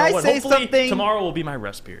week. So Can you know I what? say Hopefully something? Tomorrow will be my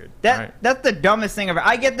rest period. That's the dumbest thing ever.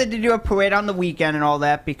 I get that to do a parade on the weekend and all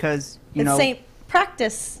that because, you It's know. St.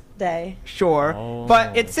 Practice Day. Sure,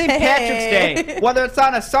 but it's St. Patrick's Day. Whether it's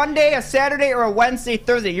on a Sunday, a Saturday, or a Wednesday,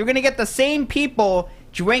 Thursday, you're gonna get the same people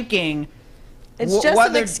drinking. It's just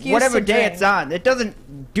an excuse whatever to day drink. it's on. It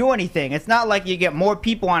doesn't do anything. It's not like you get more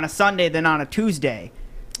people on a Sunday than on a Tuesday.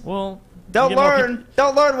 Well, they'll you get more learn.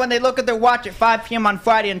 They'll learn when they look at their watch at 5 p.m. on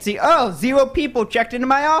Friday and see, oh, 0 people checked into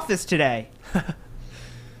my office today.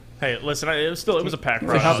 Hey, listen, it was a packed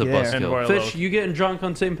Fish crowd. is a buzzkill. in Royal Fish, Oak. you getting drunk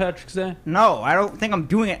on St. Patrick's Day? No, I don't think I'm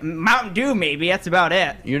doing it. Mountain Dew, maybe. That's about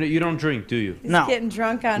it. You don't drink, do you? He's No. getting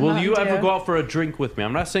drunk on Will Mountain you ever Dew. go out for a drink with me?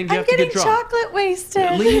 I'm not saying you I'm have to getting get drunk. chocolate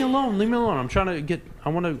wasted. Leave me alone. Leave me alone. I'm trying to get. I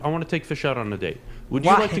want to take Fish out on a date. Would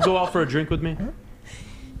you Why? like to go out for a drink with me?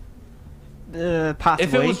 Possibly.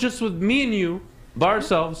 If it was just with me and you, by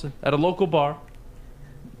ourselves, at a local bar,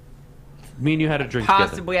 me and you had a drink together.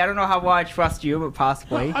 Possibly. I don't know how well I trust you, but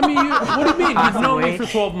possibly. I mean, what do you mean? You've known me Possibly.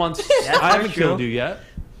 for 12 months. That's I haven't true. killed you yet.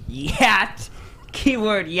 Yet.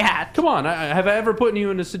 Keyword yet. Come on. Have I ever put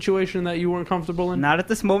you in a situation that you weren't comfortable in? Not at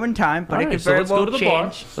this moment in time, but All it right, could so very let's well go to the change.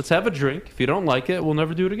 bar. Let's have a drink. If you don't like it, we'll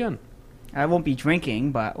never do it again. I won't be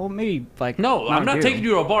drinking, but maybe like. No, I'm Mountain not Dew. taking you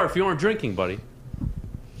to a bar if you aren't drinking, buddy.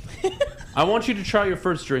 I want you to try your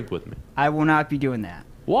first drink with me. I will not be doing that.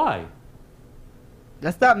 Why?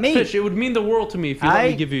 That's not me. Fish, it would mean the world to me if you let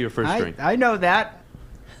me give you your first drink. I know that,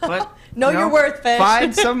 but Know your worth, Fish.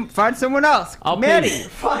 Find someone else. I'll pay Maddie, you.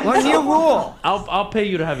 what's your rule? I'll pay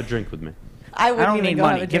you to have a drink with me. I wouldn't don't even need go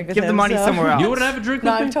money. have a drink Give- with give the him, money so. somewhere else. You wouldn't have a drink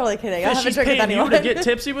No, with me? I'm totally kidding. I'll Fish, have a he's drink with paying you anyone. to get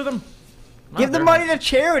tipsy with him? Give the very money to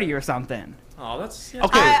charity or something. Oh, that's Okay.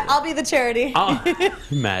 I'll be the charity.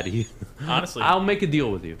 Maddie. Honestly. I'll make a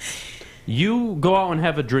deal with you. You go out and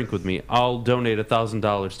have a drink with me. I'll donate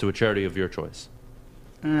 $1,000 to a charity of your choice.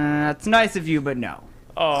 That's nice of you, but no.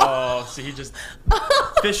 Oh, see, he just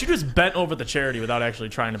Fish. You just bent over the charity without actually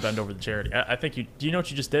trying to bend over the charity. I think you. Do you know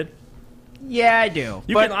what you just did? Yeah, I do.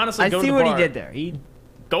 You but can honestly I go to see the what bar. he did there. He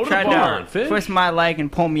Go to the tried bar. to Fish. twist my leg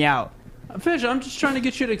and pull me out. Fish, I'm just trying to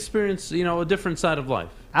get you to experience, a different side of life.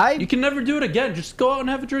 I- You can never do it again. Just go out and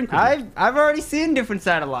have a drink with me. I've already seen a different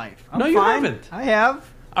side of life. I'm No, you fine. haven't. I have.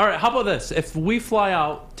 All right, how about this? If we fly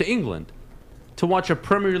out to England to watch a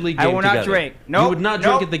Premier League I game will not together, drink. you Nope. would not Nope.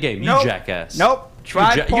 drink at the game, Nope. you jackass. Nope.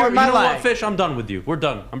 Try You pouring my know what, life. Fish? I'm done with you. We're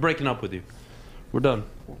done. I'm breaking up with you. We're done.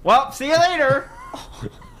 Well, see you later.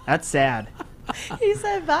 That's sad. He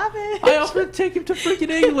said, Bobby. I offered to take him to freaking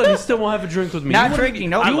England. He still won't have a drink with me. Not You wouldn't- drinking,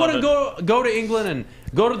 no. You I want love to go to England and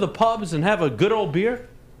go to the pubs and have a good old beer?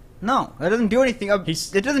 No, that doesn't do anything.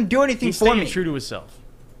 It doesn't do anything He's for staying me. true to himself,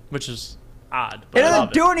 which is odd. It But I doesn't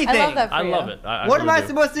love do it. anything. I love that for I you. love it. I What am really I do.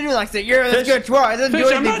 supposed to do? Like say, yeah, let's Fish- go try. It doesn't Fish, do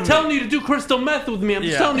I'm anything not for telling me. you to do crystal meth with me. I'm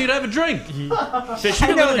just Yeah. telling you to have a drink. Fish, you I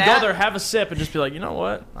can know literally that. go there, have a sip, and just be like, you know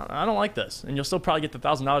what? I don't like this, and you'll still probably get the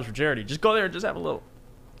 $1,000 for charity. Just go there and just have a little.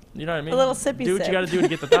 You know what I mean? A little sippy Do what sip. you got to do to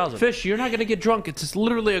get the 1,000. Fish, you're not going to get drunk. It's just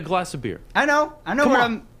literally a glass of beer. I know. Come what on.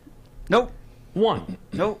 I'm. Nope. One.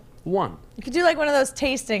 Nope. One. You could do like one of those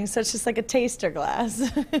tastings, so it's just like a taster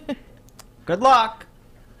glass. Good luck.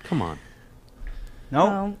 Come on.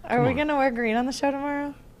 Nope. Are Come we on. gonna wear green on the show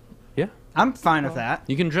tomorrow? Yeah. I'm fine with that.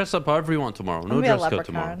 You can dress up however you want tomorrow. I'm No gonna be a dress code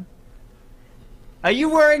tomorrow. leprechaun. Are you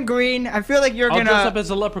wearing green? I feel like you're I'll gonna. dress up as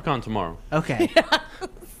a leprechaun tomorrow. Okay.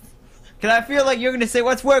 Because I feel like you're gonna say,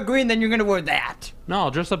 "Let's wear green," then you're gonna wear that. No,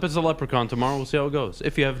 I'll dress up as a leprechaun tomorrow. We'll see how it goes.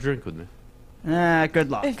 If you have a drink with me.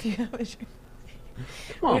 Good luck. If you have a drink.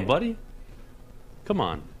 Come on, buddy. Come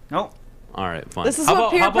on. Nope. All right, fine. This is How what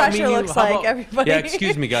about- peer how about me pressure and you- looks how like, about- everybody. Yeah,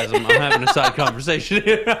 excuse me, guys. I'm having a side conversation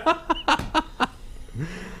here.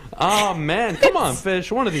 Oh, man. Come on,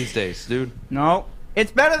 Fish. One of these days, dude. No.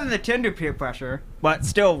 It's better than the Tinder peer pressure, but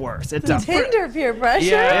still worse. It's a Tinder peer pressure.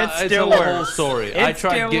 Yeah, It's it's still a worse. whole story. It's I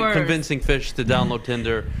tried still worse. convincing Fish to download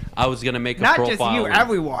Tinder. I was going to make a Not profile. just you,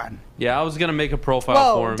 everyone. Yeah, I was going to make a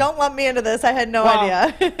profile for Whoa! him. Don't let me into this. I had no Well,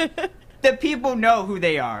 idea. the people know who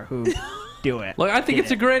they are who do it. Look, I think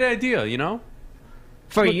it's a great idea, you know?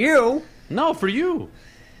 For you? No, for you.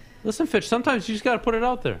 Listen, Fitch, sometimes you just got to put it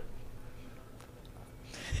out there.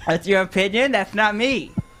 That's your opinion? That's not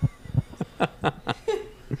me.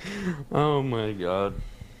 Oh, my God.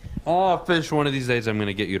 Oh, Fish, one of these days I'm going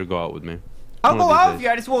to get you to go out with me. I'll go out with you.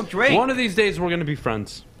 I just won't drink. One of these days we're going to be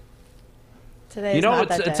friends. Today's You know, not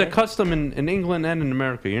that it's day. a custom in England and in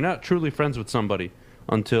America. You're not truly friends with somebody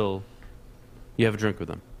until you have a drink with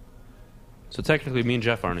them. So technically, me and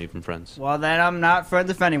Jeff aren't even friends. Well, then I'm not friends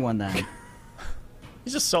with anyone then.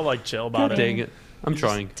 He's just so like chill about it. Dang it. I'm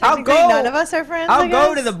trying. I'll Technically, go. none of us are friends, I'll I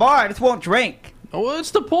go guess? to the bar. I just won't drink. Oh, well,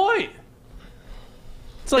 that's the point.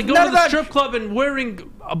 It's like It's going not to the about- strip club and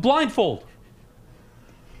wearing a blindfold.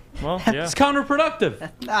 Well, yeah. It's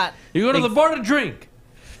counterproductive. Not. You go to the bar to drink.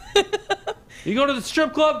 You go to the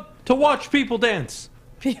strip club to watch people dance.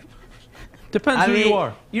 Depends who you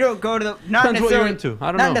are. You don't go to the not Depends what you're necessarily into. I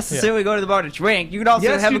don't not know. necessarily go to the bar to drink. You can also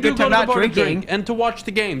Yes, have you a good do go time to the not bar to drinking. drink and to watch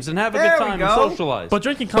the games and have a There good we time go. and socialize. But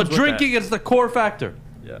drinking comes with drinking is the core factor.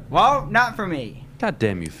 Yeah. Well, not for me. God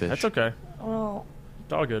damn you, Fish. That's okay. Well,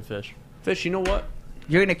 It's all good, Fish. Fish, you know what?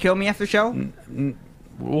 You're gonna kill me after the show?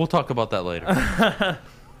 We'll talk about that later.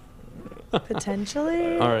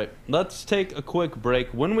 potentially. All right, let's take a quick break.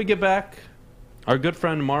 When we get back, our good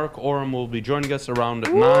friend Mark Oram will be joining us around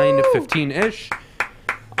 9:15-ish.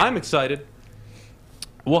 I'm excited.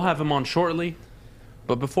 We'll have him on shortly.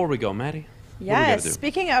 But before we go, Maddie, what do we gotta Yes, do?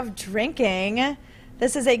 speaking of drinking,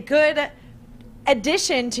 this is a good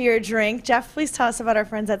addition to your drink. Jeff, please tell us about our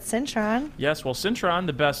friends at Cintron. Yes, well, Cintron,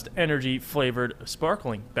 the best energy-flavored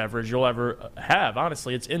sparkling beverage you'll ever have.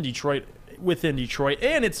 Honestly, it's in Detroit, within Detroit,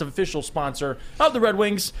 and it's an official sponsor of the Red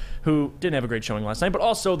Wings, who didn't have a great showing last night, but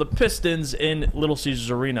also the Pistons in Little Caesars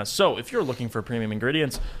Arena. So if you're looking for premium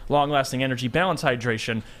ingredients, long-lasting energy, balanced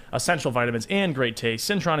hydration, essential vitamins, and great taste,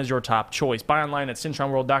 Cintron is your top choice. Buy online at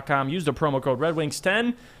CintronWorld.com. Use the promo code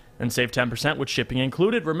RedWings10 and save 10% with shipping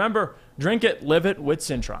included. Remember, drink it, live it with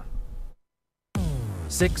Cintron.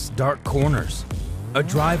 6 dark corners, a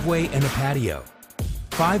driveway and a patio,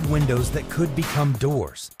 5 windows that could become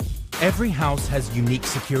doors. Every house has unique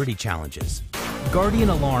security challenges. Guardian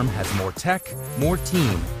Alarm has more tech, more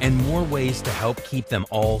team, and more ways to help keep them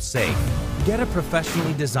all safe. Get a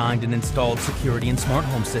professionally designed and installed security and smart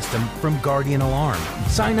home system from Guardian Alarm.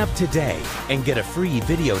 Sign up today and get a free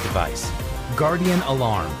video device. Guardian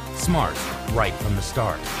Alarm. Smart, right from the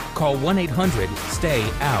start. Call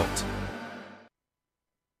 1-800-STAY-OUT.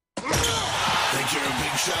 Think you're a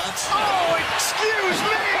big shot? Oh, excuse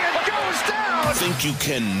me, it goes down. Think you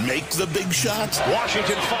can make the big shot?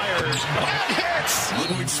 Washington fires and hits.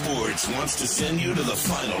 Woodward Sports wants to send you to the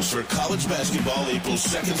finals for college basketball April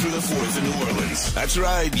 2nd through the 4th in New Orleans. That's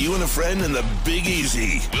right, you and a friend in the Big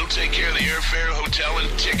Easy. We'll take care of the airfare, hotel, and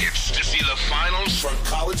tickets to see the finals for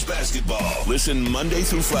college basketball. Listen Monday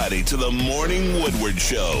through Friday to the Morning Woodward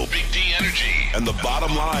Show. Big D Energy. And the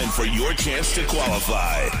bottom line for your chance to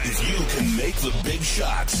qualify. If you can make the big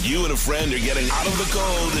shots, you and a friend are getting out of the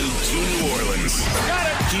cold and to New Orleans. Got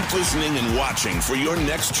it. Keep listening and watching for your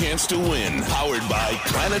next chance to win. Powered by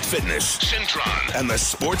Planet Fitness, Cintron, and the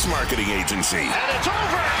Sports Marketing Agency. And it's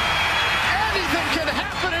over. Anything can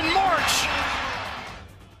happen in March.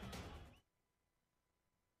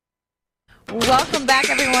 Welcome back,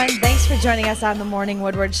 everyone. Thanks for joining us on the Morning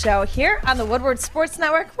Woodward Show here on the Woodward Sports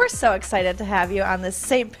Network. We're so excited to have you on this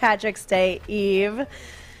St. Patrick's Day Eve.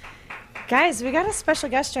 Guys, we got a special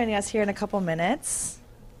guest joining us here in a couple minutes.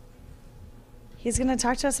 He's going to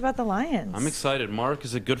talk to us about the Lions. I'm excited. Mark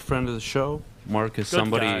is a good friend of the show. Mark is Good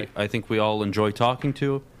somebody guy. I think we all enjoy talking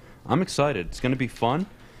to. I'm excited. It's going to be fun.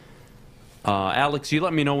 Alex, you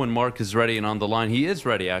let me know when Mark is ready and on the line. He is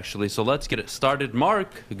ready, actually, so let's get it started.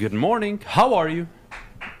 Mark, good morning. How are you?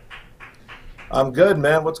 I'm good,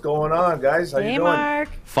 man. What's going on, guys? How you doing? Mark.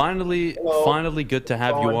 Finally, Hello. finally good to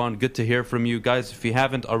have you Going. on. Good to hear from you. Guys, if you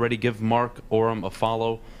haven't already, give Mark Oram a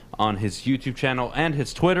follow on his YouTube channel and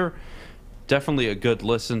his Twitter. Definitely a good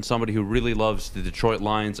listen. Somebody who really loves the Detroit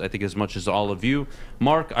Lions, I think, as much as all of you.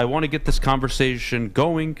 Mark, I want to get this conversation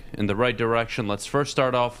going in the right direction. Let's first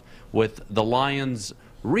start off with the Lions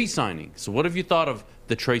re-signing. So what have you thought of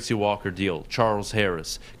the Tracy Walker deal, Charles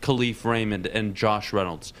Harris, Khalif Raymond, and Josh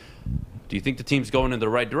Reynolds? Do you think the team's going in the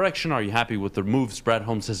right direction? Are you happy with the moves Brad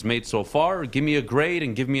Holmes has made so far? Give me a grade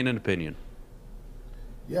and give me an opinion.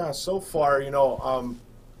 Yeah, so far, I'm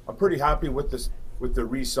pretty happy with this, with the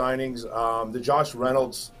re-signings. The Josh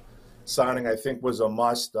Reynolds signing, I think, was a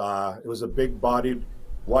must. It was a big-bodied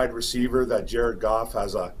wide receiver that Jared Goff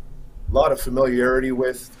has a lot of familiarity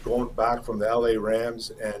with, going back from the LA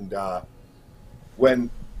Rams. And when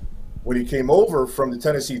when he came over from the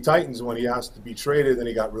Tennessee Titans, when he asked to be traded, then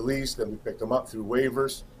he got released, and we picked him up through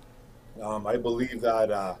waivers. I believe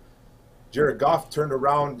that Jared Goff turned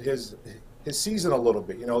around his season a little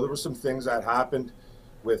bit. You know, there were some things that happened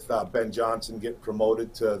with Ben Johnson getting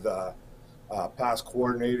promoted to the pass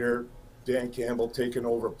coordinator, Dan Campbell taking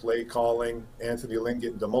over play calling, Anthony Lynn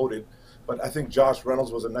getting demoted. But I think Josh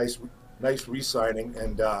Reynolds was a nice re-signing,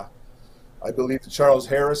 and I believe the Charles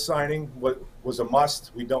Harris signing was a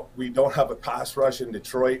must. We don't have a pass rush in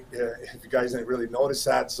Detroit, if you guys didn't really notice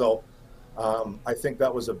that. So I think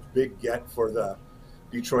that was a big get for the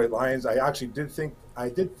Detroit Lions. I actually did think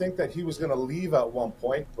that he was going to leave at one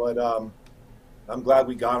point, but I'm glad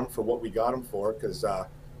we got him for what we got him for, because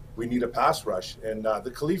we need a pass rush. And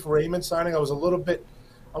the Khalif Raymond signing, I was a little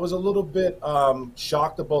bit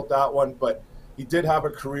shocked about that one, but he did have a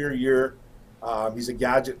career year. He's a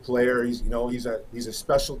gadget player. He's a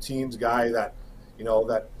special teams guy that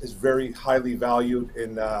is very highly valued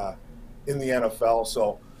in the NFL.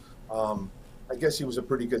 So I guess he was a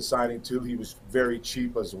pretty good signing too. He was very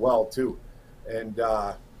cheap as well too. And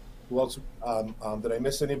who else? Did I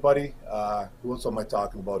miss anybody? Who else am I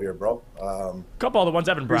talking about here, bro? Couple other ones,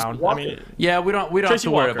 Evan Brown. I mean, yeah, we don't have Tracy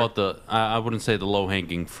to worry Walker. about the. I wouldn't say the low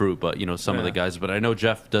hanging fruit, but some of the guys. But I know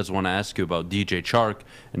Jeff does want to ask you about DJ Chark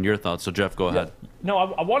and your thoughts. So Jeff, go ahead. No,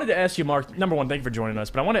 I wanted to ask you, Mark. Number one, thank you for joining us.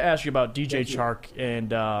 But I want to ask you about DJ Chark.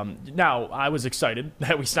 And now I was excited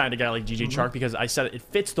that we signed a guy like DJ Chark, because I said it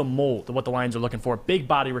fits the mold of what the Lions are looking for. Big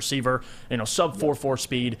body receiver, sub 4.4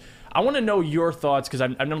 speed. I want to know your thoughts, because I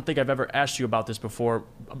don't think I've ever asked you about this before.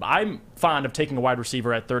 I'm fond of taking a wide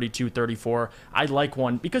receiver at 32, 34. I like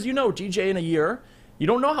one because DJ in a year, you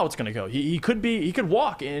don't know how it's going to go. He could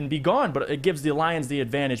walk and be gone, but it gives the Lions the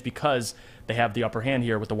advantage because they have the upper hand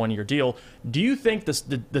here with the 1-year deal. Do you think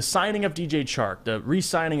the signing of DJ Chark, the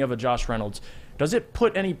re-signing of a Josh Reynolds, does it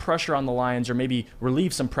put any pressure on the Lions, or maybe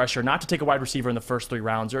relieve some pressure not to take a wide receiver in the first 3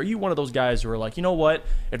 rounds? Or are you one of those guys who are like, you know what,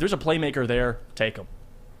 if there's a playmaker there, take him?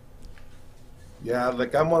 Yeah,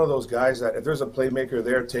 like I'm one of those guys that if there's a playmaker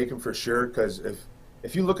there, take him for sure. Because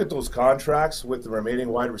if you look at those contracts with the remaining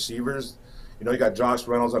wide receivers, you got Josh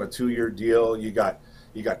Reynolds on a 2-year deal. You got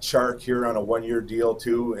Chark here on a 1-year deal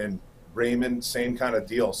too, and Raymond, same kind of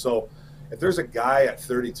deal. So if there's a guy at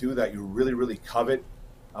 32 that you really, really covet,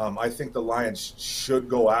 I think the Lions should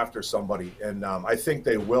go after somebody, and I think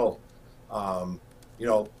they will.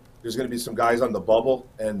 There's going to be some guys on the bubble,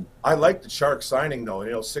 and I like the Chark signing though.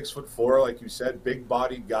 6'4", like you said, big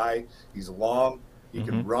bodied guy. He's long. He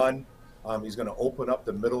can run. He's going to open up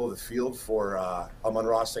the middle of the field for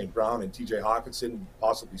Amon-Ra St. Brown and T.J. Hawkinson,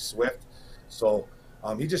 possibly Swift. So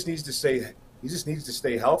he just needs to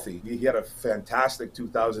stay healthy. He had a fantastic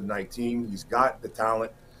 2019. He's got the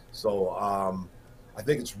talent. So I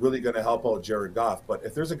think it's really going to help out Jared Goff. But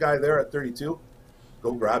if there's a guy there at 32,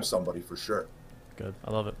 go grab somebody for sure. Good.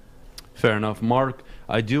 I love it. Fair enough. Mark,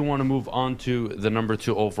 I do want to move on to the number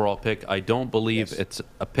 2 overall pick. I don't believe it's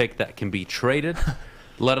a pick that can be traded,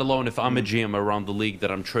 let alone if I'm a GM around the league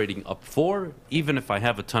that I'm trading up for. Even if I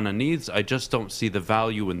have a ton of needs, I just don't see the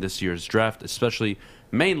value in this year's draft, especially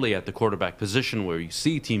mainly at the quarterback position where you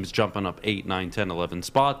see teams jumping up 8, 9, 10, 11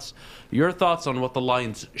 spots. Your thoughts on what the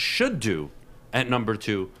Lions should do at number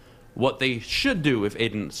 2, what they should do if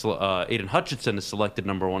Aiden Hutchinson is selected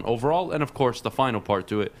number 1 overall, and of course the final part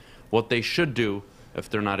to it, what they should do if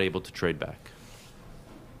they're not able to trade back.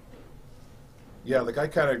 Yeah, I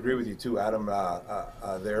kind of agree with you too, Adam,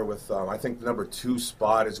 there with I think the number 2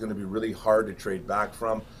 spot is going to be really hard to trade back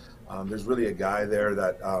from. There's really a guy there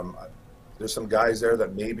that there's some guys there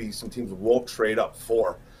that maybe some teams won't trade up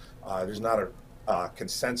for. There's not a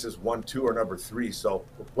consensus 1, 2, or number 3. So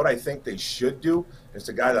what I think they should do, it's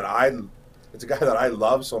a guy that I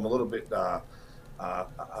love, so I'm a little bit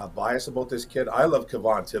biased about this kid. I love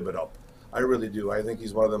Kayvon Thibodeau. I really do. I think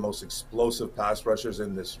he's one of the most explosive pass rushers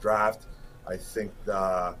in this draft. I think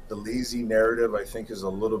the lazy narrative, I think, is a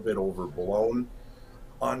little bit overblown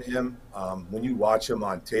on him. When you watch him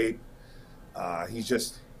on tape,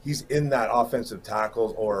 he's in that offensive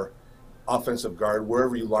tackle or offensive guard,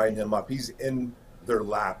 wherever you line him up. He's in their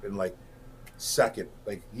lap in second.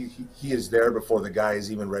 He is there before the guy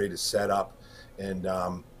is even ready to set up. And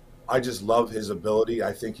I just love his ability.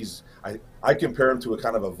 I think I compare him to a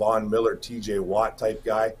kind of a Von Miller, TJ Watt type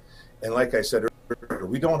guy. And like I said earlier,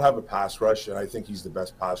 we don't have a pass rush, and I think he's the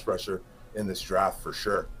best pass rusher in this draft for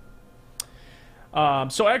sure.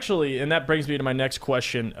 So actually, and that brings me to my next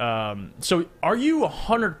question. So are you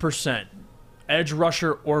 100% edge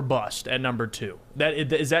rusher or bust at number 2.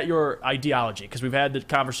 Is that your ideology? Because we've had the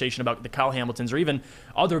conversation about the Kyle Hamiltons or even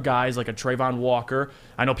other guys like a Trayvon Walker.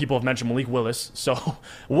 I know people have mentioned Malik Willis. So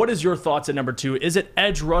what is your thoughts at number 2? Is it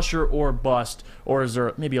edge rusher or bust, or is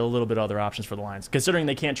there maybe a little bit other options for the Lions, considering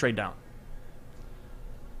they can't trade down?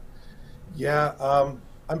 Yeah,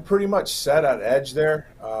 I'm pretty much set at edge there.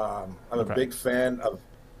 I'm a big fan of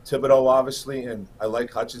Thibodeau, obviously, and I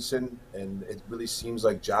like Hutchinson, and it really seems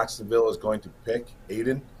like Jacksonville is going to pick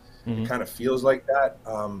Aiden. It kind of feels like that.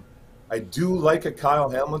 I do like a Kyle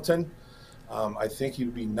Hamilton. I think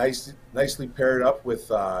he'd be nicely paired up with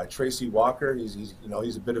Tracy Walker. He's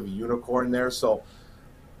a bit of a unicorn there, so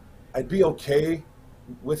I'd be okay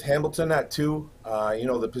with Hamilton at 2.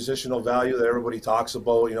 The positional value that everybody talks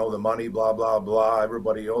about, the money, blah blah blah.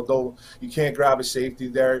 Everybody, although you can't grab a safety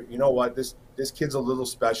there, you know what? This kid's a little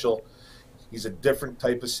special. He's a different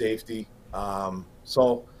type of safety. But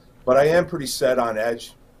I am pretty set on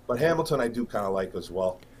edge. But Hamilton, I do kind of like as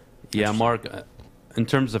well. Yeah, Mark. In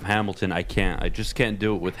terms of Hamilton, I just can't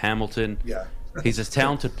do it with Hamilton. Yeah. He's a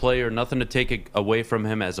talented player. Nothing to take away from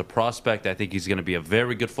him as a prospect. I think he's going to be a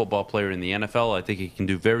very good football player in the NFL. I think he can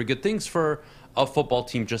do very good things for a football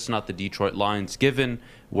team, just not the Detroit Lions, given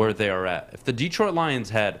where they are at. If the Detroit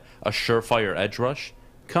Lions had a surefire edge rush,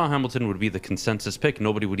 Kyle Hamilton would be the consensus pick.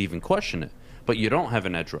 Nobody would even question it. But you don't have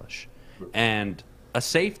an edge rush. And a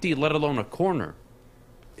safety, let alone a corner,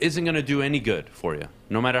 isn't going to do any good for you,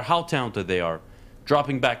 no matter how talented they are.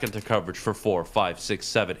 Dropping back into coverage for 4, 5, 6,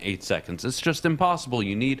 7, 8 seconds. It's just impossible.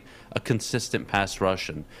 You need a consistent pass rush.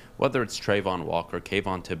 And whether it's Trayvon Walker,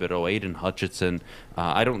 Kayvon Thibodeau, Aiden Hutchinson,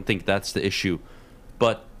 I don't think that's the issue.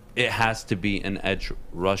 But it has to be an edge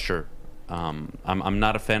rusher. I'm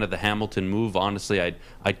not a fan of the Hamilton move. Honestly,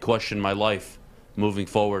 I'd question my life moving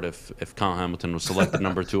forward if Kyle Hamilton was selected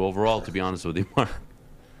number 2 overall, to be honest with you, Mark.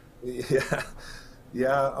 Yeah.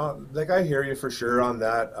 I hear you for sure on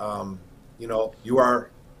that.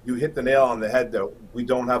 You hit the nail on the head that we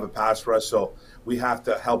don't have a pass rush, so we have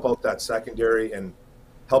to help out that secondary. And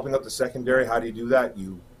helping out the secondary, how do you do that?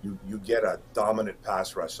 You get a dominant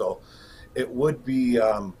pass rush. So it would be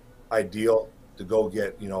ideal to go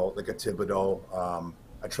get, like a Thibodeau,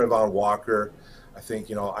 a Trayvon Walker. I think,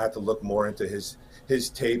 I have to look more into his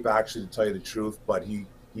tape, actually, to tell you the truth. But he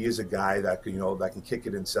is a guy that that can kick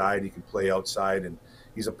it inside. He can play outside, and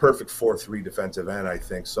he's a perfect 4-3 defensive end, I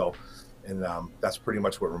think. So, and that's pretty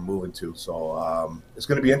much what we're moving to. So it's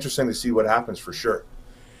going to be interesting to see what happens for sure.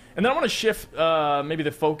 And then I want to shift maybe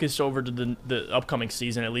the focus over to the upcoming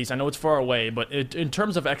season, at least. I know it's far away, but in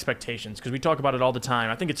terms of expectations, because we talk about it all the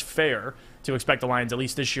time, I think it's fair to expect the Lions, at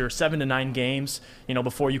least this year, 7 to 9 games,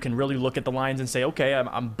 before you can really look at the Lions and say, okay,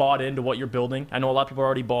 I'm bought into what you're building. I know a lot of people are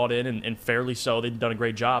already bought in, and fairly so. They've done a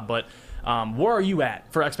great job. But where are you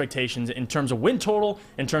at for expectations in terms of win total,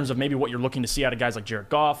 in terms of maybe what you're looking to see out of guys like Jared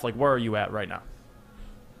Goff? Like, where are you at right now?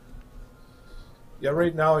 Yeah,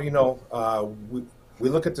 right now, we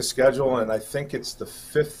look at the schedule, and I think it's the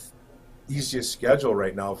 5th easiest schedule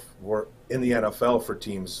right now in the NFL for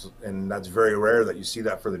teams, and that's very rare that you see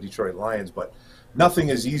that for the Detroit Lions. But nothing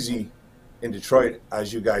is easy in Detroit,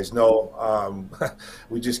 as you guys know.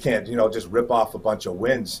 We just can't, just rip off a bunch of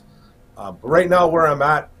wins. But right now, where I'm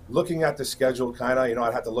at, looking at the schedule, kind of,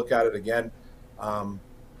 I'd have to look at it again. I'm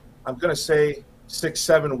going to say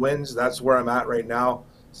 6-7 wins. That's where I'm at right now.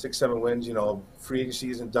 6-7 wins. Free agency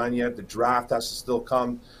isn't done yet. The draft has to still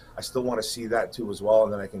come. I still want to see that too as well,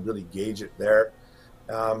 and then I can really gauge it there.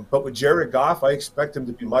 But with Jared Goff, I expect him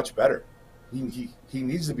to be much better. He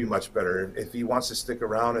needs to be much better if he wants to stick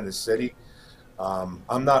around in the city.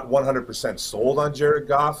 I'm not 100% sold on Jared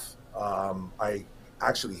Goff. I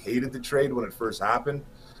actually hated the trade when it first happened.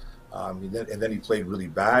 And then he played really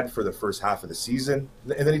bad for the first half of the season.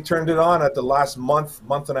 And then he turned it on at the last month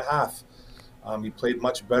and a half. He played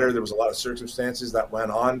much better. There was a lot of circumstances that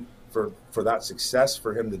went on for that success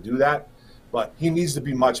for him to do that. But he needs to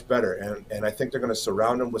be much better. And I think they're going to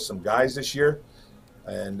surround him with some guys this year.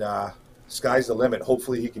 And sky's the limit.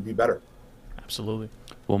 Hopefully he can be better. Absolutely.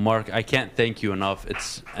 Well, Mark, I can't thank you enough.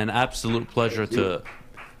 It's an absolute pleasure to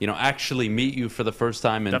actually meet you for the first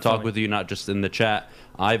time and talk with you, not just in the chat.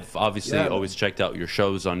 I've obviously always checked out your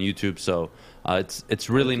shows on YouTube, so it's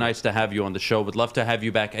really nice to have you on the show. Would love to have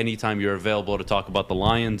you back anytime you're available to talk about the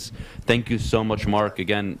Lions. Thank you so much, Mark.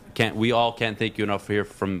 Again, we all can't thank you enough here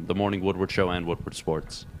from the Morning Woodward Show and Woodward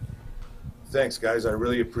Sports. Thanks, guys. I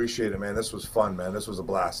really appreciate it, man. This was fun, man. This was a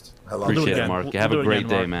blast. I love Appreciate it, Mark. Have a great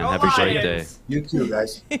day, man. Have a great day. You too,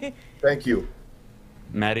 guys. Thank you.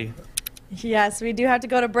 Maddie? Yes, we do have to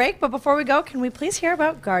go to break, but before we go, can we please hear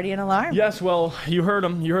about Guardian Alarm? Yes, well, you heard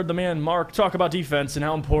him. You heard the man, Mark, talk about defense and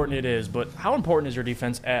how important it is. But how important is your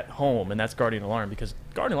defense at home? And that's Guardian Alarm, because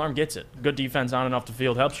Guardian Alarm gets it. Good defense on and off the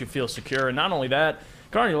field helps you feel secure. And not only that,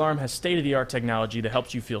 Guardian Alarm has state-of-the-art technology that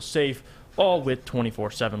helps you feel safe, all with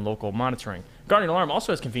 24/7 local monitoring. Guardian Alarm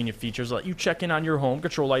also has convenient features that let you check in on your home,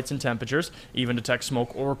 control lights and temperatures, even detect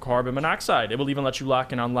smoke or carbon monoxide. It will even let you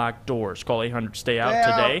lock and unlock doors. Call 800-STAY-OUT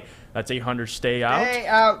today. That's 800-STAY-OUT. Stay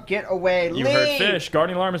out, get away, You leave. heard Fish.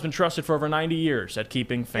 Guardian Alarm has been trusted for over 90 years at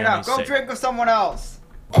keeping families Go safe. drink with someone else.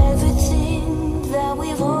 Everything that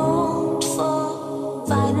we've hoped for,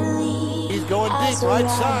 finally. He's going deep, right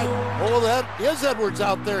side. Oh, that is Edwards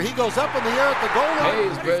out there. He goes up in the air at the goal line. Hey,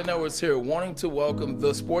 it's Brandon Edwards here, wanting to welcome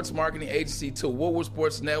the sports marketing agency to Woodward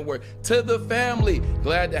Sports Network, to the family.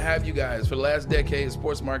 Glad to have you guys. For the last decade, the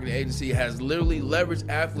sports marketing agency has literally leveraged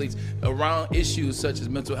athletes around issues such as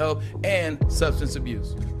mental health and substance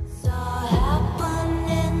abuse.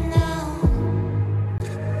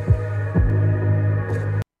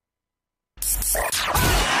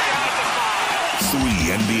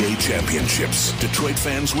 Three NBA championships. Detroit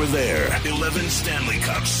fans were there. 11 Stanley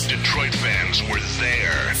Cups. Detroit fans were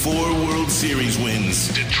there. 4 World Series wins.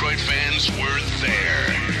 Detroit fans were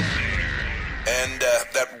there. And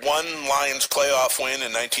that one Lions playoff win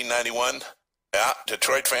in 1991? Yeah,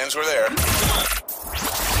 Detroit fans were there.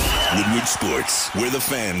 Woodward Sports, where the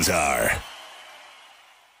fans are.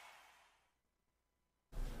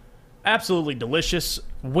 Absolutely delicious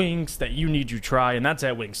wings that you need to try, and that's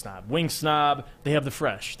at Wing Snob. Wing Snob, they have the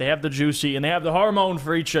fresh, they have the juicy, and they have the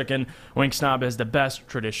hormone-free chicken. Wing Snob has the best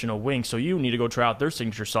traditional wings, so you need to go try out their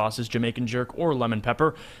signature sauces, Jamaican jerk or lemon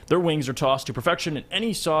pepper. Their wings are tossed to perfection in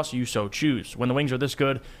any sauce you so choose. When the wings are this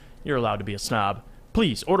good, you're allowed to be a snob.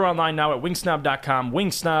 Please, order online now at wingsnob.com.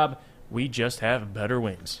 Wing Snob, we just have better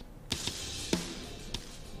wings.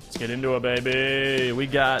 Let's get into it, baby. We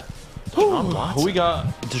got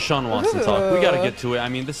Deshaun Watson talk. We got to get to it. I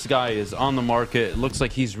mean, this guy is on the market. It looks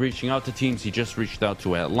like he's reaching out to teams. He just reached out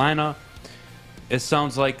to Atlanta. It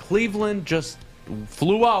sounds like Cleveland just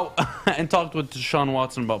flew out and talked with Deshaun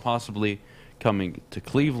Watson about possibly coming to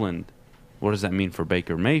Cleveland. What does that mean for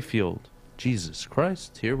Baker Mayfield? Jesus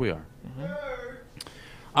Christ, here we are.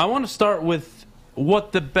 I want to start with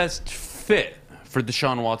what the best fit for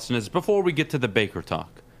Deshaun Watson is before we get to the Baker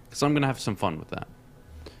talk, because I'm going to have some fun with that.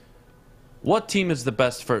 What team is the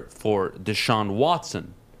best for Deshaun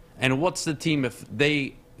Watson? And what's the team, if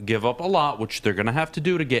they give up a lot, which they're going to have to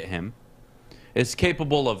do to get him, is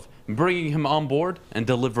capable of bringing him on board and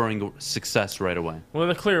delivering success right away? Well,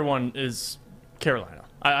 the clear one is Carolina.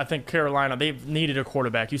 I think Carolina, they've needed a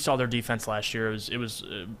quarterback. You saw their defense last year. It was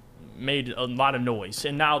made a lot of noise.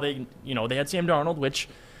 And now they had Sam Darnold, which,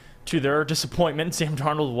 to their disappointment, Sam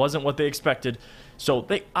Darnold wasn't what they expected. So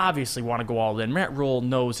they obviously want to go all in. Matt Rule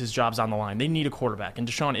knows his job's on the line. They need a quarterback, and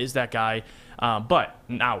Deshaun is that guy. But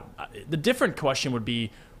now, the different question would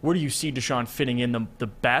be, where do you see Deshaun fitting in the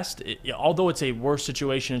best? Although it's a worse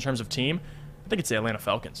situation in terms of team, I think it's the Atlanta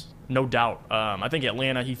Falcons, no doubt. I think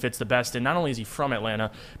Atlanta, he fits the best. And not only is he from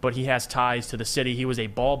Atlanta, but he has ties to the city. He was a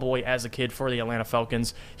ball boy as a kid for the Atlanta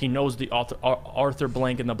Falcons. He knows the Arthur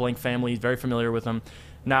Blank and the Blank family. He's very familiar with them.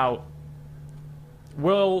 Now,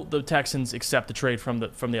 will the Texans accept the trade from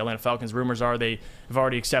the Atlanta Falcons? Rumors are they have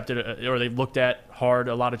already accepted or they've looked at hard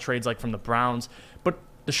a lot of trades like from the Browns. But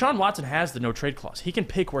Deshaun Watson has the no-trade clause. He can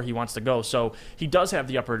pick where he wants to go, so he does have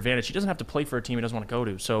the upper advantage. He doesn't have to play for a team he doesn't want to go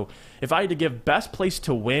to. So if I had to give best place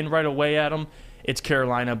to win right away at him, it's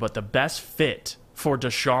Carolina, but the best fit for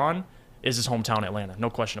Deshaun is his hometown Atlanta.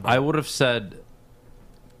 No question about it. I would have said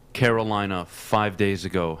Carolina 5 days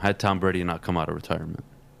ago had Tom Brady not come out of retirement.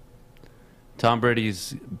 Tom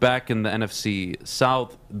Brady's back in the NFC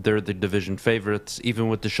South. They're the division favorites. Even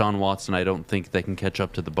with Deshaun Watson, I don't think they can catch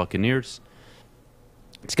up to the Buccaneers.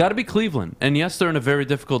 It's got to be Cleveland. And yes, they're in a very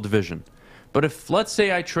difficult division. But if, let's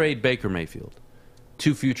say I trade Baker Mayfield,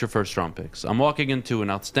 2 future first-round picks, I'm walking into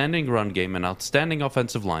an outstanding run game, an outstanding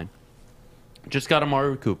offensive line. Just got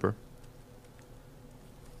Amari Cooper.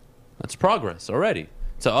 That's progress already.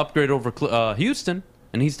 It's an upgrade over Houston,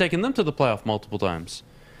 and he's taken them to the playoff multiple times.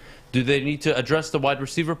 Do they need to address the wide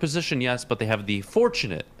receiver position? Yes, but they have the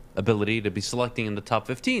fortunate ability to be selecting in the top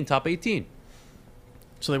 15, top 18.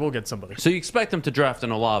 So they will get somebody. So you expect them to draft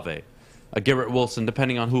an Olave, a Garrett Wilson,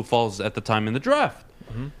 depending on who falls at the time in the draft.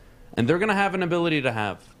 Mm-hmm. And they're going to have an ability to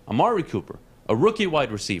have Amari Cooper, a rookie wide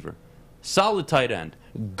receiver, solid tight end,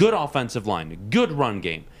 good offensive line, good run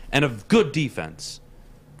game, and a good defense.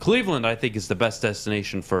 Cleveland, I think, is the best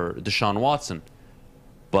destination for Deshaun Watson.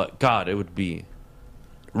 But, God, it would be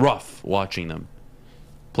rough watching them.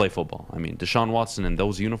 play football. I mean, Deshaun Watson in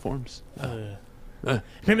those uniforms.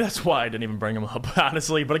 Maybe that's why I didn't even bring him up,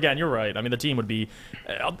 honestly. But again, you're right. I mean, the team would be,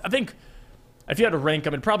 I think, if you had to rank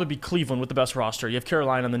them, it'd probably be Cleveland with the best roster. You have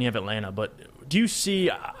Carolina, and then you have Atlanta. But do you see,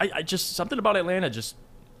 I just, something about Atlanta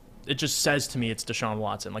it just says to me it's Deshaun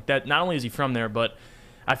Watson. Like that, not only is he from there, but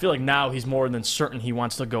I feel like now he's more than certain he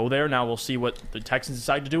wants to go there. Now we'll see what the Texans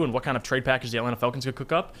decide to do and what kind of trade package the Atlanta Falcons could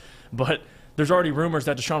cook up. But there's already rumors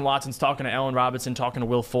that Deshaun Watson's talking to Allen Robinson, talking to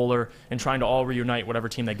Will Fuller, and trying to all reunite whatever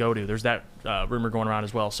team they go to. There's that rumor going around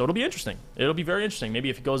as well. So it'll be interesting. It'll be very interesting.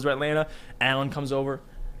 Maybe if he goes to Atlanta, Allen comes over,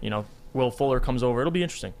 Will Fuller comes over. It'll be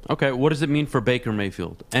interesting. Okay, what does it mean for Baker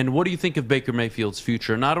Mayfield? And what do you think of Baker Mayfield's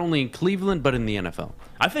future, not only in Cleveland, but in the NFL?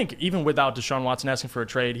 I think even without Deshaun Watson asking for a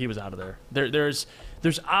trade, he was out of there. There's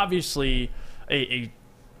obviously a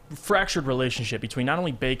fractured relationship between not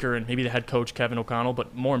only Baker and maybe the head coach, Kevin O'Connell,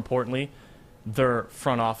 but more importantly, their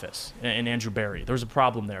front office and Andrew Berry. There's a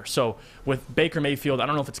problem there. So with Baker Mayfield, I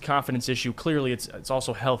don't know if it's a confidence issue. Clearly, it's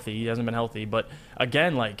also healthy. He hasn't been healthy. But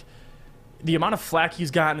again, like, the amount of flack he's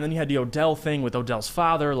gotten, and then you had the Odell thing with Odell's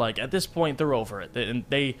father. Like, at this point, they're over it. And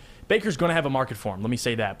Baker's going to have a market for him. Let me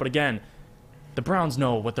say that. But again, the Browns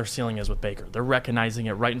know what their ceiling is with Baker. They're recognizing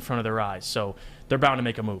it right in front of their eyes. So they're bound to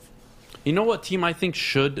make a move. You know what team I think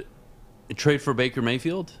should trade for Baker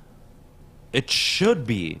Mayfield? It should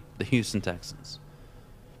be the Houston Texans.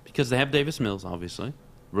 Because they have Davis Mills, obviously.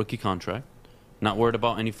 Rookie contract. Not worried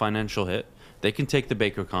about any financial hit. They can take the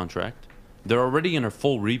Baker contract. They're already in a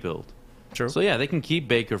full rebuild. True. So, yeah, they can keep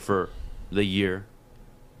Baker for the year.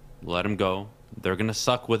 Let him go. They're going to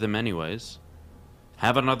suck with him anyways.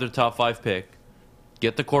 Have another top 5 pick.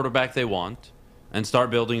 Get the quarterback they want. And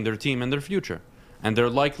start building their team and their future. And they're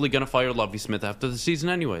likely going to fire Lovie Smith after the season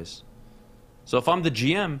anyways. So if I'm the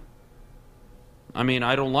GM, I mean,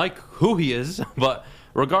 I don't like who he is, but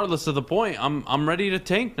regardless of the point, I'm ready to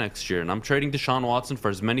tank next year. And I'm trading Deshaun Watson for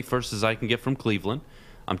as many firsts as I can get from Cleveland.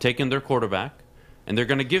 I'm taking their quarterback. And they're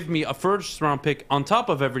going to give me a first-round pick on top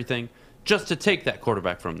of everything just to take that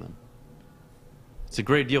quarterback from them. It's a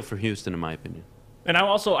great deal for Houston, in my opinion. And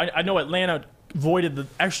I know Atlanta voided the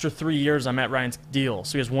extra 3 years on Matt Ryan's deal,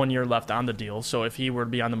 so he has 1 year left on the deal. So if he were to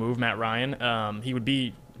be on the move, Matt Ryan, he would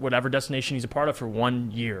be whatever destination he's a part of for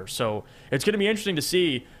 1 year. So it's going to be interesting to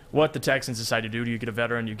see what the Texans decide to do. Do you get a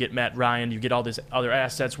veteran? You get Matt Ryan? You get all these other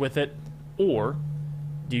assets with it? Or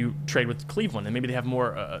do you trade with Cleveland? And maybe they have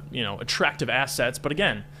more attractive assets. But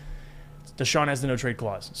again, Deshaun has the no-trade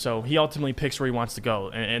clause. So he ultimately picks where he wants to go.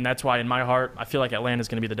 And that's why, in my heart, I feel like Atlanta's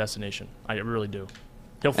going to be the destination. I really do.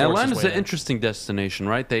 Atlanta's an interesting destination,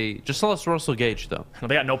 right? They just lost Russell Gage, though.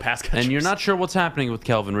 They got no pass catchers. And you're not sure what's happening with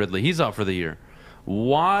Calvin Ridley. He's out for the year.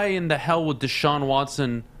 Why in the hell would Deshaun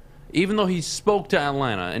Watson, even though he spoke to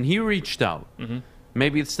Atlanta and he reached out,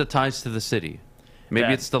 maybe it's the ties to the city.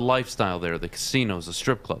 Maybe it's the lifestyle there, the casinos, the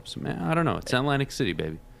strip clubs. Man, I don't know. It's Atlantic City,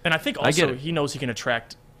 baby. And I think also he knows he can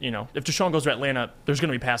attract, if Deshaun goes to Atlanta, there's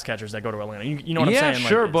going to be pass catchers that go to Atlanta. You know what I'm saying? Yeah,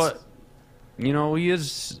 sure, but, he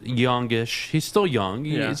is youngish. He's still young.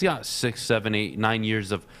 He's got 6, 7, 8, 9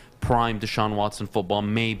 years of prime Deshaun Watson football,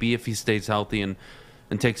 maybe, if he stays healthy and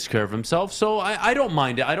takes care of himself. So I don't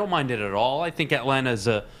mind it. I don't mind it at all. I think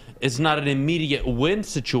Atlanta is not an immediate win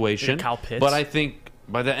situation. Kyle Pitts. But I think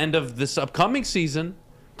by the end of this upcoming season,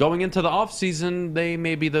 going into the offseason, they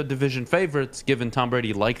may be the division favorites, given Tom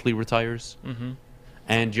Brady likely retires.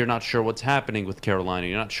 And you're not sure what's happening with Carolina.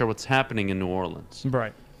 You're not sure what's happening in New Orleans.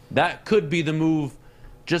 Right. That could be the move,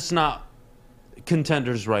 just not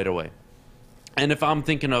contenders right away. And if I'm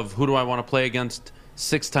thinking of who do I want to play against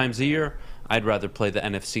 6 times a year, I'd rather play the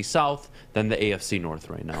NFC South than the AFC North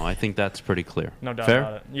right now. I think that's pretty clear. No doubt fair?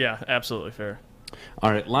 about it. Yeah, absolutely fair.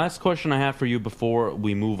 All right, last question I have for you before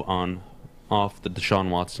we move on off the Deshaun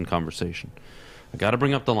Watson conversation. I got to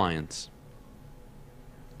bring up the Lions.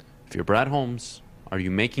 If you're Brad Holmes, are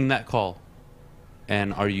you making that call?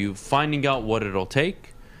 And are you finding out what it'll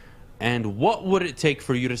take? And what would it take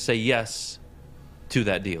for you to say yes to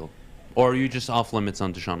that deal? Or are you just off limits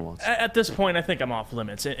on Deshaun Watson? At this point, I think I'm off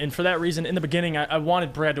limits. And for that reason, in the beginning, I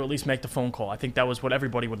wanted Brad to at least make the phone call. I think that was what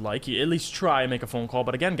everybody would like. You at least try and make a phone call.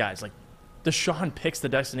 But again, guys, like, Deshaun picks the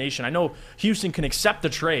destination. I know Houston can accept the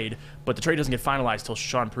trade, but the trade doesn't get finalized until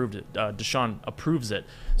Deshaun approves it.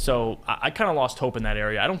 So I kind of lost hope in that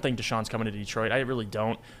area. I don't think Deshaun's coming to Detroit. I really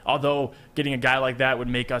don't. Although getting a guy like that would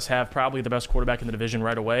make us have probably the best quarterback in the division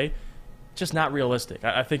right away. Just not realistic.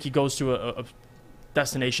 I think he goes to a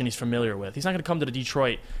destination he's familiar with. He's not going to come to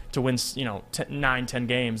Detroit to win 9-10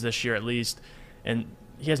 games this year at least, and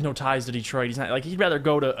he has no ties to Detroit. He's not like he'd rather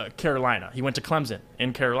go to Carolina. He went to Clemson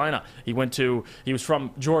in Carolina. He was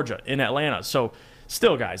from Georgia in Atlanta. So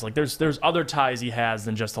Still, guys, like there's other ties he has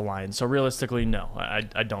than just the Lions. So realistically, no,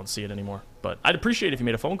 I don't see it anymore. But I'd appreciate if you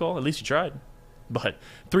made a phone call. At least you tried. But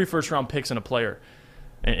 3 first-round picks and a player,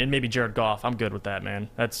 and maybe Jared Goff, I'm good with that, man.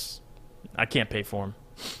 I can't pay for him.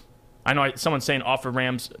 I know someone's saying offer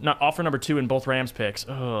number 2 in both Rams picks.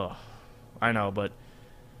 Ugh, I know, but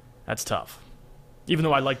that's tough. Even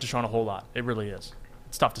though I like Deshaun a whole lot, it really is.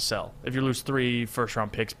 It's tough to sell if you lose 3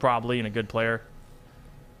 first-round picks probably and a good player.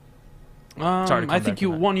 I think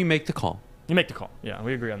you make the call. You make the call. Yeah,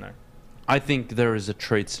 we agree on that. I think there is a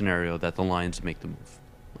trade scenario that the Lions make the move.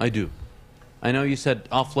 I do. I know you said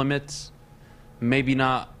off limits, maybe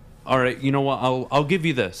not. All right, you know what? I'll give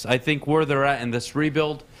you this. I think where they're at in this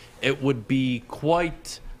rebuild, it would be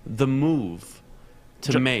quite the move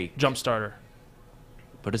to make. Jump starter.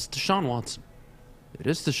 But it's Deshaun Watson. It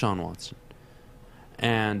is Deshaun Watson.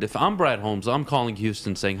 And if I'm Brad Holmes, I'm calling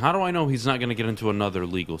Houston saying, how do I know he's not going to get into another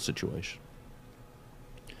legal situation?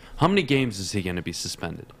 How many games is he going to be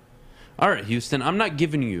suspended? All right, Houston, I'm not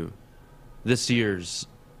giving you this year's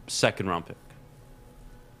second-round pick.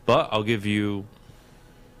 But I'll give you...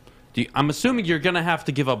 I'm assuming you're going to have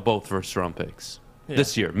to give up both first-round picks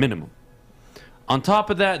this year, minimum. On top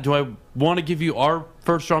of that, do I want to give you our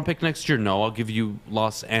first-round pick next year? No, I'll give you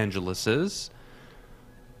Los Angeles's.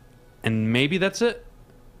 And maybe that's it.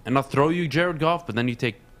 And I'll throw you Jared Goff, but then you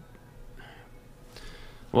take...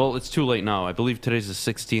 Well, it's too late now. I believe today's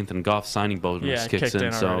the 16th, and Goff's signing bonus kicks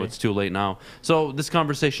in, so it's too late now. So this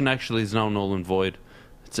conversation actually is now null and void.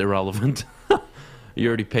 It's irrelevant. You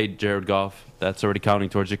already paid Jared Goff. That's already counting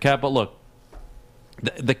towards your cap. But look,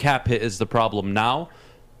 the cap hit is the problem now.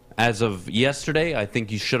 As of yesterday, I think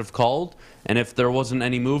you should have called. And if there wasn't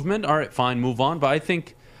any movement, all right, fine, move on. But I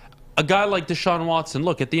think... a guy like Deshaun Watson,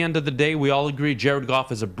 look, at the end of the day, we all agree Jared Goff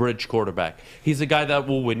is a bridge quarterback. He's a guy that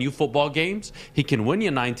will win you football games. He can win you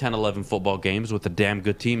 9, 10, 11 football games with a damn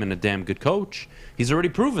good team and a damn good coach. He's already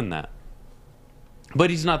proven that. But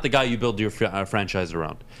he's not the guy you build your franchise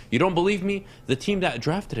around. You don't believe me? The team that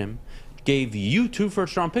drafted him gave you 2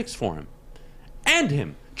 first-round picks for him. And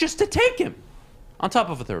him. Just to take him. On top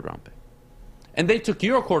of a third-round pick. And they took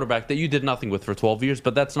your quarterback that you did nothing with for 12 years,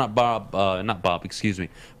 but that's not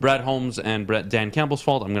Brad Holmes and Dan Campbell's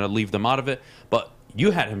fault. I'm going to leave them out of it. But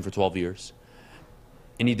you had him for 12 years,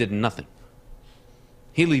 and he did nothing.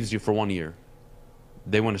 He leaves you for 1 year.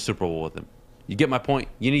 They win a Super Bowl with him. You get my point?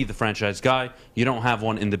 You need the franchise guy. You don't have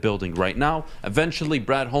one in the building right now. Eventually,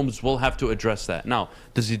 Brad Holmes will have to address that. Now,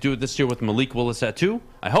 does he do it this year with Malik Willis at 2?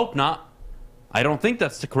 I hope not. I don't think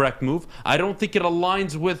that's the correct move. I don't think it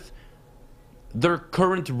aligns with their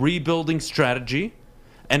current rebuilding strategy.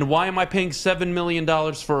 And why am I paying $7 million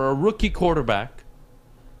for a rookie quarterback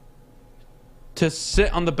to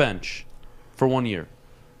sit on the bench for 1 year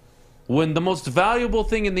when the most valuable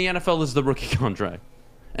thing in the NFL is the rookie contract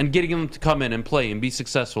and getting them to come in and play and be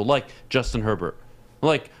successful, like Justin Herbert,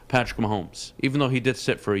 like Patrick Mahomes? Even though he did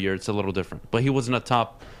sit for a year, it's a little different. But he wasn't a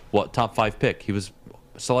top 5 pick. He was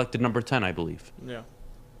selected number 10, I believe. Yeah.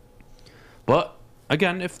 But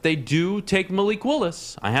again, if they do take Malik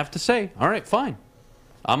Willis, I have to say, all right, fine.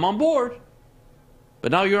 I'm on board.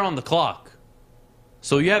 But now you're on the clock.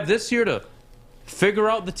 So you have this year to figure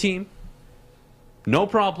out the team. No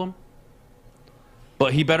problem.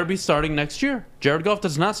 But he better be starting next year. Jared Goff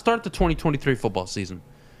does not start the 2023 football season.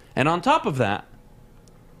 And on top of that,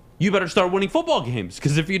 you better start winning football games.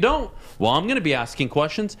 Because if you don't, well, I'm going to be asking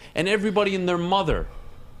questions. And everybody and their mother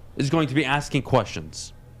is going to be asking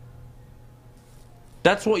questions.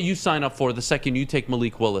 That's what you sign up for the second you take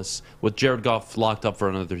Malik Willis with Jared Goff locked up for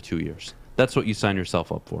another 2 years. That's what you sign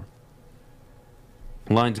yourself up for.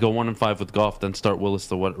 Lions go 1-5 with Goff, then start Willis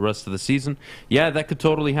the rest of the season. Yeah, that could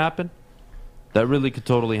totally happen. That really could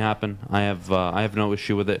totally happen. I have no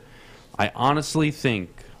issue with it. I honestly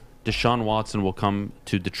think Deshaun Watson will come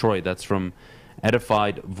to Detroit. That's from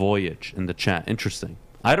Edified Voyage in the chat. Interesting.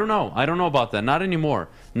 I don't know. I don't know about that. Not anymore.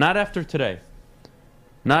 Not after today.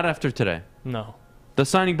 Not after today. No. The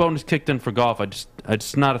signing bonus kicked in for Goff. I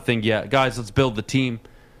just not a thing yet. Guys, let's build the team.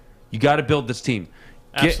 You got to build this team.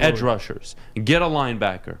 Get edge rushers. Get a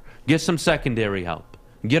linebacker. Get some secondary help.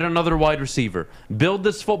 Get another wide receiver. Build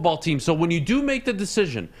this football team so when you do make the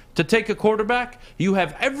decision to take a quarterback, you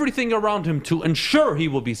have everything around him to ensure he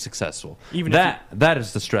will be successful. Even that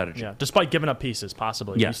is the strategy. Yeah, despite giving up pieces,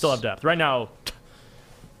 possibly. Yes. You still have depth. Right now,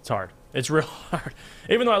 it's hard. It's real hard.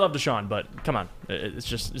 Even though I love Deshaun, but come on.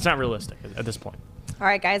 It's not realistic at this point. All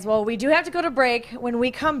right, guys. Well, we do have to go to break. When we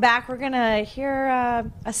come back, we're going to hear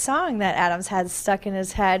a song that Adam's had stuck in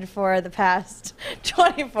his head for the past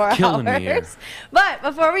 24 Killing me hours. here. But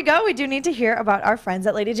before we go, we do need to hear about our friends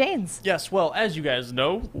at Lady Jane's. Yes, well, as you guys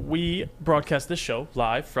know, we broadcast this show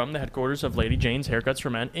live from the headquarters of Lady Jane's Haircuts for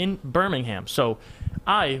Men in Birmingham. So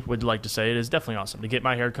I would like to say it is definitely awesome to get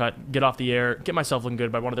my hair cut, get off the air, get myself looking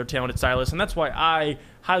good by one of their talented stylists, and that's why I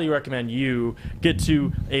highly recommend you get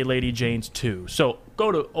to a Lady Jane's too. So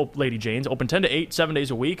go to Lady Jane's, open 10 to 8, 7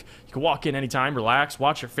 days a week. You can walk in anytime, relax,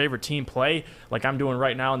 watch your favorite team play like I'm doing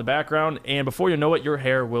right now in the background, and before you know it, your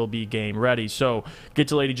hair will be game ready. So get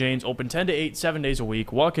to Lady Jane's, open 10 to 8, 7 days a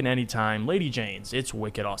week, walk in anytime. Lady Jane's, it's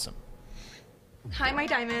wicked awesome. Hi, my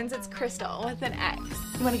diamonds. It's Crystal with an X.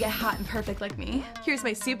 You want to get hot and perfect like me? Here's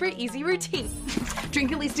my super easy routine.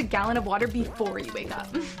 Drink at least a gallon of water before you wake up.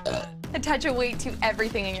 Attach a weight to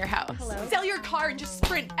everything in your house. Sell your car and just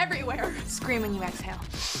sprint everywhere. Scream when you exhale.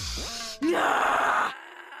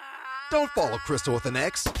 Don't follow Crystal with an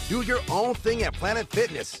X. Do your own thing at Planet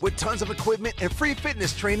Fitness with tons of equipment and free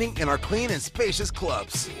fitness training in our clean and spacious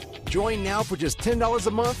clubs. Join now for just $10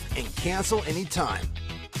 a month and cancel anytime.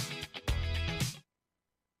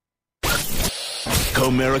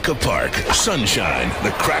 Comerica Park, sunshine,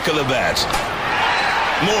 the crack of the bat.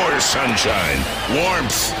 More sunshine,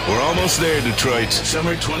 warmth. We're almost there, Detroit.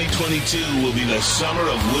 Summer 2022 will be the summer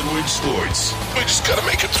of Woodward sports. We just gotta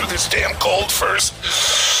make it through this damn cold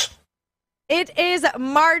first. It is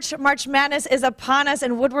March. March Madness is upon us,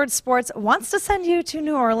 and Woodward Sports wants to send you to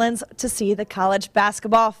New Orleans to see the college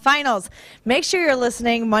basketball finals. Make sure you're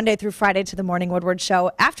listening Monday through Friday to the Morning Woodward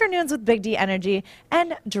Show, afternoons with Big D Energy,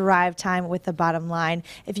 and drive time with the Bottom Line.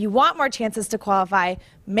 If you want more chances to qualify,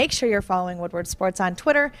 make sure you're following Woodward Sports on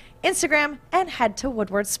Twitter, Instagram, and head to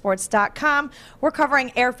woodwardsports.com. We're covering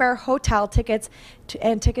airfare, hotel tickets,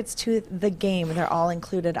 and tickets to the game. They're all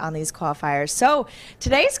included on these qualifiers. So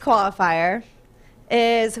today's qualifier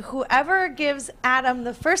is whoever gives Adam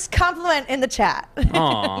the first compliment in the chat.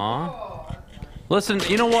 Aww. Listen,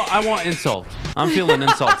 you know what? I want insult. I'm feeling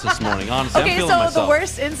insults this morning, honestly. Okay, I'm feeling so myself. the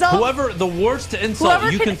worst insult? The worst insult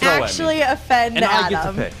Whoever you can throw actually at me. offend And I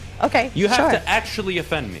Adam. get to pick. Okay, You have sure. to actually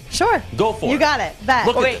offend me. Sure. Go for it. You got it. Bet.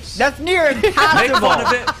 Look at Wait, this. That's near impossible. Make fun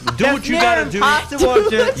of it. Do That's what you near gotta do. impossible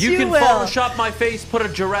to- You you can will. Photoshop my face, put a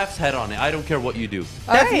giraffe's head on it. I don't care what you do.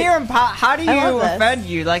 That's right. near impossible. How do I you love this. offend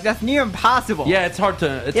you? Like, that's near impossible. Yeah, it's hard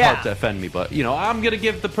to Yeah. hard to offend me, but you know, I'm gonna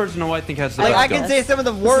give the person who I think has the Like, best I can guns. say some of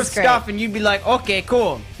the is worst great. stuff, and you'd be like, okay,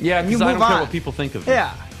 cool. Yeah, And you because I move don't care on. what people think of me.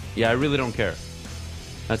 Yeah. Yeah, I really don't care.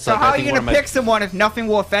 That's So like, how I are think you one gonna of my- pick someone if nothing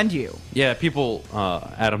will offend you? Yeah, people.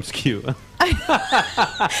 Adam's cute.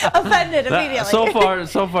 Offended immediately.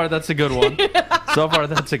 So far, that's a good one. So far,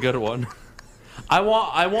 that's a good one. I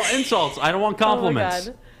want insults. I don't want compliments.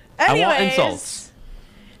 Oh my God. I want Anyways, insults.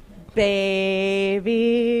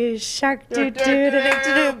 Baby shark doo doo doo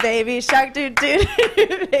doo doo, baby shark doo doo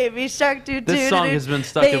doo, baby shark doo doo. This song has been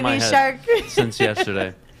stuck in my baby head shark. since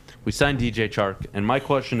yesterday. We signed DJ Chark, and my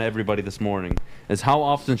question to everybody this morning is how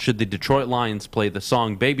often should the Detroit Lions play the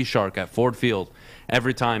song Baby Shark at Ford Field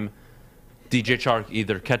every time DJ Chark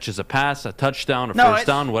either catches a pass, a touchdown, a No, first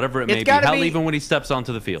down, whatever it may it's be. gotta Hell, be even when he steps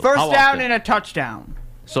onto the field. First How down often? and a touchdown.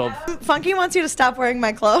 So, Funky wants you to stop wearing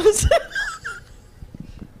my clothes.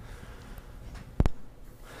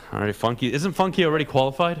 all right, Funky. Isn't Funky already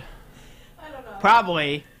qualified?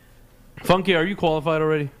 Probably. Funky, are you qualified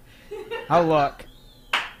already? I'll look.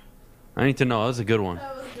 I need to know. That was a good one.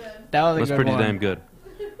 That was a That's good pretty one. damn good.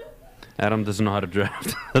 Adam doesn't know how to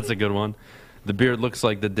draft. That's a good one. The beard looks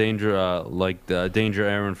like the Danger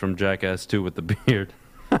Aaron from Jackass 2 with the beard.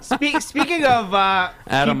 Speaking of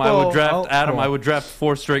Adam, people, I would draft. oh, Adam, cool. I would draft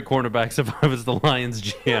 4 straight cornerbacks if I was the Lions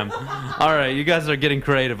GM. All right, you guys are getting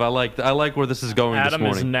creative. I like where this is going Adam this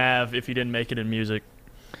is morning. Nav if he didn't make it in music.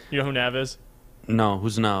 You know who Nav is? No,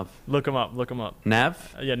 who's Nav? Look him up. Look him up.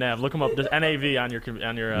 Nav? Yeah, Nav. Look him up. There's NAV on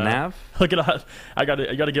your Nav? Look it up. I got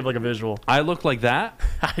to give like a visual. I look like that?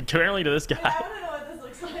 Apparently to this guy.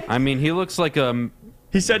 I mean, he looks like a.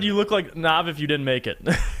 He said you look like Nav if you didn't make it.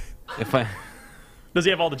 If I. Does he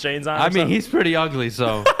have all the chains on? I mean, he's pretty ugly,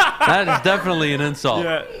 so that is definitely an insult.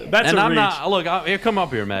 Yeah, that's and a I'm reach. not. Look, here, come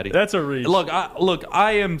up here, Maddie. That's a reach. Look,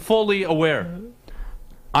 I am fully aware.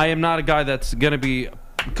 I am not a guy that's gonna be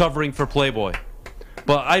covering for Playboy,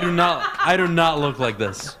 but I do not look like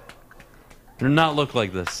this. I do not look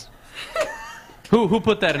like this. Who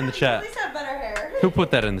put that in the chat? Who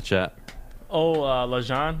put that in the chat? Oh,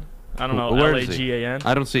 Lajan. I don't know. Where is he? Lagan.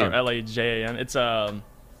 I don't see or him. Lajan. It's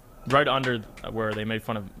right under where they made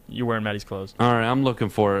fun of you wearing Maddie's clothes. All right, I'm looking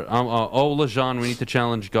for it. Oh, Lejean, we need to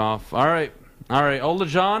challenge Goff. All right. Oh,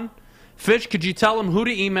 Lejean, Fish, could you tell him who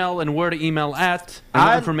to email and where to email at, and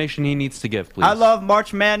what information he needs to give, please? I love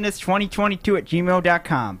March Madness 2022 at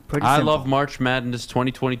gmail.com. Pretty I simple. love March Madness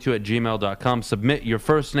 2022 at gmail.com. Submit your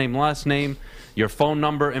first name, last name, your phone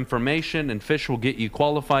number, information, and Fish will get you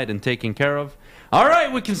qualified and taken care of. All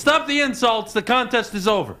right, we can stop the insults. The contest is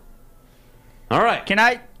over. All right.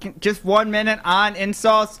 Just 1 minute on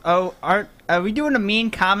insults? Oh, are we doing the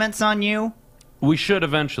mean comments on you? We should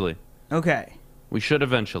eventually. Okay. We should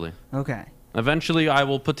eventually. Okay. Eventually, I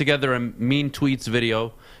will put together a mean tweets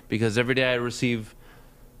video because every day I receive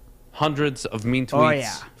hundreds of mean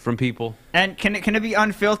tweets from people. And can it be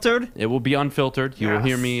unfiltered? It will be unfiltered. You will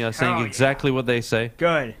hear me saying exactly what they say.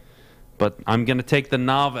 Good. But I'm going to take the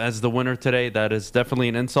Nav as the winner today. That is definitely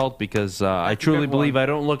an insult because I truly believe I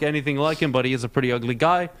don't look anything like him, but he is a pretty ugly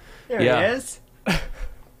guy. There he is.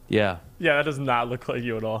 Yeah. Yeah, that does not look like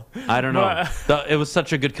you at all. I don't know. It was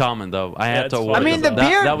such a good comment, though. I had to award I mean, it. the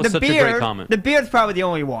beard. That was the such beard, a great comment. The beard's probably the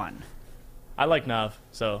only one. I like Nav,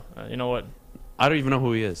 so you know what? I don't even know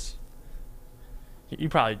who he is. You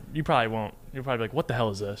probably won't. You're probably like, what the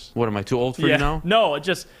hell is this? What, am I too old for you now? No, it's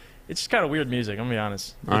just kind of weird music. I'm gonna be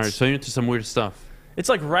honest. All right, so you're into some weird stuff. It's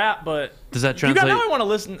like rap, but does that translate? Now I want to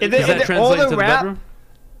listen. Does that translate to the bedroom?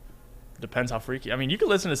 Depends how freaky. I mean, you can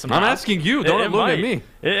listen to some. I'm Nav. asking you. Don't look at me.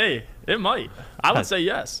 Hey, it might. I would say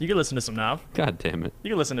yes. You can listen to some Nav. God damn it.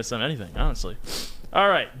 You can listen to some anything, honestly. All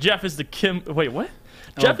right, Jeff is the Wait, what?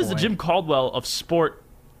 Jeff is the Jim Caldwell of sports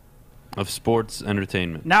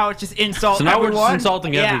entertainment. Now it's just insult. So now everyone. we're just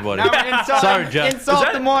insulting everybody. Now we're insulting, Sorry, Jeff.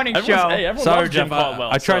 Insult the morning show. Hey, Sorry, Jim Jeff.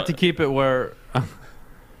 Caldwell, I tried to keep it where.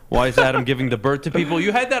 Why is Adam giving the bird to people?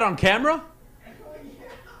 You had that on camera?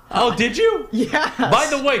 Oh, did you? Yeah. By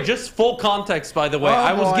the way, just full context, by the way,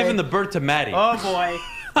 I was giving the bird to Maddie. Oh, boy.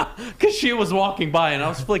 Because she was walking by and I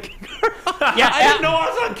was flicking her. I didn't know I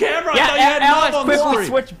was on camera. I thought you had Alex, Nav on the quickly screen.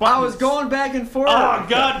 switch buttons. I was going back and forth. Oh,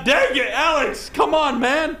 God dang it, Alex. Come on,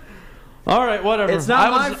 man. All right, whatever. It's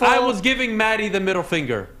not my fault. I was giving Maddie the middle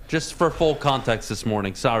finger just for full context this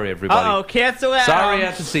morning. Sorry, everybody. Uh-oh, cancel that. Sorry I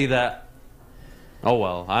have to see that. Oh,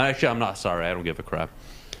 well. I'm not sorry. I don't give a crap.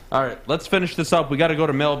 All right, let's finish this up. We got to go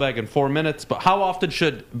to mailbag in 4 minutes. But how often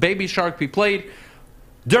should Baby Shark be played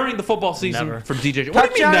during the football season Never. for DJ?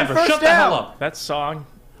 What do you mean never? Shut the hell up. That song.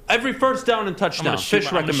 Every first down and touchdown.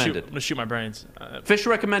 Fish recommended. I'm going to shoot my brains. Fish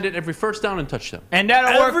recommended every first down and touchdown. And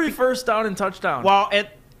that'll work. Every first down and touchdown. Well,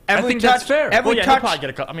 I think that's fair. Every he'll touch, probably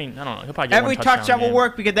get a. I mean, I don't know. He'll probably get every one touchdown touchdown will game.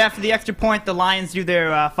 work because after the extra point, the Lions do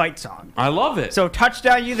their fight song. I love it. So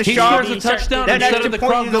touchdown, you the He Shark. scores a touchdown Then instead extra of the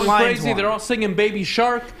point, crowd you the going Lions crazy. won. They're all singing Baby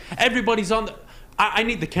Shark. Everybody's on the... I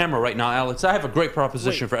need the camera right now, Alex. I have a great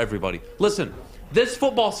proposition for everybody. Listen, this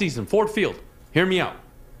football season, Ford Field, hear me out.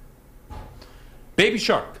 Baby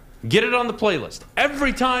Shark, get it on the playlist.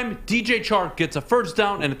 Every time DJ Chark gets a first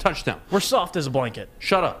down and a touchdown. We're soft as a blanket.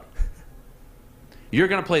 Shut up. You're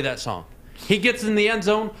going to play that song. He gets in the end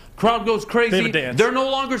zone, crowd goes They crazy. have a dance. They're no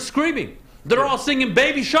longer screaming. They're all singing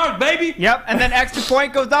Baby Shark, baby. Yep, and then extra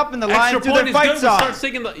point goes up and the Lions Extra do point their is fight good. We song. start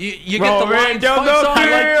singing the... You get the Lions down fight the song.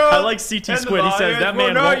 I like CT Squid. He says that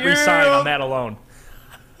man won't resign on that alone.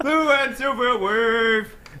 Blue and silver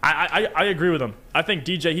wave. I agree with him. I think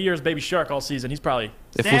DJ, he hears Baby Shark all season. He's probably...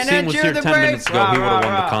 If Wasim was here 10 minutes ago, he would have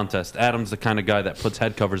won the contest. Adam's the kind of guy that puts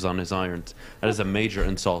head covers on his irons. That is a major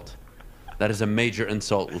insult. That is a major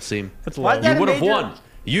insult, Wasim. You would have won.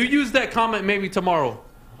 You use that comment maybe tomorrow.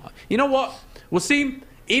 You know what? Wasim,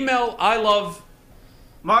 email I love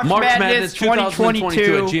March Madness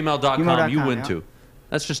 2022 at gmail.com. You win too.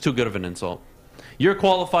 That's just too good of an insult. You're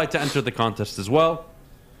qualified to enter the contest as well.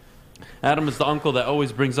 Adam is the uncle that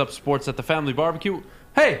always brings up sports at the family barbecue.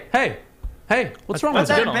 Hey, what's wrong with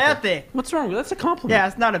that? That's not a bad thing. What's wrong with that? That's a compliment. Yeah,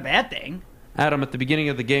 it's not a bad thing. Adam, at the beginning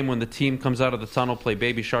of the game, when the team comes out of the tunnel, play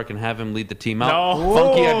Baby Shark and have him lead the team out. No.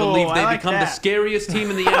 Funky, I believe they like become the that. scariest team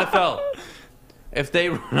in the NFL. If they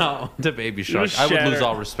run out to Baby Shark, I would lose shatter.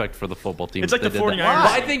 all respect for the football team. It's if like they the did 49ers. that.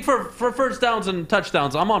 But I think for first downs and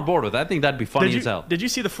touchdowns, I'm on board with that. I think that'd be funny as hell. Did you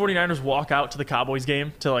see the 49ers walk out to the Cowboys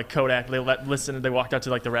game to like Kodak? They walked out to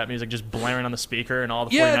like the rap music just blaring on the speaker and all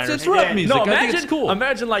the 49ers. It's rap music. No, I think it's cool.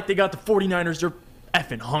 Imagine like they got the 49ers, they're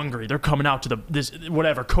effing hungry. They're coming out to this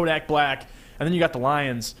whatever, Kodak Black. And then you got the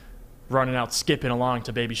Lions running out, skipping along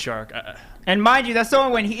to Baby Shark. And mind you, that's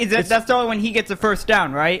only when he gets a first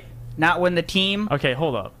down, right? Not when the team. Okay,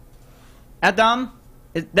 hold up. Adam,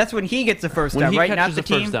 that's when he gets a first When down, he right? Not catches the a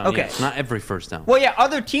team. first down, okay. yes. Not every first down. Well, yeah,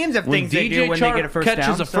 other teams have When things they DJ do when they Chark get a first down.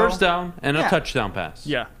 catches a so- first down and a Yeah. touchdown pass.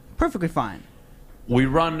 Yeah. Perfectly fine. We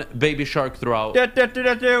run Baby Shark throughout.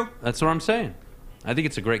 Do. That's what I'm saying. I think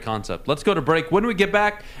it's a great concept. Let's go to break. When we get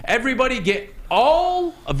back, everybody get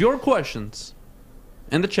all of your questions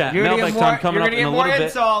In the chat. You're Mailbag time coming up in a little bit.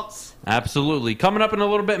 Insults. Absolutely. Coming up in a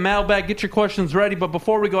little bit, mailbag. Get your questions ready. But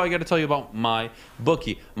before we go, I got to tell you about my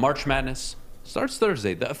bookie. March Madness starts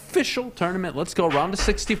Thursday. The official tournament. Let's go round to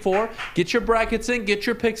 64. Get your brackets in. Get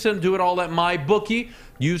your picks in. Do it all at my bookie.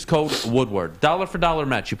 Use code Woodward. $1 for $1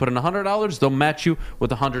 match. You put in $100, they'll match you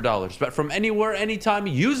with $100. Bet from anywhere, anytime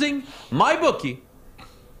using my bookie,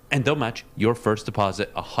 and they'll match your first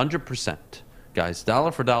deposit 100%. Guys,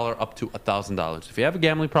 $1 for $1 up to $1,000. If you have a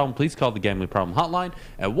gambling problem, please call the Gambling Problem Hotline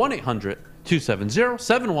at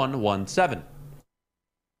 1-800-270-7117.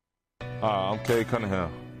 I'm Kay Cunningham.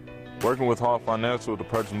 Working with Hall Financial to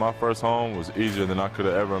purchase my first home was easier than I could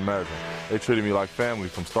have ever imagined. They treated me like family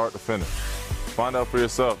from start to finish. Find out for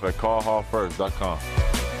yourself at callhallfirst.com.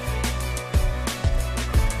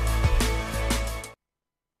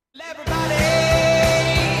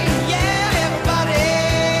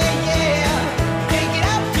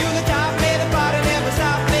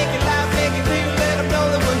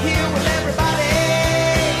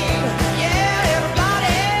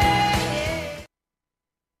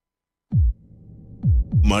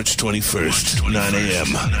 March 21st, 9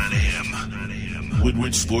 a.m.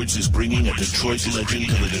 Woodward Sports is bringing a Detroit legend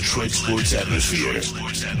to the Detroit sports atmosphere.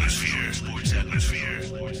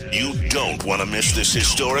 You don't want to miss this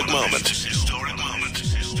historic moment.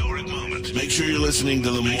 Make sure you're listening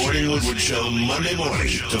to the Morning Woodward Show Monday morning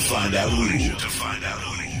to find out who.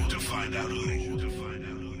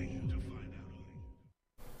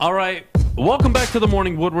 All right. Welcome back to the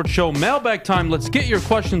Morning Woodward Show. Mailbag time. Let's get your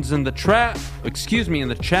questions in the chat. In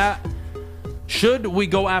the chat. Should we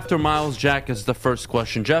go after Miles Jack is the first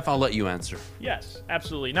question. Jeff, I'll let you answer. Yes,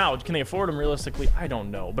 absolutely. Now, can they afford him realistically? I don't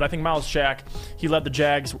know. But I think Miles Jack, he led the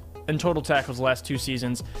Jags in total tackles the last 2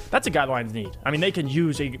 seasons. That's a guy the Lions need. I mean, they can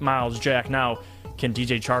use a Miles Jack now. Can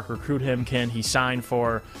DJ Chark recruit him? Can he sign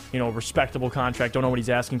for, a respectable contract? Don't know what he's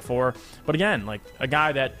asking for. But again, like a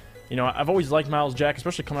guy that, I've always liked Miles Jack,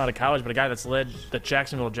 especially coming out of college, but a guy that's led the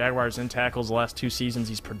Jacksonville Jaguars in tackles the last 2 seasons.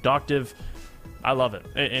 He's productive. I love it.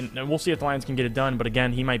 And we'll see if the Lions can get it done. But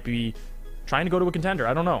again, he might be trying to go to a contender.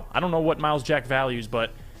 I don't know. I don't know what Miles Jack values,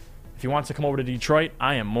 but if he wants to come over to Detroit,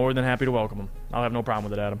 I am more than happy to welcome him. I'll have no problem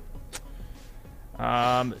with it, Adam.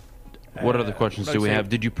 What other questions do we have?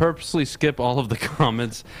 Did you purposely skip all of the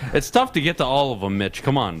comments? It's tough to get to all of them, Mitch.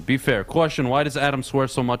 Come on, be fair. Question, why does Adam swear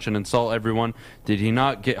so much and insult everyone? Did he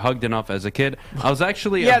not get hugged enough as a kid? I was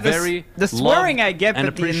actually a very the swearing loved I get and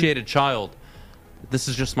at the appreciated child. This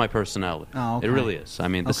is just my personality. Oh, okay. It really is. I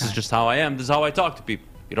mean, this is just how I am. This is how I talk to people.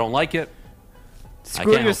 You don't like it?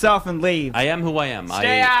 Screw yourself and leave. I am who I am.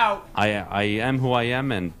 Stay out. I am who I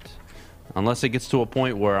am, and unless it gets to a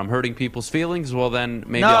point where I'm hurting people's feelings, well, then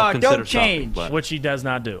maybe I'll consider don't change. stopping. Which he does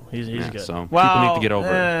not do. He's good. So people need to get over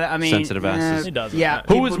sensitive asses. He doesn't. Yeah.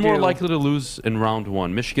 Who is more likely to lose in round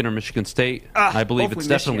 1, Michigan or Michigan State? I believe it's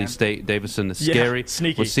definitely Michigan. State. Davison is scary.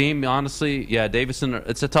 Sneaky. Wasim, honestly, Davison,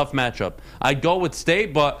 it's a tough matchup. I'd go with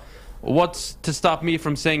State, but what's to stop me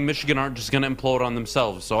from saying Michigan aren't just going to implode on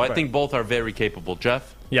themselves? So I think both are very capable.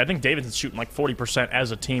 Jeff? Yeah, I think Davidson's shooting like 40%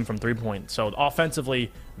 as a team from 3-point. So offensively,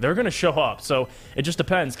 they're going to show up. So it just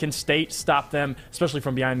depends. Can State stop them, especially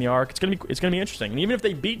from behind the arc? It's going to be interesting. And even if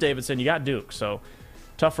they beat Davidson, you got Duke. So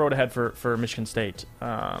tough road ahead for Michigan State.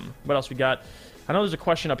 What else we got? I know there's a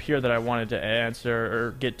question up here that I wanted to answer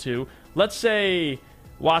or get to. Let's say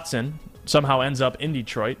Watson somehow ends up in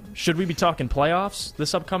Detroit. Should we be talking playoffs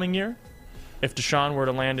this upcoming year? If Deshaun were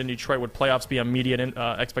to land in Detroit, would playoffs be immediate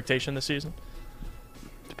expectation this season?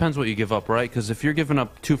 Depends what you give up, right? Because if you're giving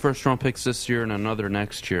up 2 first-round picks this year and another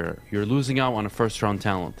next year, you're losing out on a first-round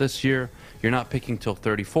talent. This year, you're not picking till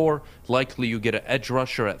 34. Likely you get an edge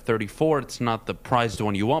rusher at 34. It's not the prized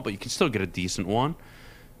one you want, but you can still get a decent one.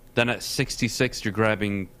 Then at 66, you're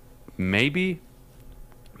grabbing maybe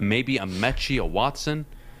a Mechie, a Watson,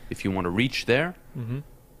 if you want to reach there. Mm-hmm.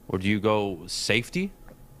 Or do you go safety?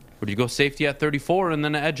 Or do you go safety at 34 and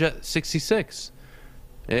then an edge at 66?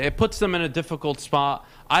 It puts them in a difficult spot.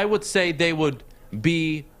 I would say they would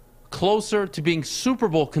be closer to being Super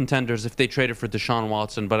Bowl contenders if they traded for Deshaun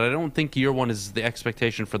Watson, but I don't think year 1 is the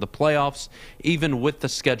expectation for the playoffs, even with the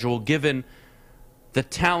schedule, given the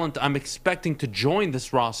talent I'm expecting to join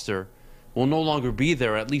this roster will no longer be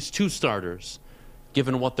there, at least 2 starters,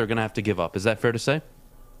 given what they're going to have to give up. Is that fair to say?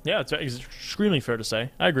 Yeah, it's extremely fair to say.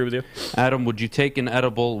 I agree with you. Adam, would you take an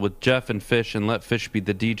edible with Jeff and Fish and let Fish be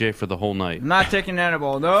the DJ for the whole night? I'm not taking an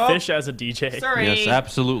edible, no. Fish as a DJ. Sorry. Yes,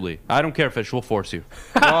 absolutely. I don't care, Fish. We'll force you.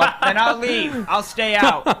 Well, then I'll leave. I'll stay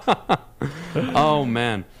out. Oh,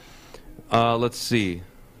 man. Let's see.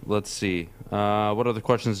 What other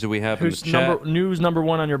questions do we have in Who's the chat? news number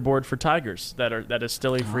one on your board for Tigers that is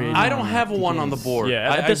still a free agent? I don't have one on the board.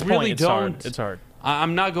 Yeah, at this I point, really it's don't. hard. It's hard.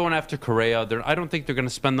 I'm not going after Correa. I don't think they're going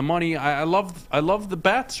to spend the money. I love the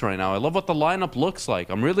bats right now. I love what the lineup looks like.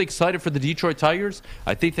 I'm really excited for the Detroit Tigers.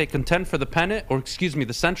 I think they contend for the pennant, or excuse me,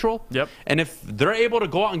 the Central. Yep. And if they're able to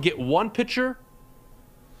go out and get one pitcher,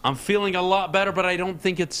 I'm feeling a lot better, but I don't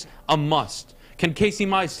think it's a must. Can Casey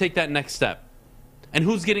Mize take that next step? And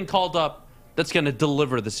who's getting called up that's going to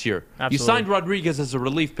deliver this year? Absolutely. You signed Rodriguez as a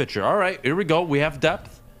relief pitcher. All right, here we go. We have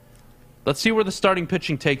depth. Let's see where the starting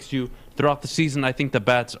pitching takes you throughout the season. I think the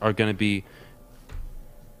bats are going to be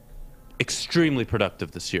extremely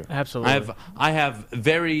productive this year. Absolutely. I have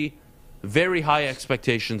very, very high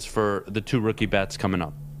expectations for the 2 rookie bats coming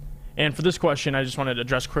up. And for this question, I just wanted to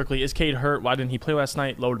address quickly, is Cade hurt? Why didn't he play last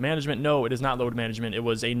night? Load management? No, it is not load management. It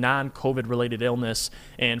was a non-COVID related illness.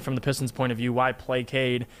 And from the Pistons' point of view, why play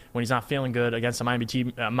Cade when he's not feeling good against a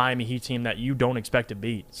Miami Heat team that you don't expect to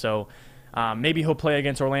beat? So maybe he'll play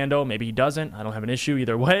against Orlando. Maybe he doesn't. I don't have an issue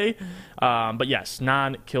either way. But yes,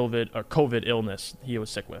 non-COVID illness he was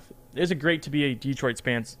sick with. Is it great to be a Detroit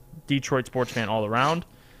sports fan all around?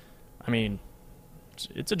 I mean,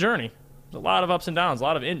 it's a journey. A lot of ups and downs,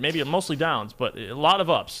 maybe mostly downs, but a lot of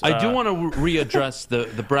ups. I do want to readdress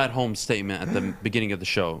the Brad Holmes statement at the beginning of the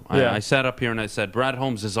show. Yeah. I sat up here and I said, Brad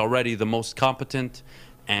Holmes is already the most competent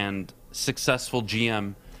and successful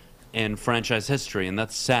GM in franchise history, and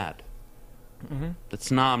that's sad.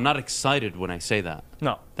 Mm-hmm. I'm not excited when I say that.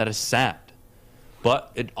 No. That is sad.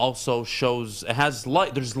 But it also shows, it has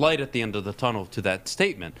light. There's light at the end of the tunnel to that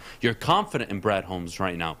statement. You're confident in Brad Holmes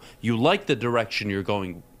right now. You like the direction you're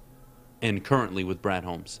going in currently with Brad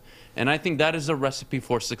Holmes. And I think that is a recipe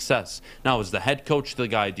for success. Now, is the head coach the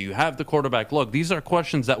guy? Do you have the quarterback? Look, these are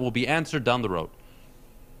questions that will be answered down the road.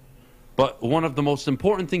 But one of the most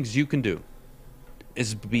important things you can do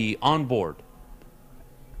is be on board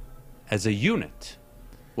as a unit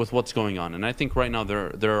with what's going on. And I think right now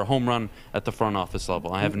they're a home run at the front office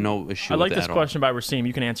level. I have no issue I like with this that at all. question by Rasim.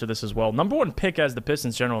 You can answer this as well. Number one pick as the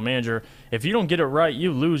Pistons general manager. If you don't get it right,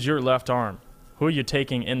 you lose your left arm. Who are you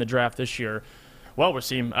taking in the draft this year? Well,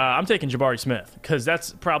 Rasim, I'm taking Jabari Smith because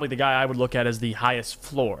that's probably the guy I would look at as the highest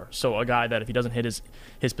floor. So a guy that if he doesn't hit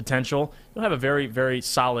his potential, you'll have a very, very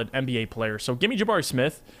solid NBA player. So give me Jabari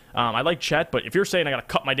Smith. I like Chet, but if you're saying I got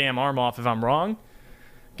to cut my damn arm off if I'm wrong,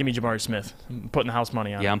 give me Jabari Smith. I'm putting the house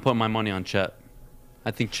money on. Yeah, I'm putting my money on Chet. I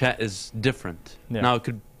think Chet is different. Yeah. Now, it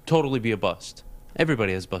could totally be a bust.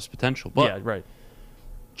 Everybody has bust potential. But yeah, right.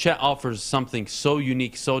 Chet offers something so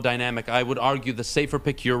unique, so dynamic. I would argue the safer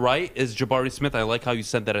pick, you're right, is Jabari Smith. I like how you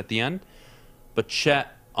said that at the end. But Chet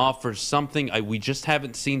offers something we just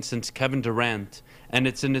haven't seen since Kevin Durant, and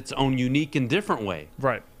it's in its own unique and different way.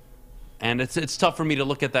 Right. And it's tough for me to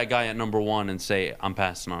look at that guy at number one and say, I'm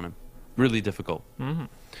passing on him. Really difficult. Mm-hmm.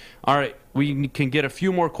 All right, we can get a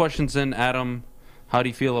few more questions in. Adam, how do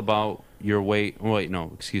you feel about your weight? Wait, no,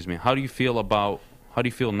 excuse me. How do you feel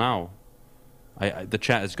now? The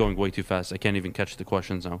chat is going way too fast. I can't even catch the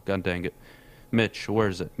questions now. God dang it. Mitch, where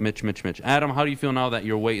is it? Mitch. Adam, how do you feel now that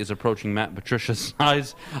your weight is approaching Matt Patricia's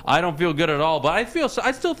size? I don't feel good at all, but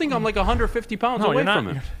I still think I'm like 150 pounds away from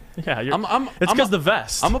him. Yeah, it's because the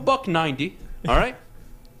vest. I'm a $190. All right,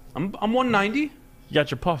 I'm 190. You got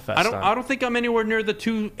your puff vest. I don't think I'm anywhere near the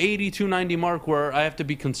 280, 290 mark where I have to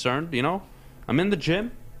be concerned. You know, I'm in the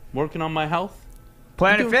gym, working on my health.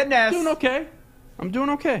 Planet Fitness. Doing okay. I'm doing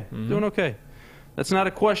okay. Mm-hmm. Doing okay. That's not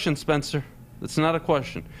a question, Spencer. That's not a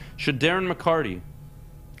question. Should Darren McCarty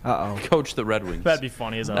coach the Red Wings? That'd be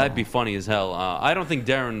funny as hell. That'd be funny as hell. I don't think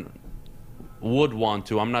Darren would want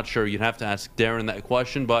to. I'm not sure. You'd have to ask Darren that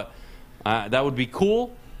question, but that would be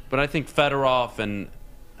cool. But I think Fedorov and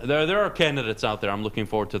there are candidates out there I'm looking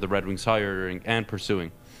forward to the Red Wings hiring and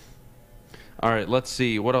pursuing. All right, let's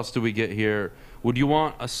see. What else do we get here? Would you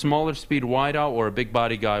want a smaller speed wideout or a big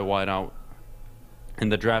body guy wideout? In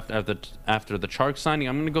the draft after the Chark signing,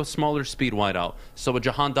 I'm going to go smaller speed wideout. So a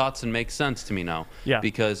Jahan Dotson makes sense to me now. Yeah.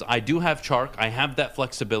 Because I do have Chark. I have that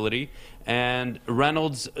flexibility. And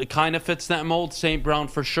Reynolds kind of fits that mold. St. Brown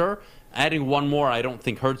for sure. Adding one more I don't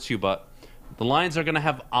think hurts you, but the Lions are going to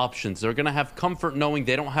have options. They're going to have comfort knowing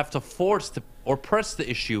they don't have to force or press the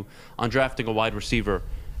issue on drafting a wide receiver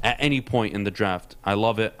at any point in the draft. I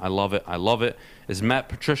love it. I love it. I love it. Is Matt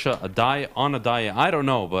Patricia on a diet? I don't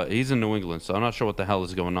know, but he's in New England, so I'm not sure what the hell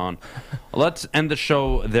is going on. Let's end the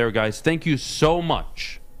show there, guys. Thank you so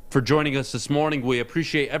much for joining us this morning. We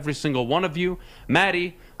appreciate every single one of you.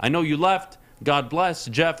 Maddie, I know you left. God bless.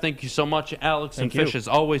 Jeff, thank you so much. Alex Thank and Fish, you. as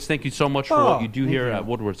always, thank you so much for what you do here at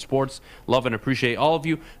Woodward Sports. Love and appreciate all of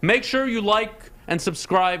you. Make sure you like and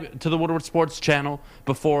subscribe to the Woodward Sports channel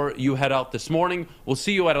before you head out this morning. We'll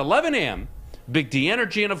see you at 11 a.m. Big D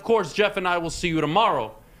Energy. And, of course, Jeff and I will see you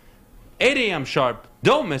tomorrow, 8 a.m. sharp.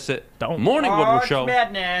 Don't miss it. Morning Woodward Show.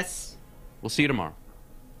 Madness. We'll see you tomorrow.